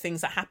time that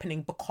things are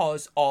happening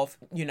because of,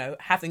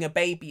 having a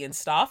baby and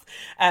stuff.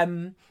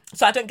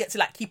 So I don't get to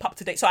like keep up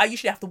to date. So I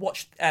usually have to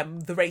watch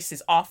the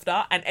races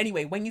after. And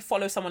anyway, when you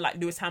follow someone like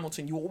Lewis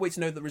Hamilton, you always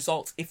know the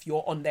results if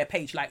you're on their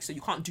page. Like, so you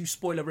can't do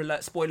spoiler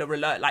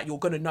alert. Like, you're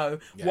going to know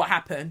what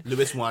happened.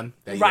 Lewis won.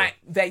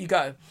 There you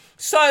go.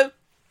 So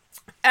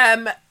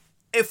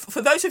if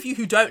for those of you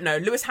who don't know,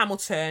 Lewis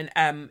Hamilton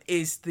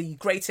is the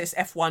greatest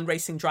F1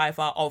 racing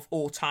driver of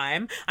all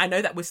time. I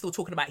know that we're still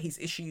talking about his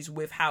issues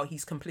with how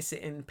he's complicit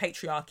in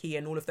patriarchy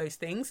and all of those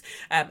things,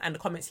 and the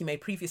comments he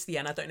made previously,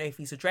 and I don't know if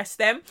he's addressed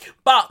them.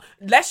 But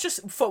let's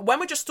just, for when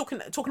we're just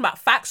talking about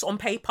facts on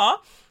paper,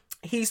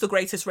 he's the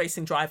greatest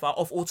racing driver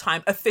of all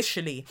time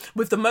officially,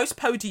 with the most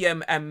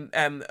podium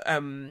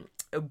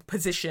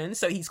positions.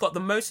 So he's got the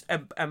most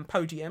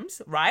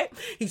podiums, right?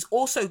 He's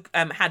also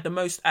had the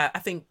most, I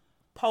think,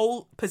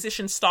 pole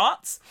position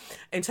starts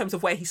in terms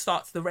of where he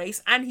starts the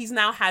race, and he's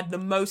now had the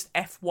most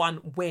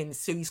F1 wins.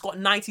 So he's got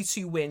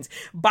 92 wins.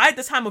 By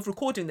the time of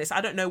recording this, I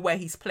don't know where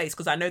he's placed,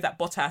 because I know that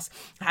Bottas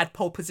had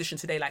pole position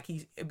today, like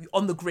he's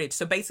on the grid.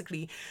 So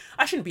basically,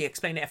 I shouldn't be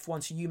explaining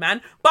F1 to you,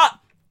 man, but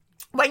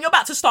when you're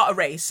about to start a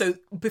race, so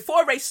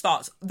before a race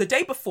starts, the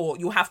day before,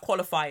 you'll have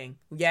qualifying,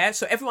 yeah?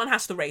 So everyone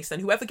has to race,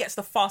 and whoever gets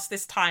the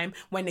fastest time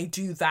when they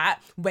do that,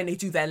 when they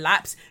do their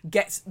laps,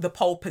 gets the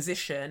pole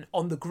position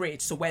on the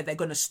grid, so where they're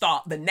going to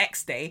start the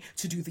next day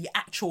to do the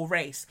actual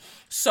race.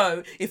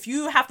 So if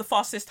you have the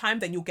fastest time,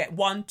 then you'll get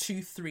 1,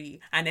 2, 3,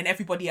 and then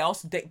everybody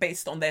else,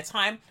 based on their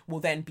time,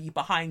 will then be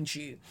behind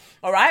you,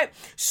 all right?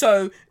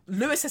 So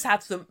Lewis has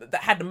had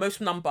the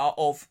most number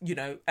of,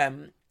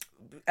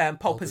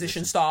 pole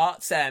position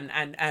starts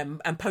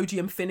and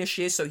podium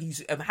finishes. So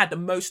he's had the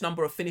most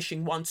number of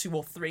finishing 1, 2,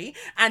 or 3,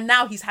 and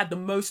now he's had the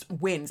most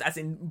wins, as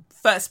in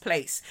first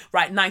place,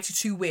 right?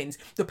 92 wins.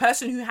 The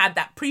person who had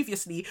that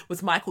previously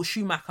was Michael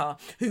Schumacher,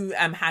 who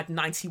had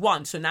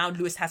 91. So now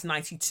Lewis has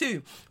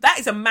 92. That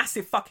is a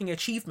massive fucking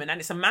achievement, and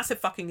it's a massive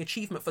fucking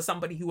achievement for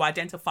somebody who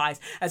identifies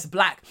as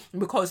black,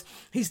 because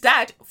his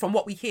dad, from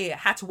what we hear,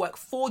 had to work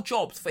 4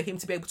 jobs for him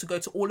to be able to go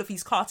to all of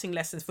his karting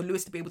lessons, for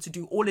Lewis to be able to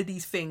do all of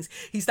these things.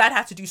 His dad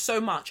had to do so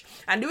much,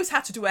 and Lewis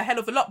had to do a hell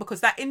of a lot, because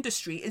that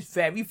industry is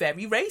very,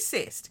 very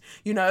racist,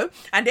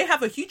 and they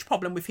have a huge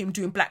problem with him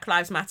doing Black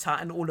Lives Matter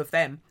and all of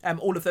them,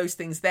 all of those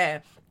things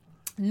there.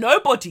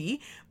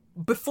 Nobody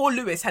before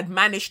Lewis had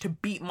managed to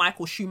beat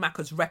Michael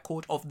Schumacher's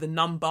record of the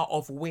number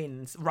of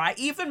wins, right?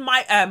 Even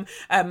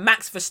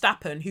Max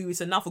Verstappen, who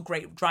is another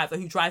great driver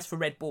who drives for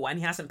Red Bull, and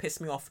he hasn't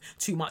pissed me off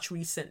too much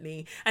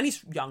recently, and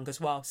he's young as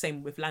well,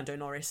 same with Lando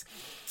Norris.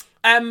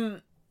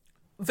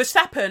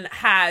 Verstappen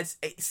has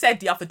said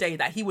the other day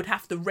that he would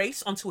have to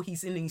race until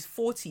he's in his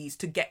 40s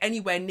to get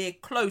anywhere near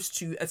close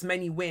to as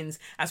many wins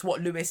as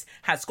what Lewis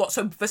has got.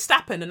 So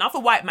Verstappen, another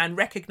white man,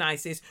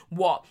 recognises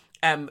what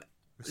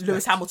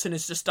Lewis Hamilton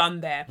has just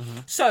done there. Mm-hmm.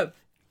 So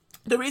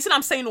the reason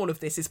I'm saying all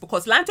of this is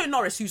because Lando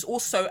Norris, who's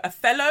also a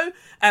fellow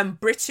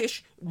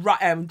British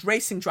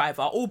racing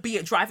driver,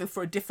 albeit driving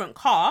for a different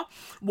car,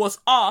 was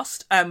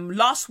asked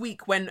last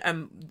week,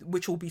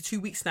 which will be 2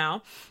 weeks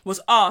now, was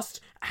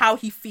asked how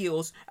he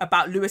feels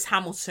about Lewis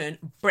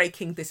Hamilton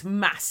breaking this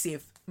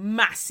massive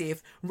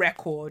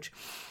record.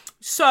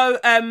 So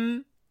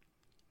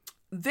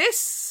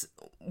this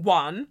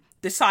one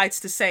decides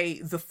to say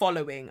the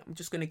following. I'm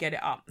just going to get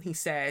it up. He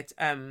said,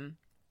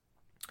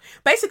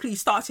 basically he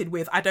started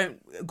with,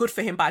 good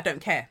for him, but I don't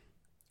care.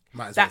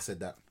 Might as well have said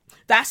that.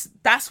 That's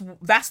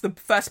the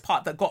first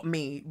part that got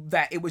me,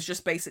 that it was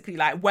just basically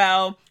like,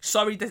 well,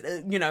 sorry to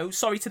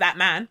that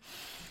man.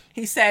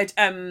 He said,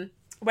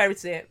 where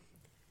is it?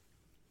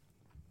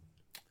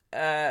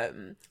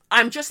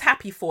 I'm just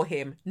happy for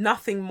him,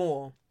 nothing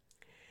more.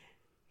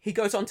 He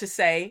goes on to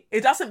say,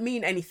 it doesn't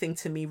mean anything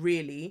to me,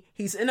 really.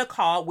 He's in a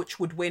car which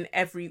should win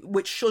every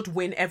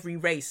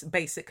race,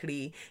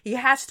 basically. He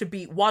has to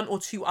beat 1 or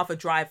 2 other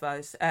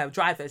drivers,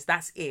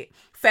 that's it.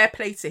 Fair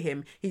play to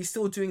him. He's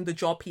still doing the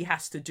job he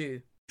has to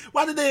do.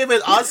 Why did they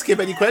even ask him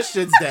any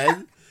questions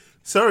then?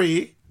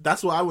 Sorry,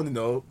 that's what I want to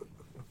know.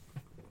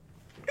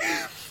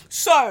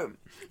 So,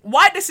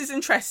 why this is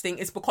interesting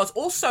is because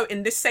also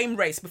in this same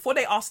race, before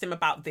they asked him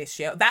about this,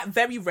 that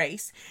very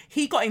race,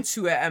 he got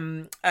into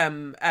an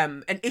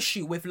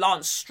issue with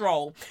Lance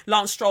Stroll.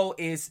 Lance Stroll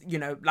is,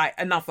 like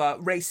another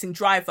racing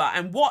driver.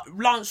 And what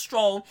Lance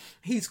Stroll,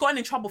 he's gotten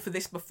in trouble for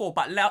this before,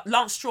 but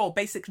Lance Stroll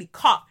basically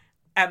cut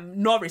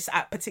Norris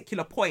at a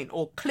particular point,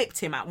 or clipped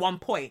him at one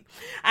point.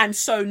 And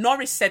so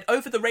Norris said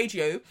over the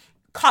radio,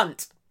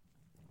 cunt.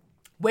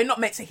 We're not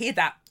meant to hear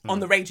that on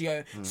the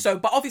radio. So,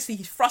 but obviously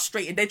he's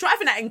frustrated. They're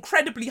driving at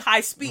incredibly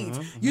high speed.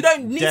 You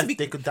don't need to be...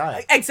 They could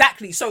die.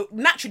 Exactly. So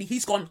naturally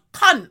he's gone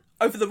cunt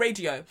over the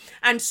radio.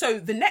 And so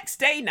the next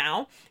day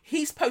now,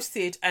 he's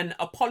posted an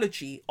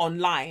apology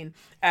online.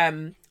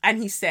 And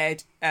he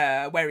said,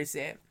 where is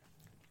it?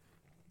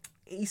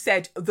 He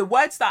said, the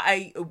words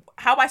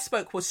how I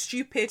spoke was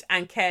stupid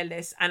and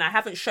careless, and I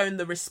haven't shown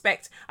the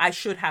respect I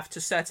should have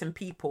to certain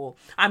people.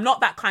 I'm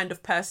not that kind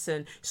of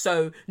person,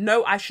 so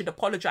no, I should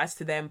apologize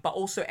to them, but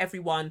also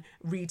everyone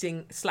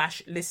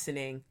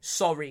reading/listening.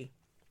 Sorry.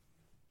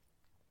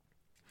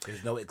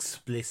 There's no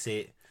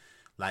explicit,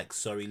 like,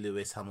 sorry,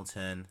 Lewis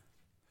Hamilton.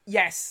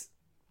 Yes.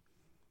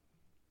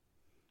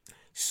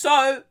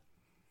 So,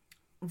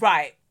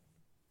 right.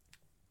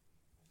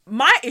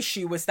 My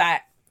issue was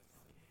that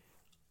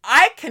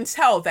I can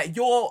tell that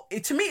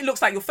to me, it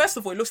looks like first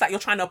of all, it looks like you're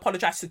trying to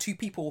apologize to two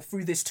people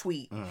through this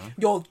tweet.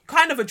 You're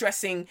kind of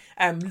addressing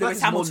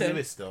Lewis Hamilton. More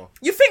Lewis, though.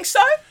 You think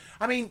so?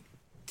 I mean,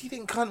 do you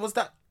think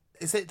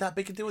is it that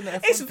big a deal in the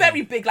F1 It's thing?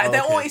 very big. Like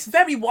it's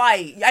very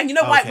white, and you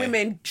know, white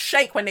women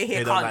shake when they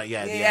hear cunt.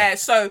 Like,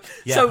 So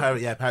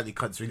apparently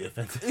cunt's really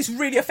offensive. It's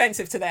really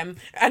offensive to them,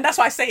 and that's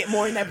why I say it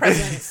more in their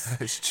presence.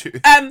 It's true.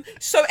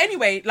 So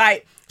anyway,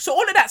 so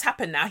all of that's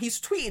happened now. He's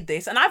tweeted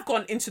this, and I've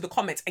gone into the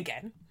comments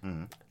again.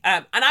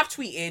 And I've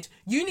tweeted,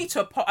 you need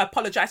to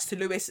apologize to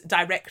Lewis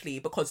directly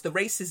because the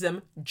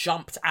racism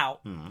jumped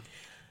out.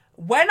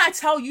 When I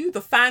tell you,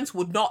 the fans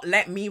would not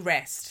let me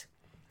rest.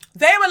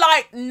 They were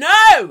like,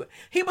 no,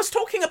 he was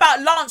talking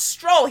about Lance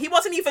Stroll. He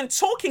wasn't even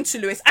talking to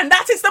Lewis. And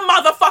that is the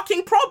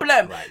motherfucking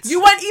problem. Right.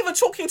 You weren't even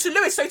talking to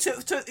Lewis. So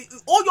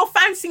all your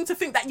fans seem to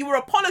think that you were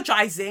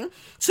apologizing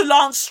to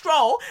Lance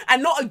Stroll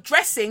and not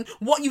addressing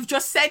what you've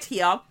just said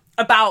here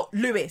about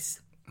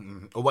Lewis.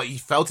 Or what you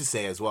failed to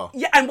say as well.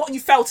 Yeah, and what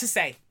you failed to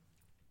say.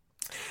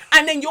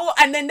 And then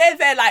they're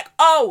there like,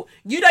 oh,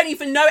 you don't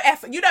even know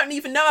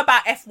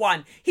about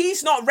F1.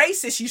 He's not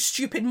racist, you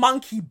stupid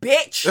monkey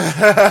bitch.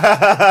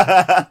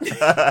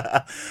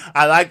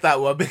 I like that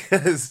one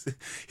because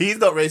he's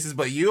not racist,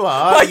 but you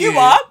are. But you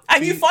are,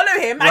 and you follow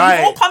him, and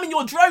you've all come in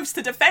your droves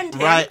to defend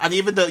him. Right, and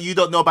even though you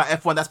don't know about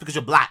F1, that's because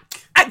you're black.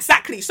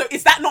 Exactly. So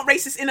is that not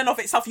racist in and of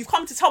itself? You've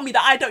come to tell me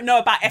that I don't know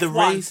about F1. The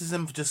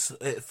racism just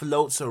it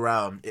floats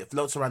around,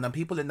 and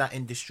people in that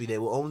industry, they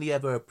will only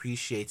ever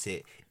appreciate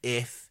it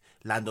if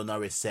Lando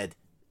Norris said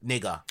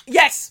nigger.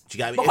 Yes. Do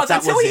you get me? Because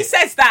until he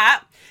says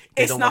that,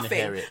 it's nothing.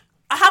 Hear it.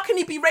 How can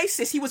he be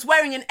racist? He was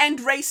wearing an End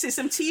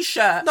Racism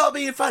t-shirt. Not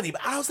being funny,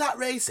 but how's that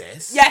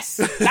racist? Yes,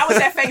 that was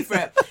their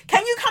favourite.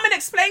 Can you come and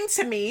explain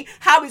to me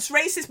how it's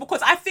racist?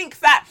 Because I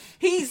think that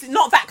he's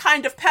not that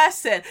kind of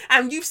person.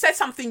 And you've said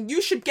something,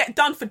 you should get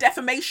done for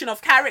defamation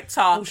of character.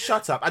 Oh,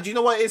 shut up. And do you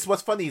know what it is?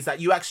 What's funny is that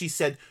you actually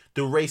said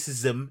the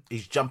racism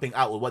is jumping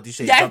out. Or what did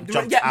you say?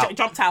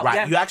 Jumped out. Right.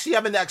 Yeah. You actually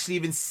haven't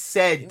even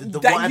said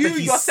that whatever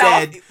he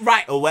yourself, said,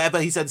 right, or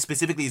whatever he said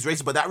specifically is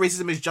racist. But that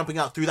racism is jumping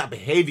out through that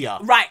behaviour.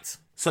 Right.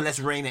 So let's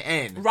rein it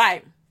in.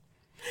 Right.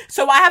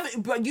 So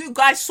but you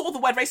guys saw the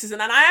word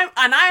racism, and I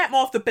am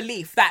of the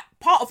belief that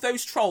part of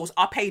those trolls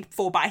are paid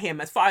for by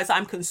him, as far as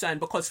I'm concerned,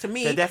 because to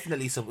me, they're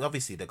definitely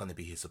obviously they're going to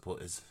be his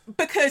supporters.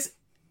 Because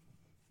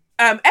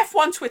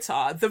F1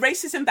 Twitter, the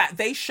racism that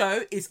they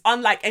show is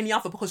unlike any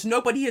other because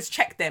nobody has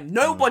checked them.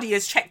 Nobody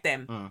has checked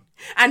them.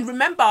 And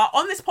remember,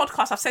 on this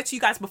podcast, I've said to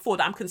you guys before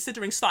that I'm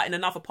considering starting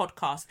another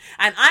podcast.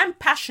 And I'm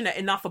passionate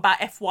enough about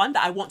F1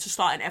 that I want to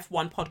start an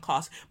F1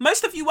 podcast.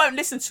 Most of you won't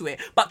listen to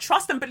it, but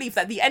trust and believe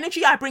that the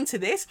energy I bring to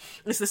this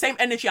is the same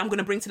energy I'm going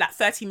to bring to that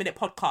 30-minute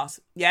podcast.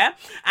 Yeah?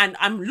 And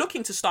I'm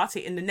looking to start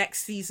it in the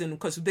next season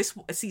because this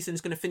season is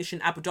going to finish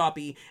in Abu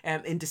Dhabi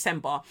in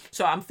December.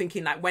 So I'm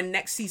thinking like when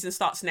next season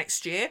starts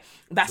next year,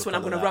 that's when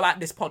I'm going to roll out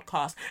this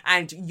podcast.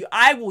 And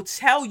I will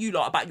tell you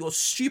lot about your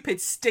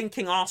stupid,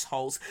 stinking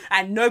assholes,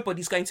 and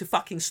nobody's going to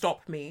fucking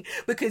stop me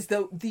because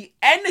the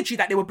energy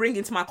that they were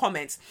bringing to my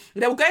comments,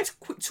 they were going to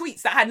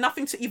tweets that had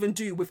nothing to even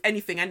do with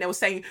anything, and they were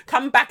saying,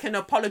 come back and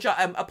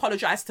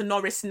apologize to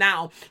Norris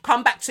now.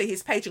 Come back to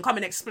his page and come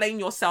and explain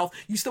yourself.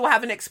 You still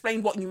haven't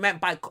explained what you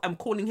meant by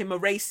calling him a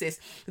racist.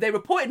 They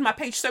reported my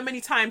page so many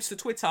times to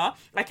Twitter.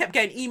 I kept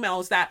getting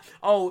emails that,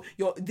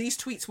 these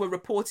tweets were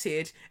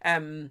reported.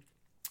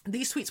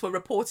 These tweets were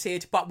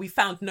reported, but we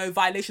found no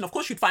violation. Of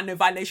course, you'd find no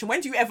violation. When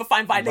do you ever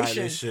find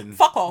violation?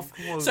 Fuck off.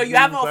 So you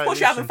haven't. Of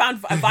course, you haven't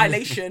found a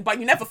violation, but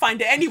you never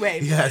find it anyway.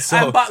 Yeah.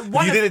 So but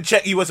you didn't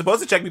check. You were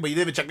supposed to check me, but you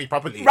didn't check me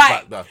properly.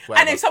 Right. But,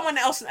 and then someone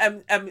else,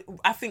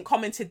 I think,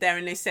 commented there,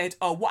 and they said,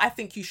 "Oh, what I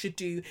think you should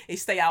do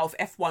is stay out of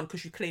F1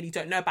 because you clearly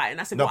don't know about it." And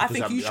I said, "What I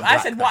think you should." I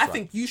said, "What I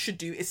think you should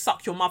do is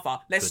suck your mother."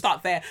 Let's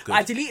start there.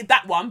 I deleted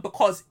that one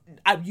because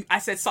I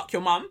said suck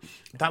your mum.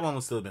 That one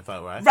would still have been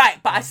fine, right? Right,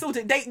 but I still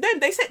did.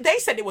 They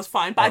said it was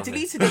fine, but I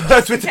deleted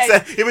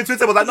it. Even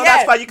Twitter was like, no,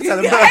 that's fine. You can tell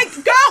them. Hey,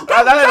 go,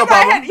 that ain't no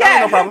problem.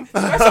 That ain't no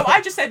problem. So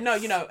I just said,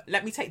 no,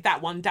 let me take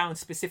that one down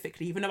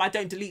specifically. Even though I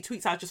don't delete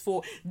tweets, I just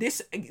thought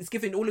this is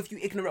giving all of you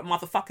ignorant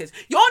motherfuckers.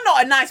 You're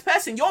not a nice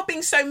person. You're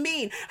being so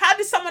mean. How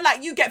did someone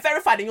like you get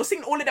verified? And you're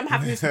seeing all of them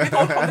having this big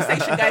old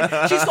conversation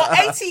going. She's got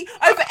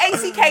over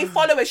 80k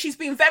followers. She's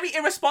been very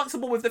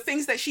irresponsible with the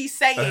things that she's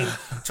saying.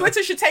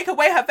 Twitter should take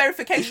away her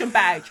verification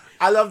badge.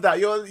 I love that.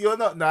 You're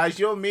not nice.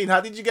 You're mean.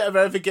 How did you get a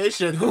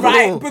verification?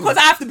 Right, because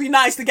I have to be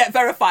nice to get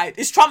verified.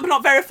 Is Trump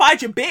not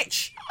verified, you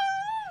bitch?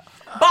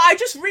 But I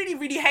just really,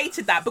 really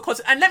hated that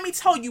and let me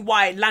tell you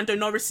why Lando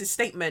Norris's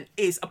statement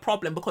is a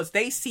problem, because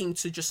they seem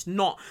to just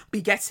not be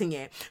getting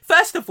it.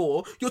 First of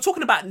all, you're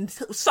talking about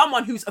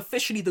someone who's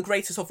officially the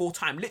greatest of all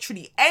time.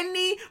 Literally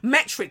any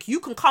metric you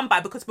can come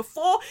by, because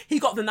before he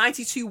got the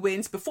 92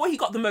 wins, before he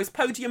got the most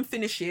podium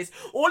finishes,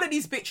 all of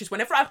these bitches,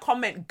 whenever I'd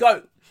comment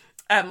GOAT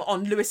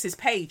on Lewis's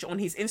page, on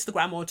his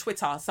Instagram or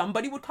Twitter,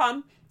 somebody would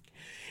come,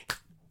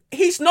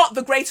 he's not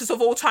the greatest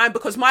of all time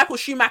because Michael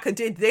Schumacher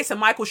did this and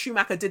Michael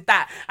Schumacher did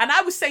that. And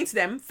I was saying to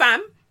them,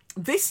 fam,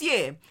 this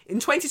year, in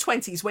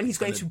 2020, is when he's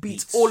going to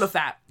beat all of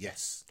that.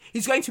 Yes.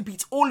 He's going to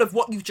beat all of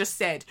what you've just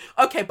said.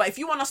 Okay, but if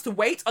you want us to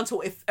wait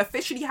until it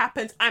officially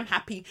happens, I'm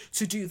happy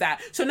to do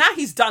that. So now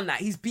he's done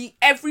that. He's beat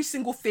every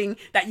single thing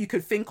that you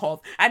could think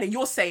of. And then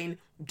you're saying,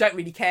 don't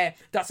really care,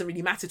 doesn't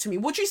really matter to me.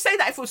 Would you say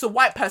that if it was a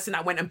white person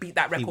that went and beat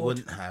that record?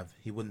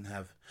 He wouldn't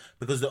have.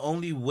 Because the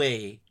only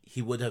way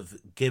he would have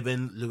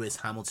given Lewis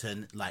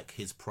Hamilton like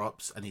his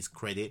props and his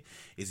credit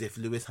is if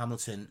Lewis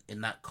Hamilton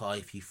in that car,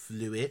 if he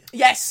flew it.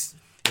 Yes.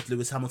 If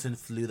Lewis Hamilton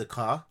flew the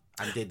car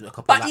and did a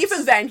couple but laps.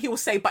 Even then, he will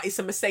say, "But it's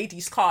a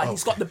Mercedes car.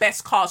 He's got the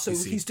best car, so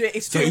he's doing.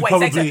 It's doing what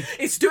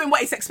it's doing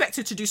what it's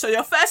expected to do." So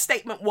your first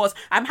statement was,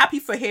 "I'm happy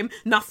for him,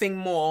 nothing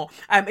more."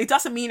 It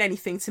doesn't mean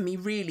anything to me,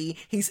 really.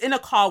 He's in a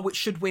car which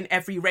should win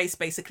every race,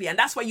 basically, and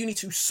that's why you need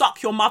to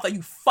suck your mother,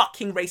 you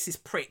fucking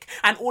racist prick,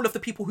 and all of the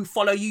people who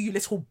follow you, you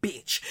little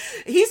bitch.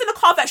 He's in a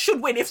car that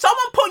should win. If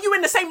someone put you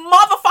in the same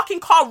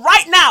motherfucking car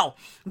right now,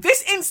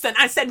 this instant,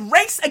 and said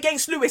race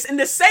against Lewis in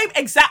the same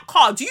exact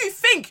car, do you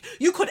think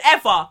you could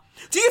ever?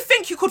 Do you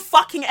think you could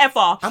fucking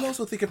ever? I'm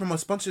also thinking from a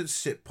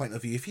sponsorship point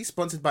of view. If he's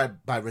sponsored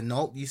by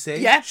Renault, you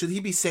say, should he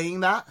be saying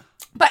that?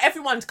 But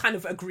everyone kind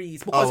of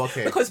agrees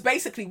because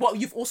basically what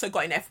you've also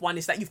got in F1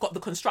 is that you've got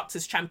the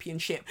Constructors'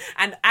 Championship,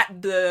 and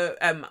at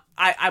the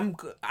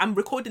I'm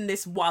recording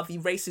this while the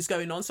race is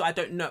going on, so I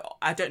don't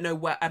know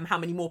where how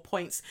many more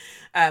points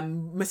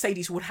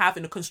Mercedes would have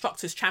in the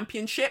Constructors'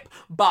 Championship,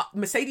 but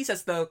Mercedes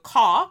as the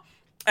car.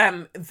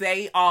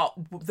 They are,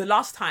 the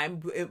last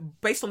time,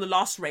 based on the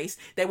last race,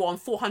 they were on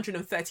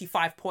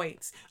 435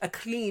 points, a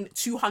clean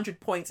 200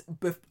 points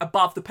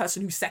above the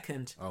person who's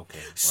second. Okay.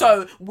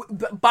 So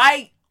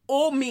by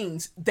all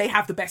means, they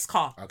have the best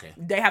car. Okay.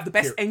 They have the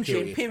best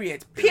engine,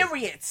 period.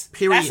 Period.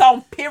 That's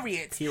on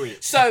period.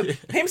 Period. So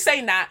him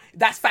saying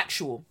that's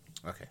factual.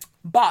 Okay.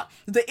 But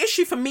the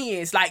issue for me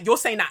is, like, you're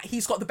saying that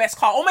he's got the best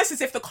car, almost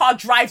as if the car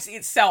drives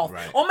itself.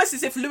 Right. Almost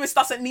as if Lewis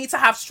doesn't need to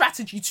have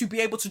strategy to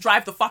be able to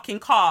drive the fucking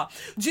car.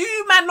 Do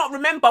you, man, not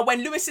remember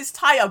when Lewis's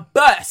tyre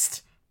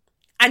burst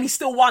and he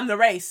still won the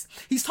race?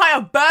 His tyre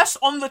burst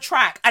on the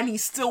track and he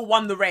still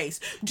won the race.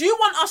 Do you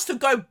want us to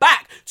go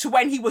back to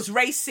when he was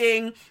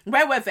racing,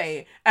 where were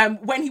they?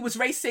 When he was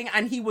racing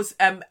and he was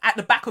at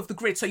the back of the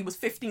grid, so he was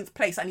 15th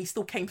place and he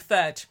still came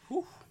third.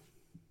 Whew.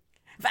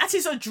 That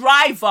is a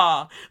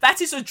driver.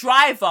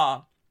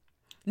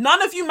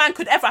 None of you, man,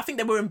 could ever. I think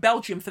they were in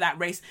Belgium for that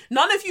race.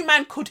 None of you,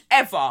 man, could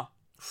ever.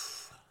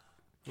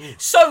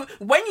 So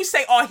when you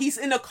say, oh, he's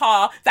in a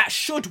car that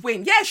should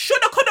win. Yeah,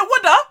 shoulda, coulda,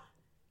 woulda.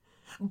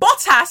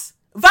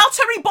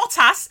 Valtteri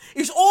Bottas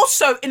is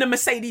also in a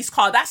Mercedes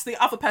car. That's the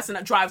other person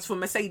that drives for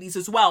Mercedes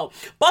as well.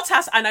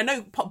 Bottas, and I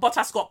know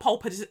Bottas got pole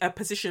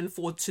position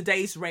for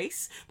today's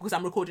race because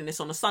I'm recording this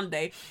on a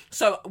Sunday.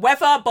 So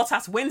whether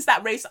Bottas wins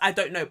that race, I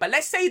don't know. But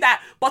let's say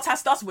that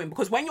Bottas does win,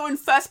 because when you're in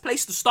first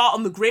place to start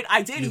on the grid,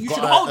 ideally you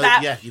should hold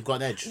that. Yeah, you've got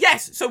an edge.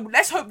 Yes, so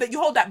let's hope that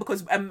you hold that,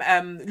 because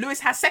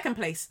Lewis has second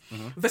place.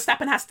 Mm-hmm.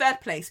 Verstappen has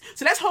third place.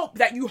 So let's hope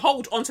that you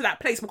hold onto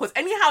that place, because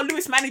anyhow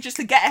Lewis manages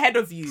to get ahead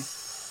of you.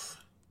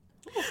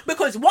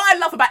 Because what I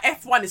love about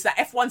F1 is that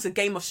F1's a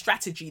game of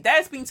strategy.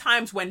 There's been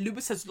times when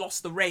Lewis has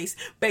lost the race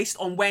based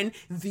on when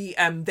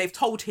they've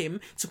told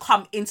him to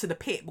come into the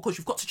pit, because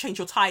you've got to change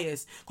your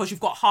tyres, because you've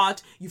got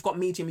hard, you've got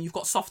medium, and you've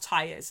got soft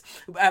tyres.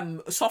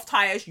 Soft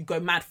tyres, you go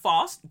mad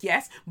fast,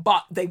 yes,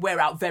 but they wear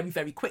out very,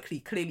 very quickly,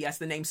 clearly, as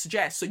the name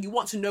suggests. So you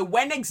want to know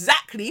when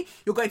exactly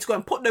you're going to go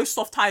and put those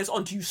soft tyres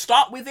on. Do you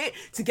start with it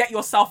to get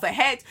yourself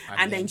ahead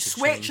and then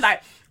switch? Change.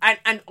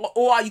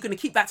 Or are you going to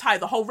keep that tyre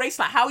the whole race?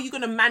 Like, how are you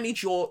going to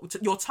manage your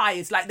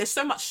tyres? Like, there's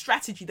so much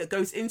strategy that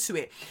goes into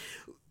it.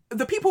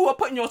 The people who are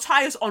putting your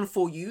tyres on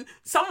for you,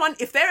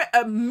 if they're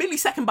a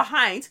millisecond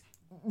behind,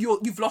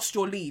 you've lost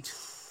your lead.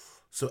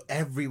 So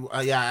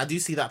I do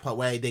see that part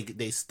where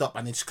they stop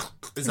and it's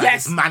like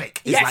it's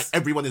manic. It's like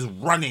everyone is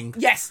running.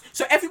 Yes.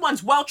 So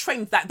everyone's well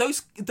trained that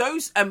those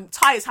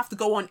tires have to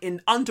go on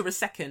in under a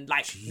second.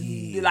 Like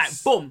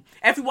boom.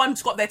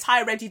 Everyone's got their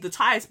tire ready. The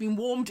tire's been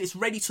warmed. It's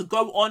ready to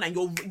go on, and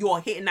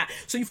you're hitting that.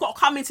 So you've got to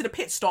come into the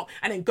pit stop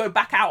and then go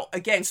back out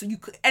again. So you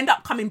could end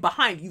up coming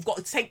behind. You've got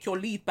to take your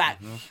lead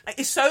back. Mm-hmm.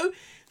 It's so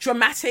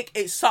dramatic.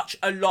 It's such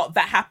a lot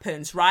that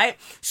happens, right?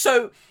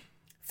 So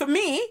for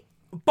me,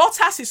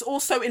 Bottas is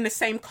also in the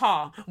same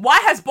car. Why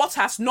has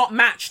Bottas not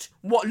matched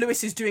what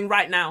Lewis is doing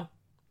right now?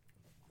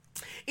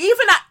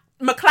 Even at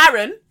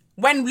McLaren,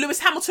 when Lewis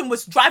Hamilton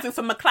was driving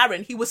for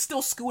McLaren, he was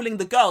still schooling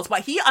the girls,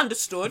 but he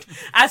understood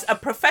as a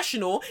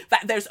professional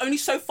that there's only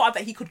so far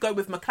that he could go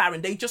with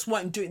McLaren. They just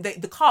weren't doing,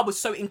 the car was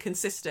so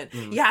inconsistent.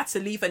 He had to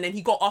leave, and then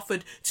he got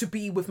offered to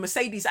be with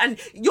Mercedes. And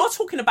you're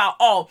talking about,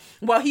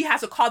 he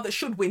has a car that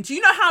should win. Do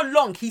you know how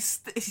long he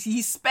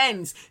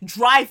spends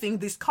driving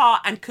this car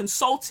and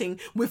consulting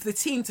with the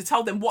team to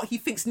tell them what he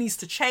thinks needs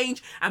to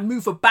change and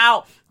move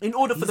about in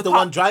order for the car? He's the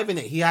one driving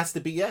it. He has to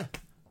be, yeah.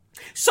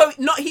 So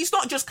he's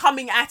not just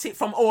coming at it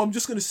from, I'm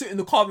just going to sit in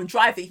the car and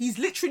drive it. He's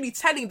literally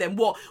telling them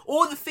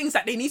all the things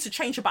that they need to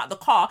change about the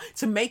car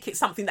to make it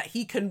something that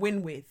he can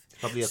win with.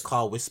 Probably a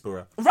car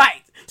whisperer.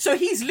 Right. So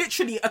he's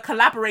literally a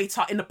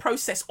collaborator in the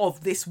process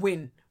of this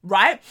win,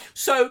 right?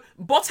 So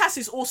Bottas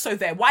is also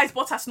there. Why is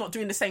Bottas not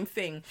doing the same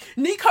thing?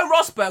 Nico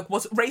Rosberg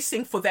was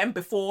racing for them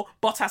before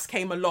Bottas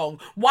came along.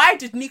 Why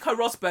did Nico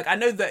Rosberg, I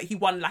know that he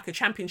won like a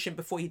championship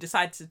before he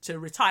decided to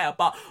retire,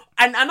 but,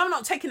 and I'm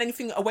not taking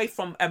anything away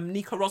from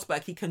Nico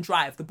Rosberg, he can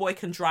drive, the boy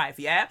can drive,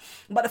 yeah?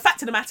 But the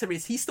fact of the matter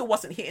is he still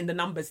wasn't hitting the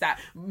numbers that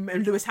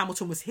Lewis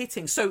Hamilton was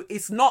hitting. So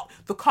it's not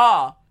the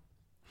car,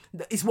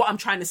 is what I'm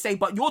trying to say,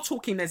 but you're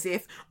talking as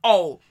if,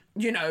 oh,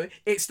 you know,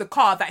 it's the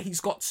car that he's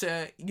got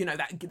to, you know,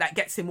 that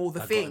gets him all the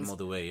things. Got him all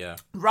the way, yeah.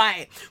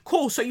 Right.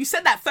 Cool. So you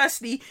said that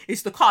firstly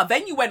is the car.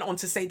 Then you went on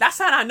to say, that's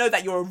how I know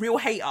that you're a real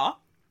hater.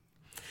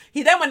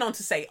 He then went on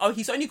to say, oh,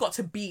 he's only got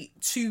to beat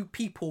 2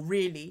 people,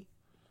 really.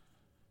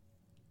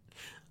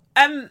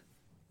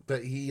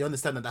 But you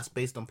understand that that's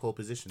based on pole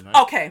position, right?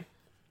 Okay.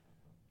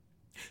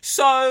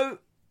 So,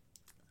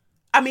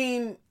 I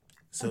mean...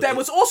 So there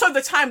was also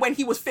the time when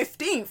he was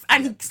 15th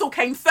and he still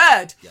came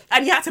 3rd. Yeah.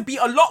 And he had to beat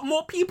a lot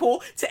more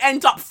people to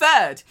end up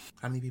 3rd.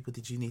 How many people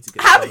did you need to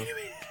get?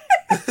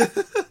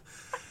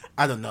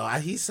 I don't know.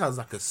 He sounds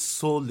like a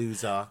sore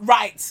loser.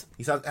 Right.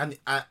 He sounds, and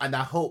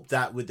I hope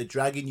that with the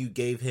dragging you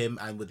gave him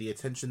and with the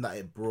attention that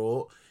it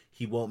brought,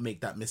 he won't make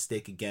that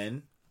mistake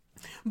again.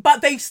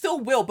 But they still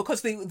will,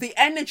 because the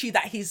energy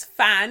that his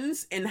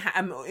fans in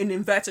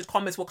inverted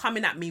commas were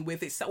coming at me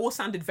with, it all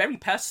sounded very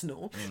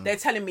personal. They're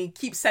telling me,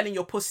 keep selling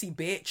your pussy,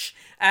 bitch.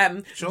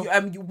 Sure.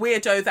 You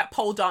weirdo that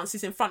pole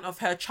dances in front of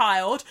her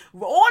child.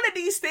 All of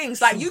these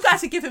things, like, you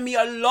guys are giving me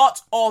a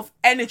lot of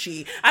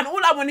energy. And all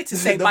I wanted to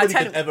say by telling...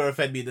 Nobody could ever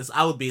offend me in this.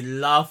 I would be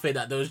laughing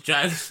at those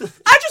drags.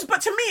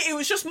 But to me, it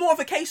was just more of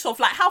a case of,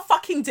 like, how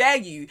fucking dare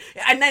you?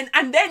 And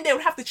then they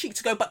would have the cheek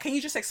to go, but can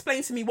you just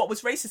explain to me what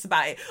was racist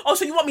about it? Oh,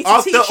 so you want me to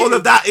teach you? After all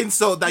of that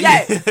insult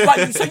that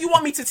but so you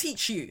want me to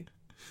teach you?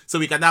 So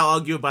we can now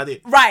argue about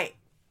it? Right.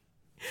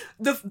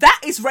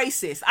 That is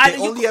racist. They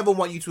only ever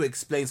want you to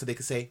explain so they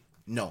can say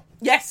no.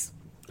 Yes.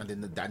 And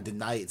then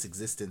deny its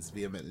existence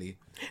vehemently.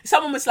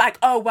 Someone was like,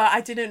 oh, well, I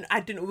didn't,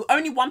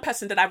 only one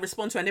person did I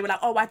respond to, and they were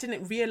like, oh, I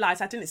didn't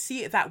realise, I didn't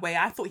see it that way.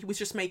 I thought he was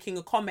just making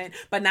a comment,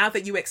 but now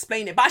that you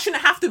explain it, but I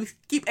shouldn't have to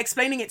keep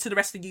explaining it to the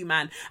rest of you,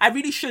 man. I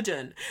really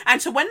shouldn't.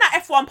 And so when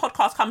that F1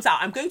 podcast comes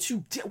out,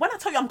 when I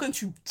tell you I'm going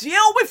to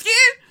deal with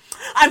you,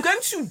 I'm going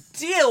to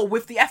deal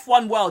with the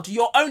F1 world.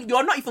 You're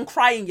not even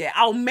crying yet.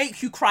 I'll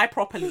make you cry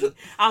properly.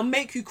 I'll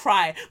make you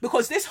cry,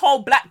 because this whole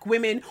black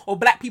women or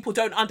black people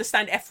don't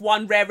understand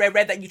F1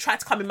 rare that you try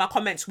to come in my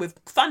comments with,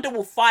 Thunder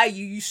will fire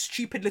you, you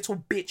stupid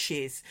little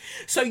bitches.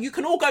 So you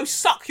can all go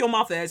suck your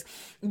mothers.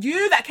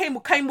 You that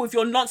came with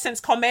your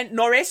nonsense comment,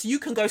 Norris, you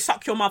can go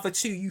suck your mother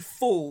too, you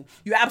fool.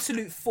 You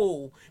absolute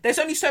fool. There's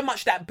only so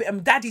much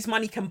that daddy's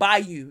money can buy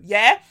you,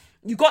 yeah?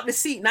 You got the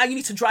seat, now you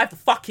need to drive the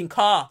fucking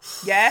car,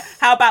 yeah?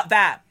 How about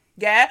that?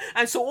 Yeah?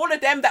 And so all of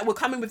them that were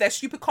coming with their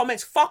stupid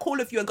comments, fuck all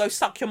of you and go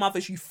suck your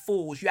mothers, you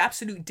fools, you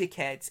absolute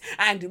dickheads.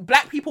 And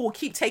black people will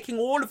keep taking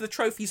all of the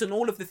trophies and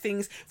all of the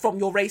things from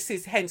your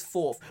races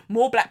henceforth.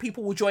 More black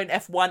people will join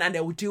F1 and they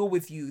will deal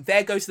with you.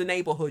 There goes the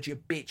neighbourhood, you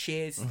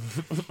bitches.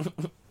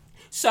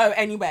 So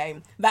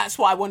anyway, that's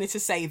what I wanted to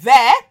say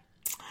there.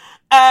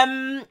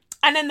 And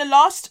then the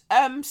last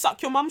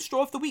suck your mum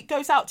straw of the week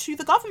goes out to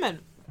the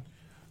government.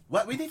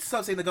 Well, we need to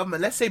start saying the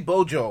government. Let's say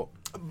Bojo.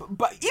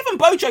 But even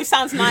Bojo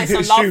sounds nice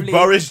and lovely.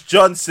 Boris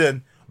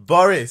Johnson.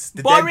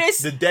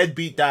 The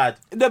deadbeat dad.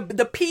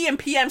 The P and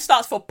PM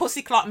starts for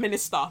Pussy Clot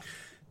Minister.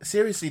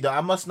 Seriously though, I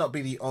must not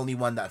be the only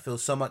one that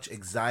feels so much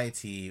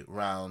anxiety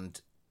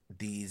around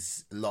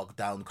these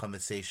lockdown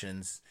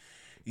conversations.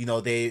 You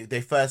know,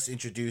 they first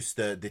introduced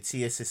the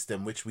tier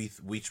system, which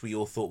we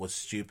all thought was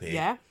stupid.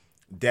 Yeah.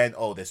 Then,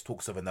 there's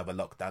talks of another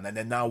lockdown. And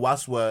then now,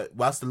 whilst the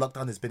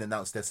lockdown has been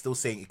announced, they're still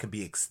saying it can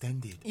be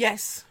extended.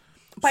 Yes.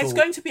 But it's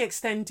going to be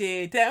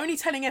extended. They're only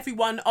telling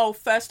everyone,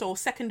 1st or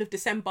 2nd of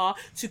December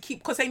to keep,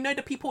 because they know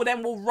the people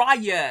then will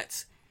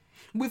riot.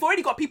 We've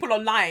already got people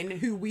online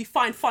who we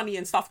find funny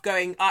and stuff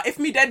going, if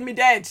me dead, me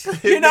dead.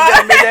 You know?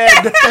 Me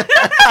dead.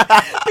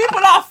 People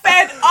are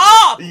fed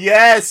up.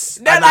 Yes.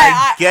 They're and like,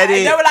 I get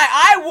it. They were like,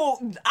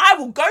 I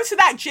will go to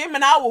that gym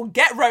and I will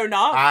get Rona.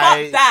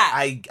 Fuck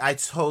that. I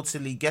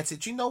totally get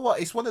it. Do you know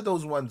what? It's one of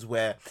those ones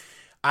where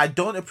I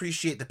don't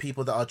appreciate the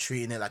people that are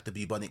treating it like the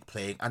bubonic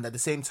plague. And at the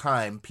same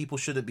time, people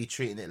shouldn't be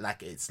treating it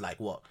like it's like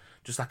what?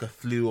 Just like a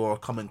flu or a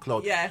common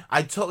cold. Yeah.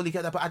 I totally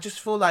get that. But I just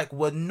feel like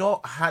we're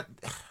not...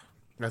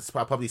 That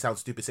probably sounds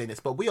stupid saying this,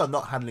 but we are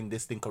not handling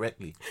this thing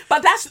correctly.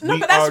 But that's not.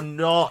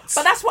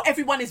 But that's what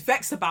everyone is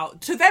vexed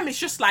about. To them, it's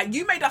just like,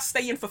 you made us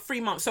stay in for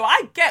 3 months. So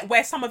I get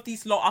where some of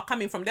these lot are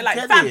coming from. They're like,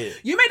 fam,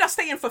 you made us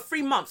stay in for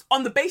 3 months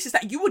on the basis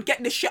that you would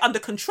get this shit under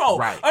control.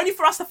 Right. Only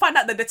for us to find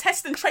out that the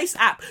Test and Trace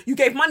app, you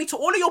gave money to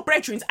all of your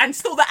brethren and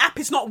still the app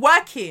is not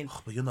working.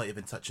 Oh, but you're not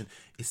even touching.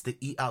 It's the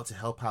eat out to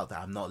help out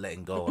that I'm not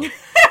letting go of. The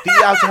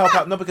eat out to help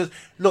out. No, because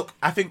look,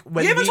 I think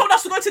when you even told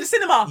us to go to the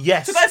cinema.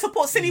 Yes. To go and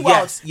support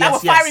Cineworld. We're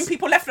firing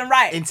people left and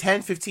right. In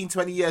 10, 15,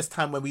 20 years'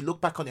 time, when we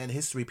look back on it in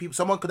history,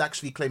 someone could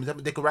actually claim,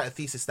 they could write a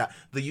thesis that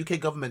the UK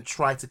government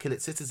tried to kill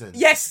its citizens.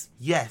 Yes.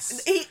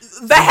 Yes.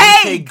 The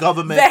Hague. UK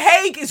government. The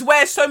Hague is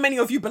where so many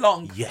of you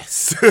belong.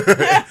 Yes.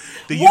 The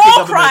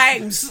War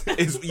crimes.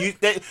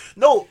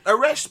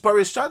 Arrest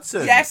Boris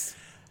Johnson. Yes.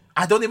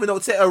 I don't even know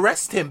what to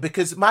arrest him,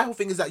 because my whole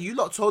thing is that you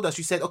lot told us,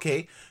 you said,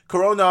 okay,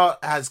 Corona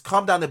has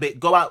calmed down a bit,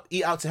 go out,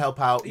 eat out to help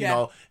out, you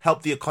know,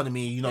 help the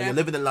economy, you're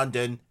living in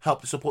London,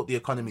 help support the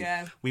economy.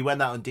 Yeah. We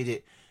went out and did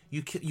it.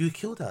 You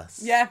killed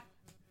us. Yeah.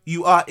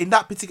 You are in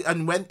that particular,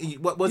 and when,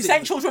 what was you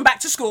sent children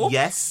back to school.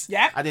 Yes.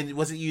 Yeah. And then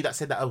was it you that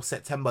said that,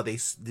 September,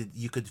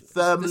 you could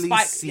firmly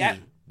see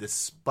the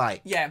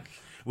spike. Yeah.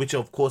 Which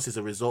of course is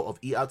a result of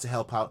eat out to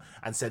help out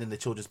and sending the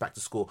children back to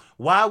school.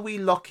 Why are we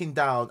locking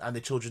down and the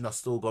children are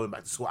still going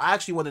back to school? I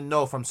actually want to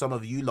know from some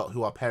of you lot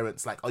who are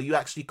parents, like, are you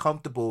actually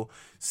comfortable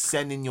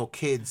sending your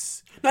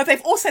kids? No,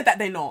 they've all said that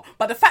they're not.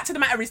 But the fact of the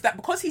matter is that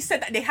because he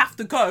said that they have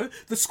to go,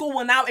 the school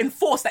will now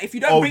enforce that if you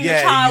don't bring your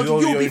child,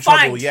 you'll be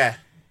fined. Yeah.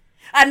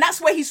 And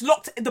that's where he's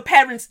locked the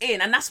parents in,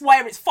 and that's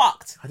where it's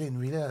fucked. I didn't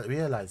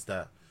realize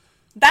that.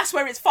 That's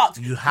where it's fucked.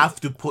 You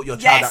have to put your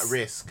child at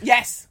risk.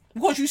 Yes.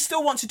 Because you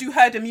still want to do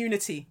herd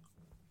immunity.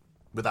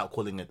 Without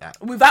calling it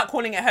that. Without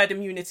calling it herd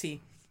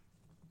immunity.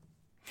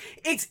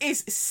 It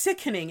is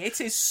sickening. It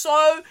is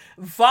so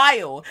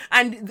vile.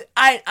 And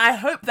I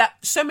hope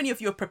that so many of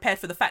you are prepared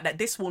for the fact that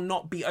this will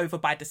not be over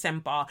by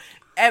December.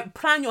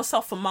 Plan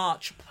yourself for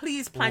March.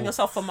 Please plan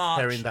yourself for March.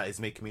 Hearing that is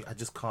making me... I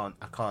just can't.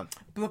 I can't.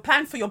 But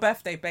plan for your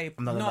birthday, babe.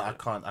 No, I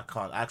can't.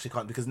 I actually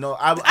can't, because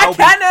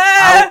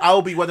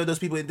I'll be one of those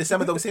people in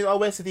December that will say, oh,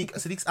 where's Sadiq?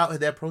 Sadiq's out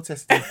there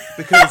protesting.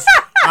 Because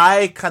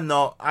I can't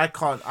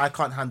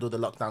handle the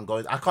lockdown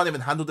going. I can't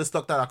even handle this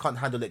lockdown. I can't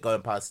handle it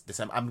going past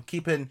December. I'm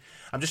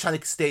just trying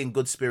to stay in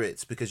good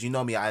spirits, because you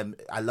know me, I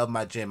love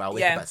my gym. I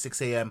wake up at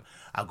 6 a.m.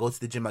 I'll go to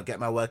the gym, I get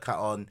my workout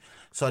on.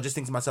 So I just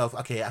think to myself,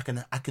 okay, I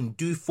can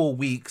do 4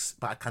 weeks,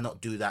 but I cannot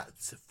do that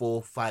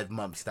 4-5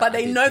 months. But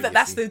they know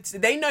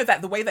they know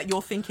that the way that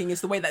you're thinking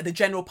is the way that the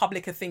general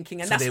public are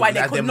thinking, and so that's why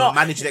they could not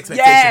manage the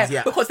expectations.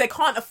 Yeah, because they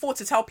can't afford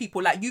to tell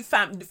people like you,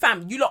 fam,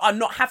 you lot are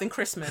not having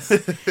Christmas.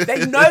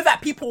 They know that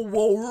people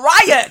will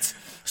riot.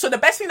 So the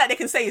best thing that they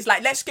can say is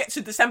like, let's get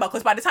to December,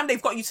 because by the time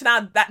they've got you to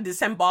now that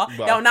December,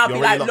 they'll now be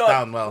like,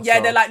 look,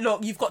 they're like,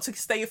 look, you've got to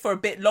stay for a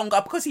bit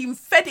longer, because he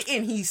fed it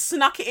in, he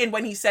snuck it in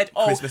when he said,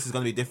 oh, Christmas is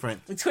going to be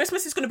different.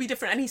 Christmas is going to be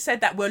different, and he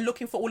said that we're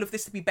looking for all of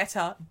this to be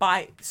better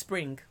by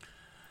spring.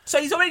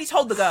 So he's already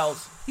told the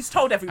girls. He's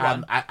told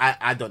everyone.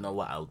 I don't know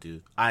what I'll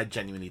do. I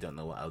genuinely don't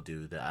know what I'll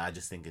do. I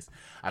just think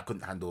I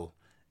couldn't handle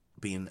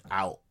being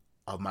out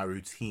of my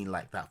routine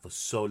like that for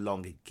so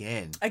long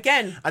again. And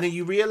then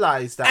you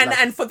realise that...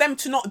 And for them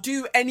to not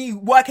do any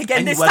work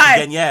again this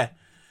time. Yeah.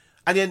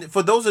 And then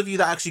for those of you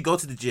that actually go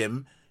to the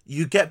gym,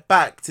 you get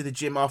back to the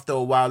gym after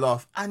a while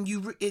off, and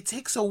it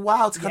takes a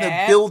while to kind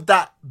of build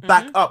that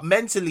back up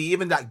mentally,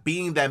 even like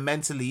being there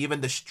mentally,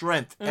 even the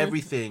strength,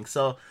 everything.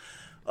 So,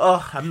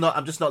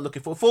 I'm just not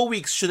looking for 4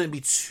 weeks. Shouldn't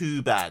be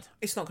too bad.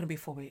 It's not going to be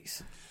 4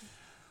 weeks.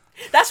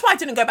 That's why I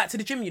didn't go back to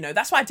the gym,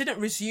 That's why I didn't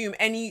resume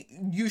any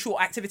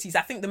usual activities.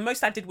 I think the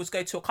most I did was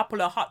go to a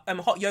couple of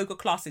hot yoga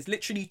classes,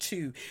 literally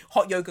 2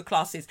 hot yoga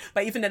classes.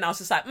 But even then I was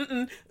just like,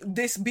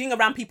 this being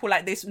around people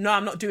like this, no,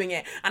 I'm not doing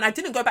it. And I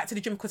didn't go back to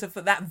the gym because of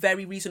that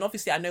very reason.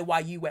 Obviously, I know why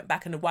you went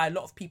back and why a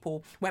lot of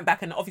people went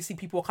back. And obviously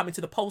people were coming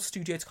to the pole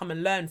studio to come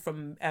and learn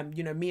from,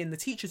 me and the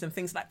teachers and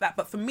things like that.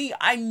 But for me,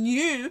 I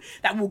knew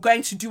that we were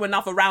going to do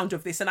another round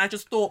of this. And I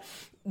just thought,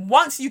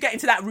 once you get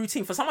into that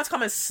routine, for someone to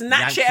come and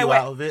snatch it away.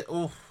 Out of it,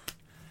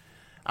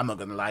 I'm not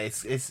gonna lie,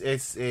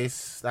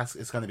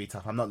 it's gonna be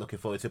tough. I'm not looking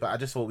forward to it, but I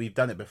just thought we've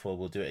done it before,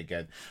 we'll do it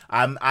again.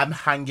 I'm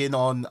hanging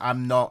on.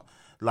 I'm not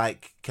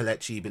like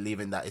Kelechi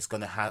believing that it's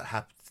gonna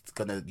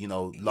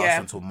last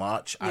until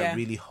March. I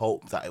really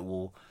hope that it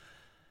will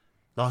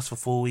last for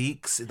 4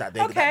 weeks that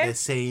they're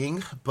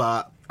saying,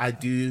 but I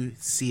do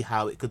see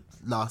how it could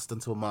last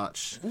until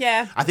March.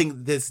 Yeah, I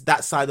think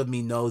that side of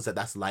me knows that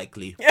that's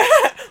likely.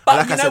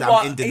 But like you know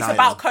what? It's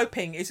about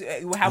coping.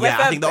 However,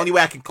 I think the only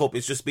way I can cope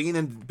is just being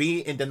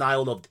in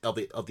denial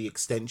of the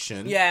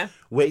extension. Yeah.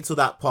 Wait till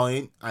that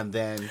point, and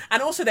then.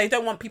 And also, they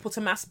don't want people to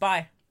mass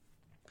buy.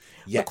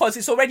 Yeah. Because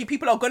it's already,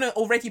 people are going to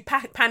already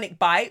panic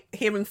buy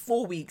hearing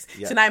 4 weeks.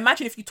 Yeah. So now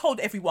imagine if you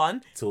told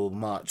everyone till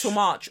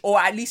March,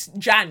 or at least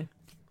Jan.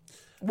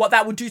 What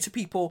that would do to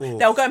people. Oof.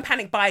 They'll go and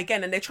panic buy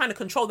again, and they're trying to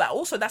control that.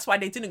 Also, that's why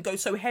they didn't go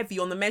so heavy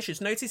on the measures.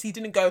 Notice he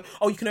didn't go,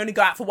 you can only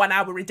go out for 1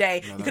 hour a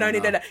day.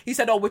 No. He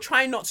said, we're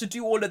trying not to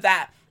do all of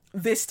that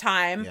this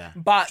time,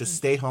 but just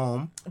stay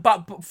home.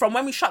 But from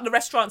when we shut the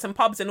restaurants and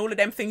pubs and all of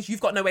them things,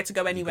 you've got nowhere to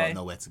go anyway. You've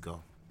got nowhere to go.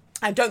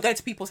 And don't go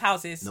to people's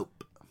houses.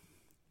 Nope.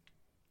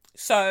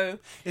 So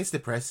it's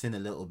depressing a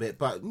little bit,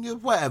 but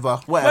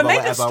whatever. We're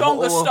made of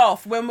stronger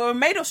stuff. We're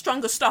made of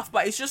stronger stuff,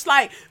 but it's just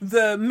like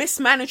the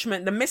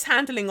mismanagement, the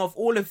mishandling of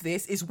all of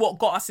this is what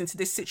got us into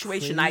this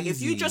situation. Like,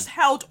 if you just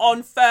held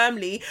on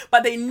firmly,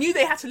 but they knew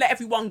they had to let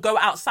everyone go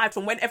outside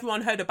from when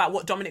everyone heard about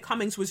what Dominic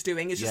Cummings was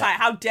doing. It's just like,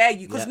 how dare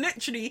you? Because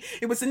literally,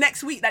 it was the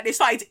next week that they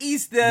started to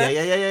ease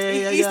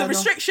the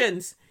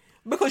restrictions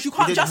because you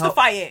can't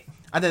justify it.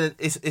 And then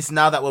it's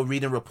now that we're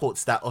reading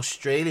reports that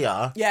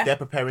Australia, they're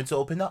preparing to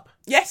open up.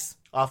 Yes.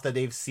 After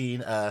they've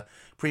seen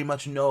pretty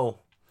much no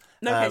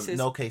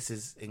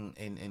cases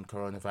in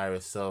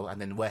coronavirus. So, and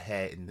then we're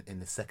here in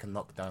the second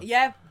lockdown.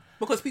 Yeah.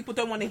 Because people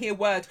don't want to hear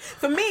word.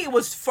 For me, it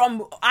was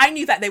I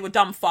knew that they were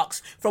dumb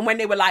fucks from when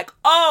they were like,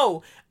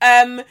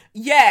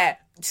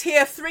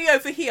 tier 3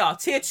 over here,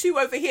 tier 2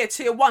 over here,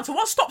 tier 1. So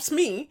what stops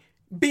me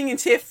being in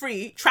tier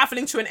 3,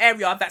 travelling to an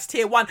area that's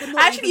tier 1.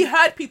 I actually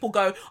heard people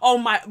go, oh,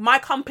 my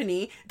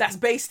company that's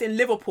based in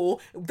Liverpool,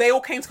 they all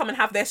came to come and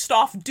have their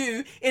staff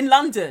do in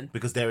London.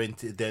 Because they're in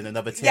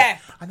another tier. Yeah.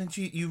 And then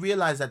you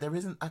realise that there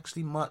isn't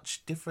actually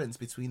much difference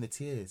between the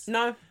tiers.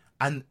 No.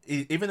 And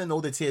even in all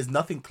the tiers,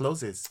 nothing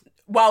closes.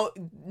 Well,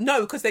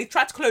 no, because they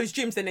tried to close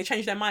gyms, then they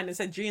changed their mind and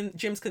said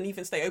gyms can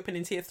even stay open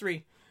in tier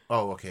 3.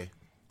 Oh, okay.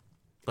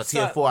 But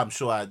tier 4, I'm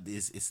sure,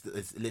 it's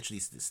literally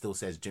still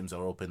says gyms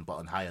are open, but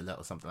on high alert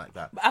or something like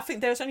that. I think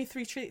there's only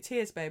 3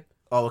 tiers, babe.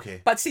 Oh,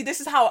 okay. But see, this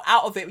is how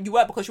out of it you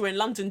were because you were in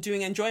London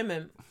doing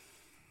enjoyment.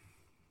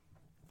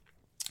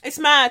 It's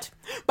mad.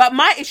 But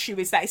my issue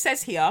is that it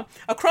says here,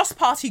 a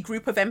cross-party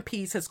group of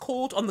MPs has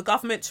called on the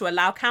government to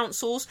allow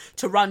councils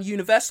to run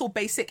universal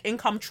basic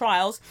income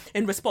trials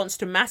in response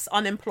to mass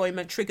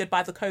unemployment triggered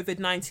by the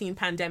COVID-19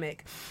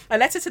 pandemic. A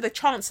letter to the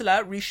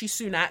Chancellor, Rishi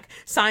Sunak,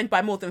 signed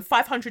by more than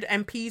 500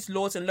 MPs,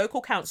 lords and local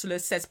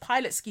councillors, says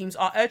pilot schemes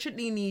are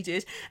urgently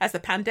needed as the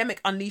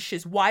pandemic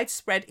unleashes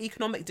widespread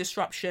economic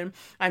disruption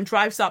and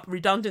drives up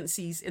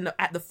redundancies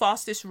at the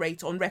fastest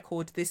rate on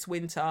record this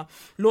winter.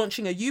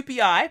 Launching a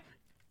UBI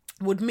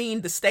would mean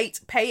the state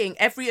paying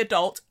every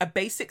adult a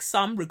basic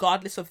sum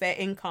regardless of their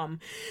income.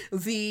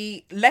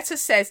 The letter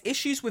says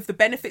issues with the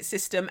benefit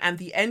system and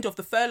the end of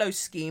the furlough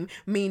scheme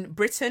mean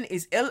Britain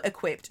is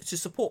ill-equipped to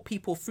support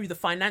people through the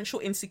financial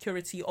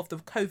insecurity of the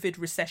COVID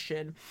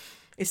recession.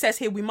 It says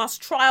here, we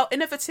must trial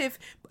innovative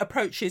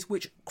approaches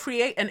which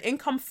create an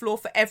income floor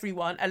for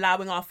everyone,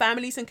 allowing our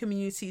families and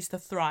communities to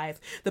thrive.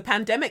 The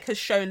pandemic has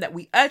shown that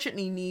we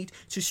urgently need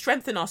to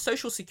strengthen our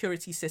social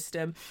security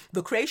system.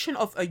 The creation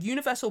of a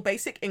universal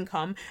basic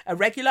income, a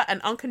regular and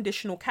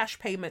unconditional cash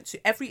payment to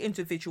every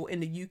individual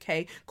in the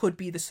UK could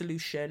be the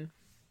solution.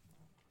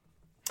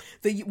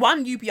 The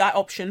one UBI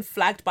option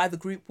flagged by the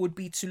group would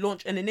be to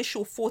launch an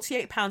initial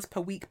 £48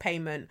 per week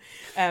payment.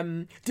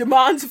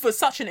 Demands for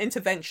such an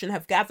intervention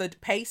have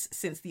gathered pace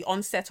since the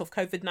onset of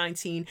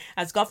COVID-19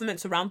 as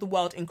governments around the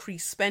world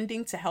increase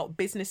spending to help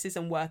businesses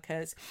and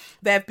workers.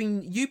 There have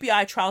been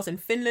UBI trials in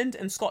Finland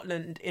and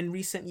Scotland in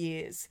recent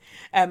years.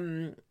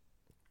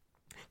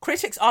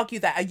 Critics argue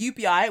that a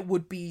UBI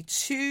would be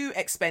too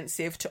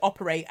expensive to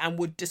operate and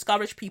would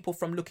discourage people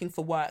from looking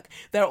for work.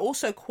 There are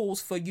also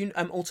calls for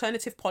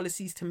alternative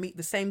policies to meet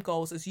the same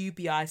goals as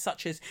UBI,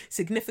 such as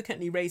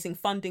significantly raising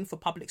funding for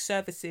public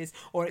services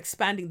or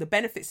expanding the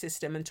benefit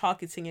system and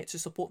targeting it to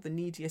support the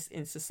neediest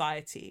in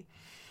society.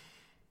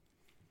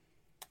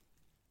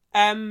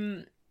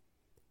 I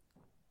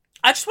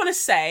just want to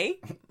say,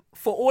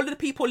 for all of the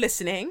people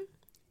listening,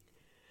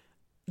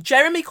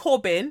 Jeremy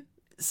Corbyn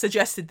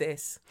suggested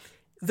this.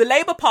 The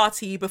Labour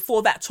Party,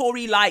 before that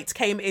Tory light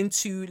came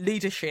into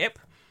leadership,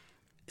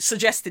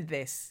 suggested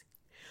this.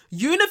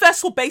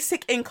 Universal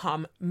basic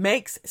income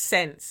makes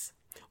sense.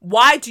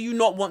 Why do you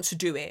not want to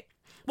do it?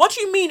 What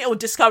do you mean it will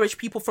discourage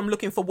people from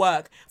looking for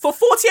work? For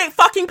 48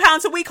 fucking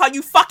pounds a week, are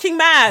you fucking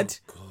mad?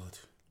 Oh, God.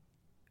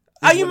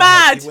 Are you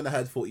mad? Even when I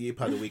heard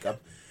 £48 a week,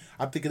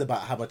 I'm thinking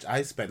about how much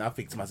I spend. I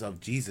think to myself,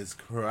 Jesus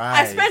Christ.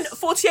 I spend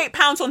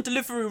 £48 on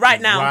delivery right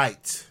now.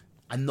 Right.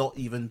 And not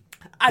even...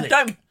 I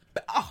don't...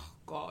 Oh,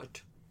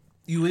 God.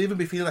 You would even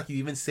be feeling like you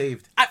even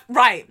saved.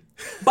 Right.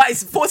 But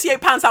it's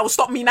 £48 that will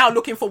stop me now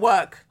looking for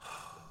work.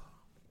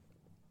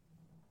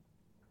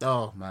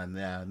 Oh, man.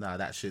 Yeah. No,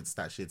 that shit's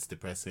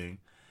depressing.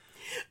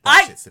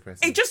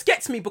 It just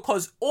gets me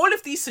because all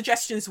of these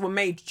suggestions were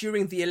made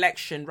during the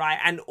election, right?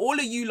 And all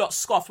of you lot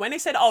scoffed when they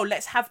said, oh,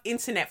 let's have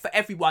internet for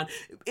everyone.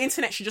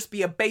 Internet should just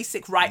be a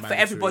basic right for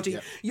everybody.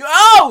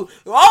 Yeah.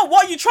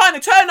 What are you trying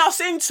to turn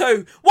us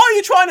into? What are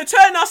you trying to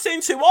turn us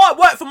into? I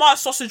work for my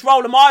sausage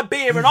roll and my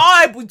beer and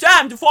I would be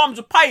damned if I'm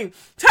just paying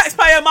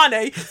taxpayer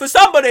money for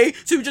somebody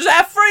to just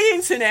have free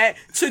internet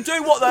to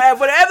do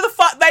whatever the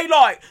fuck they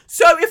like.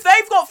 So if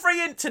they've got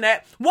free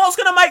internet, what's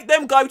going to make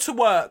them go to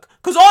work?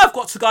 Because I've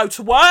got to go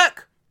to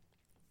work.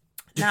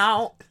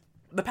 Now,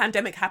 the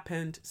pandemic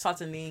happened.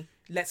 Suddenly,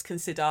 let's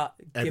consider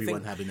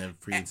everyone having a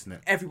free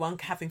internet. Everyone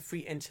having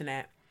free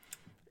internet.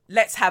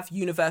 let's have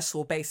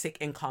universal basic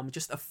income,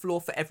 just a floor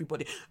for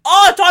everybody.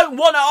 I don't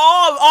want to.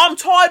 I'm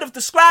tired of the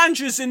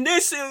scroungers in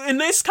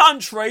this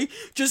country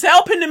just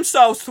helping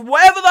themselves to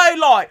whatever they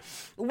like.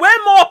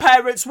 When my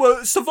parents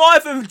were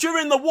surviving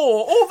during the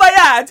war, all they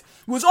had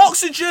was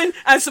oxygen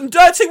and some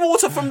dirty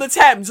water from the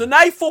Thames, and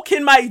they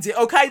fucking made it,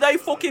 okay? They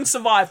fucking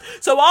survived.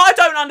 So I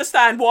don't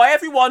understand why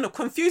everyone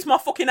confused my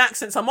fucking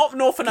accents. I'm up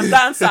north and I'm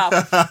down south.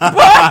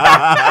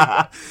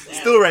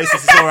 Still racist,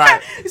 it's all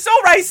right. It's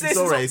all racist. It's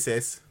all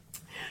racist.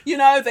 You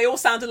know, they all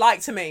sound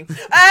alike to me.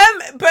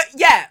 But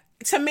yeah,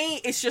 to me,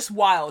 it's just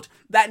wild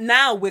that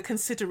now we're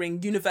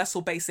considering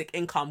universal basic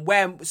income,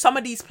 where some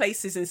of these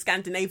places in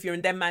Scandinavia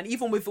and Denmark,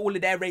 even with all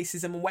of their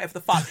racism and whatever the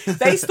fuck,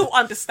 they still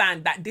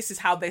understand that this is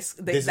how this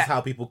is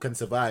how people can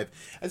survive.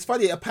 And it's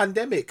funny, a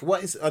pandemic,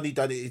 what it's only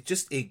done, it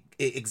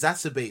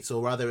exacerbates,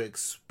 or rather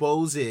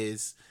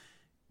exposes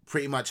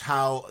pretty much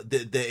how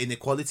the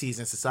inequalities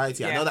in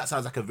society. I know that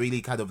sounds like a really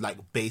kind of like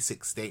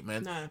basic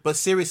statement, but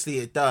seriously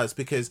it does,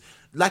 because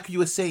like you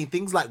were saying,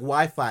 things like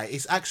Wi-Fi,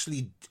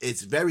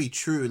 it's very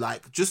true.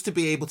 Like, just to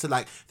be able to,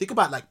 like, think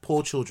about like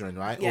poor children,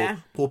 right? Or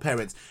poor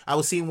parents. I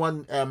was seeing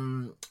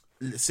one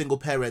single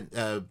parent,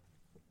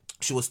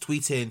 she was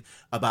tweeting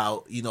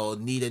about, you know,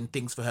 needing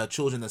things for her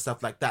children and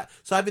stuff like that.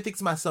 So I think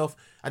to myself,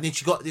 and then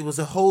it was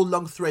a whole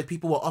long thread.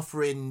 People were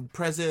offering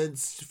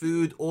presents,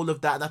 food, all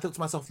of that. And I thought to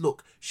myself,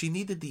 look, she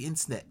needed the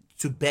internet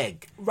to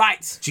beg.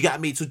 Right. Do you get what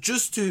I mean? So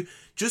just to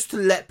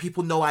let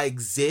people know I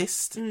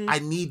exist, I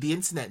need the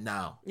internet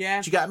now.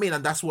 Yeah. Do you get what I mean?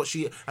 And that's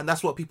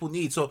what people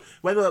need. So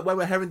when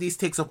we're hearing these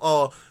takes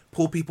of,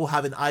 poor people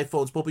having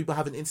iPhones, poor people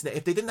having internet,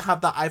 if they didn't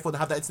have that iPhone,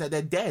 have that internet,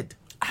 they're dead.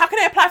 How can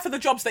they apply for the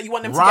jobs that you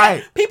want them to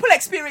get? People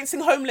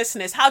experiencing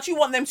homelessness, how do you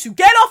want them to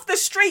get off the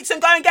streets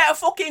and go and get a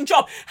fucking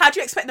job? How do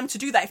you expect them to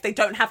do that if they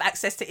don't have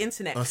access to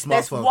internet?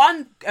 There's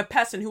one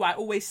person who I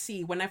always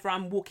see whenever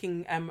I'm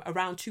walking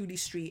around Tooley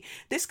Street.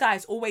 This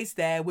guy's always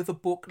there with a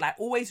book, like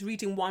always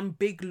reading one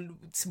big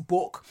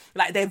book.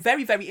 Like, they're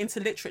very, very into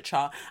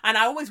literature. And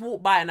I always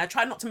walk by and I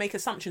try not to make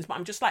assumptions, but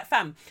I'm just like,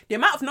 fam, the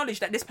amount of knowledge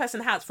that this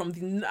person has from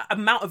the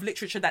amount of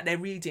literature that they're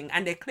reading,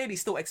 and they're clearly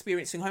still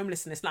experiencing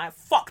homelessness. Like,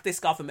 fuck this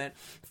government.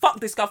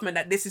 Fuck this government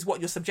that this is what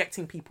you're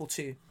subjecting people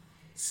to.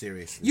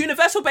 Seriously.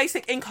 Universal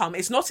basic income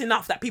is not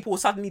enough that people will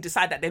suddenly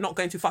decide that they're not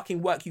going to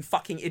fucking work, you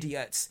fucking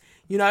idiots.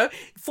 You know?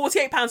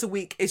 £48 a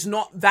week is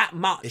not that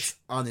much. It's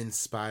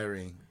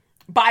uninspiring.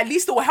 But at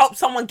least it will help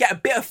someone get a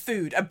bit of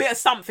food, a bit of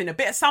something.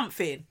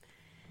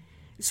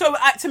 So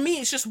to me,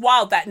 it's just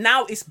wild that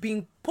now it's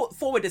being put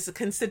forward as a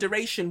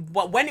consideration.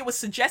 But when it was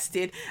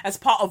suggested as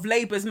part of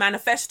Labour's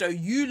manifesto,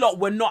 you lot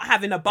were not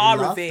having a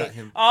bar of it.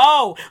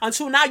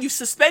 Until now you've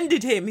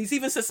suspended him. He's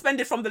even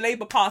suspended from the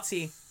Labour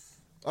Party.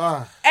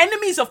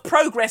 Enemies of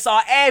progress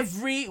are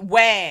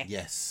everywhere.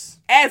 Yes.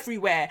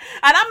 Everywhere.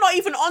 And I'm not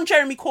even on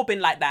Jeremy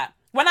Corbyn like that.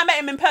 When I met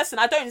him in person,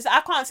 I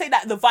can't say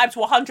that the vibes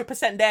were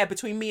 100% there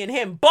between me and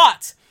him.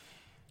 But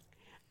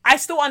I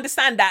still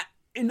understand that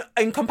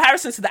in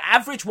comparison to the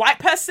average white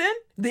person,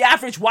 the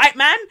average white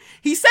man,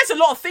 he says a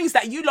lot of things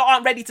that you lot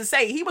aren't ready to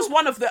say. He was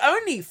one of the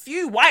only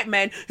few white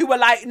men who were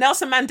like,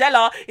 Nelson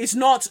Mandela is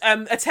not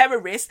a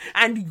terrorist,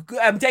 and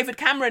David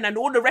Cameron and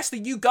all the rest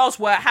of you girls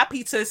were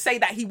happy to say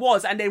that he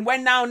was. And then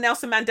when now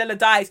Nelson Mandela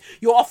dies,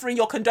 you're offering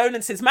your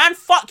condolences. Man,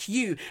 fuck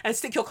you, and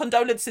stick your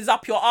condolences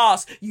up your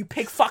ass, you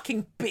pig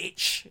fucking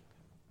bitch.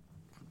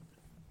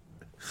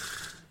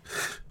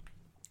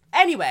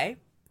 Anyway,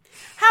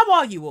 how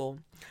are you all?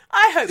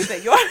 I hope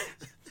that you're...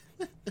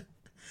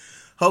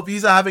 Hope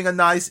you are having a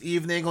nice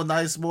evening or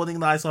nice morning,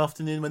 nice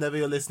afternoon, whenever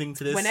you're listening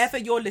to this. Whenever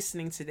you're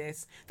listening to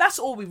this. That's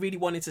all we really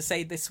wanted to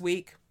say this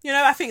week. You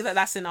know, I think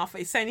that's enough.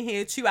 It's saying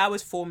here 2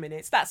 hours, 4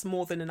 minutes. That's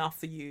more than enough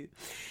for you.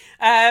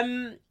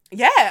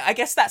 Yeah, I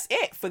guess that's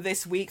it for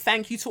this week.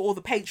 Thank you to all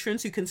the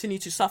patrons who continue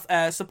to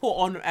support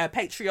on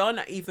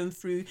Patreon, even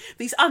through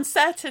these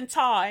uncertain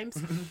times.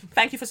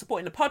 Thank you for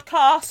supporting the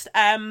podcast.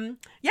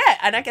 Yeah,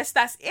 and I guess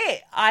that's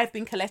it. I've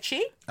been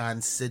Kelechi.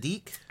 And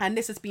Sadiq. And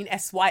this has been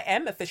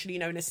SYM, officially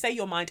known as Say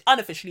Your Mind,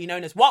 unofficially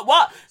known as What?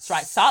 That's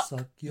right,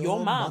 Suck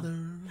Your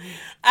Mum.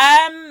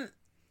 Yeah,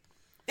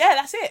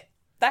 that's it.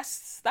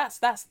 That's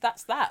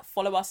that.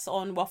 Follow me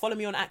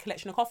on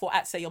 @CollectionOfCoff or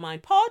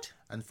 @SayYourMindPod.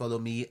 And follow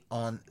me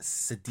on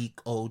Sadiq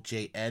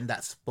OJN.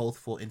 That's both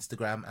for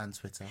Instagram and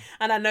Twitter.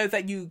 And I know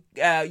that you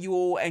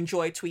all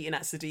enjoy tweeting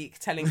at Sadiq,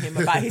 telling him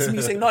about his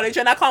music knowledge,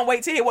 and I can't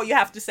wait to hear what you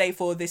have to say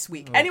for this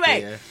week.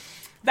 Anyway,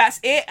 that's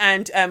it.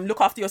 And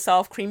look after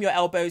yourself. Cream your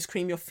elbows.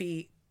 Cream your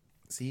feet.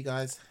 See you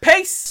guys.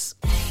 Peace.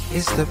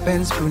 It's the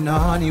Benz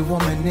Brunani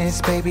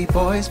womanist, baby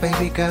boys,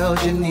 baby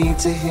girls, you need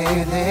to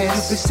hear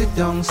this. Sit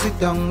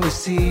down,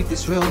 receive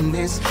this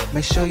realness.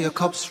 Make sure your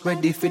cup's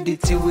ready for the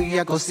tea, we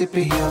are go sip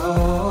it, yo.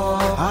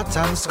 Hard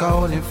time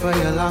scrolling for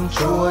your long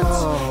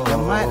throats. You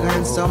might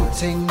learn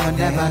something you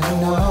never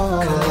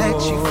know.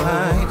 Collect you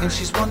fine, and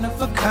she's one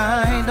of a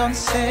kind. Don't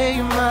say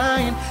your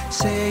mind,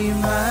 say your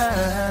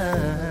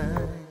mind.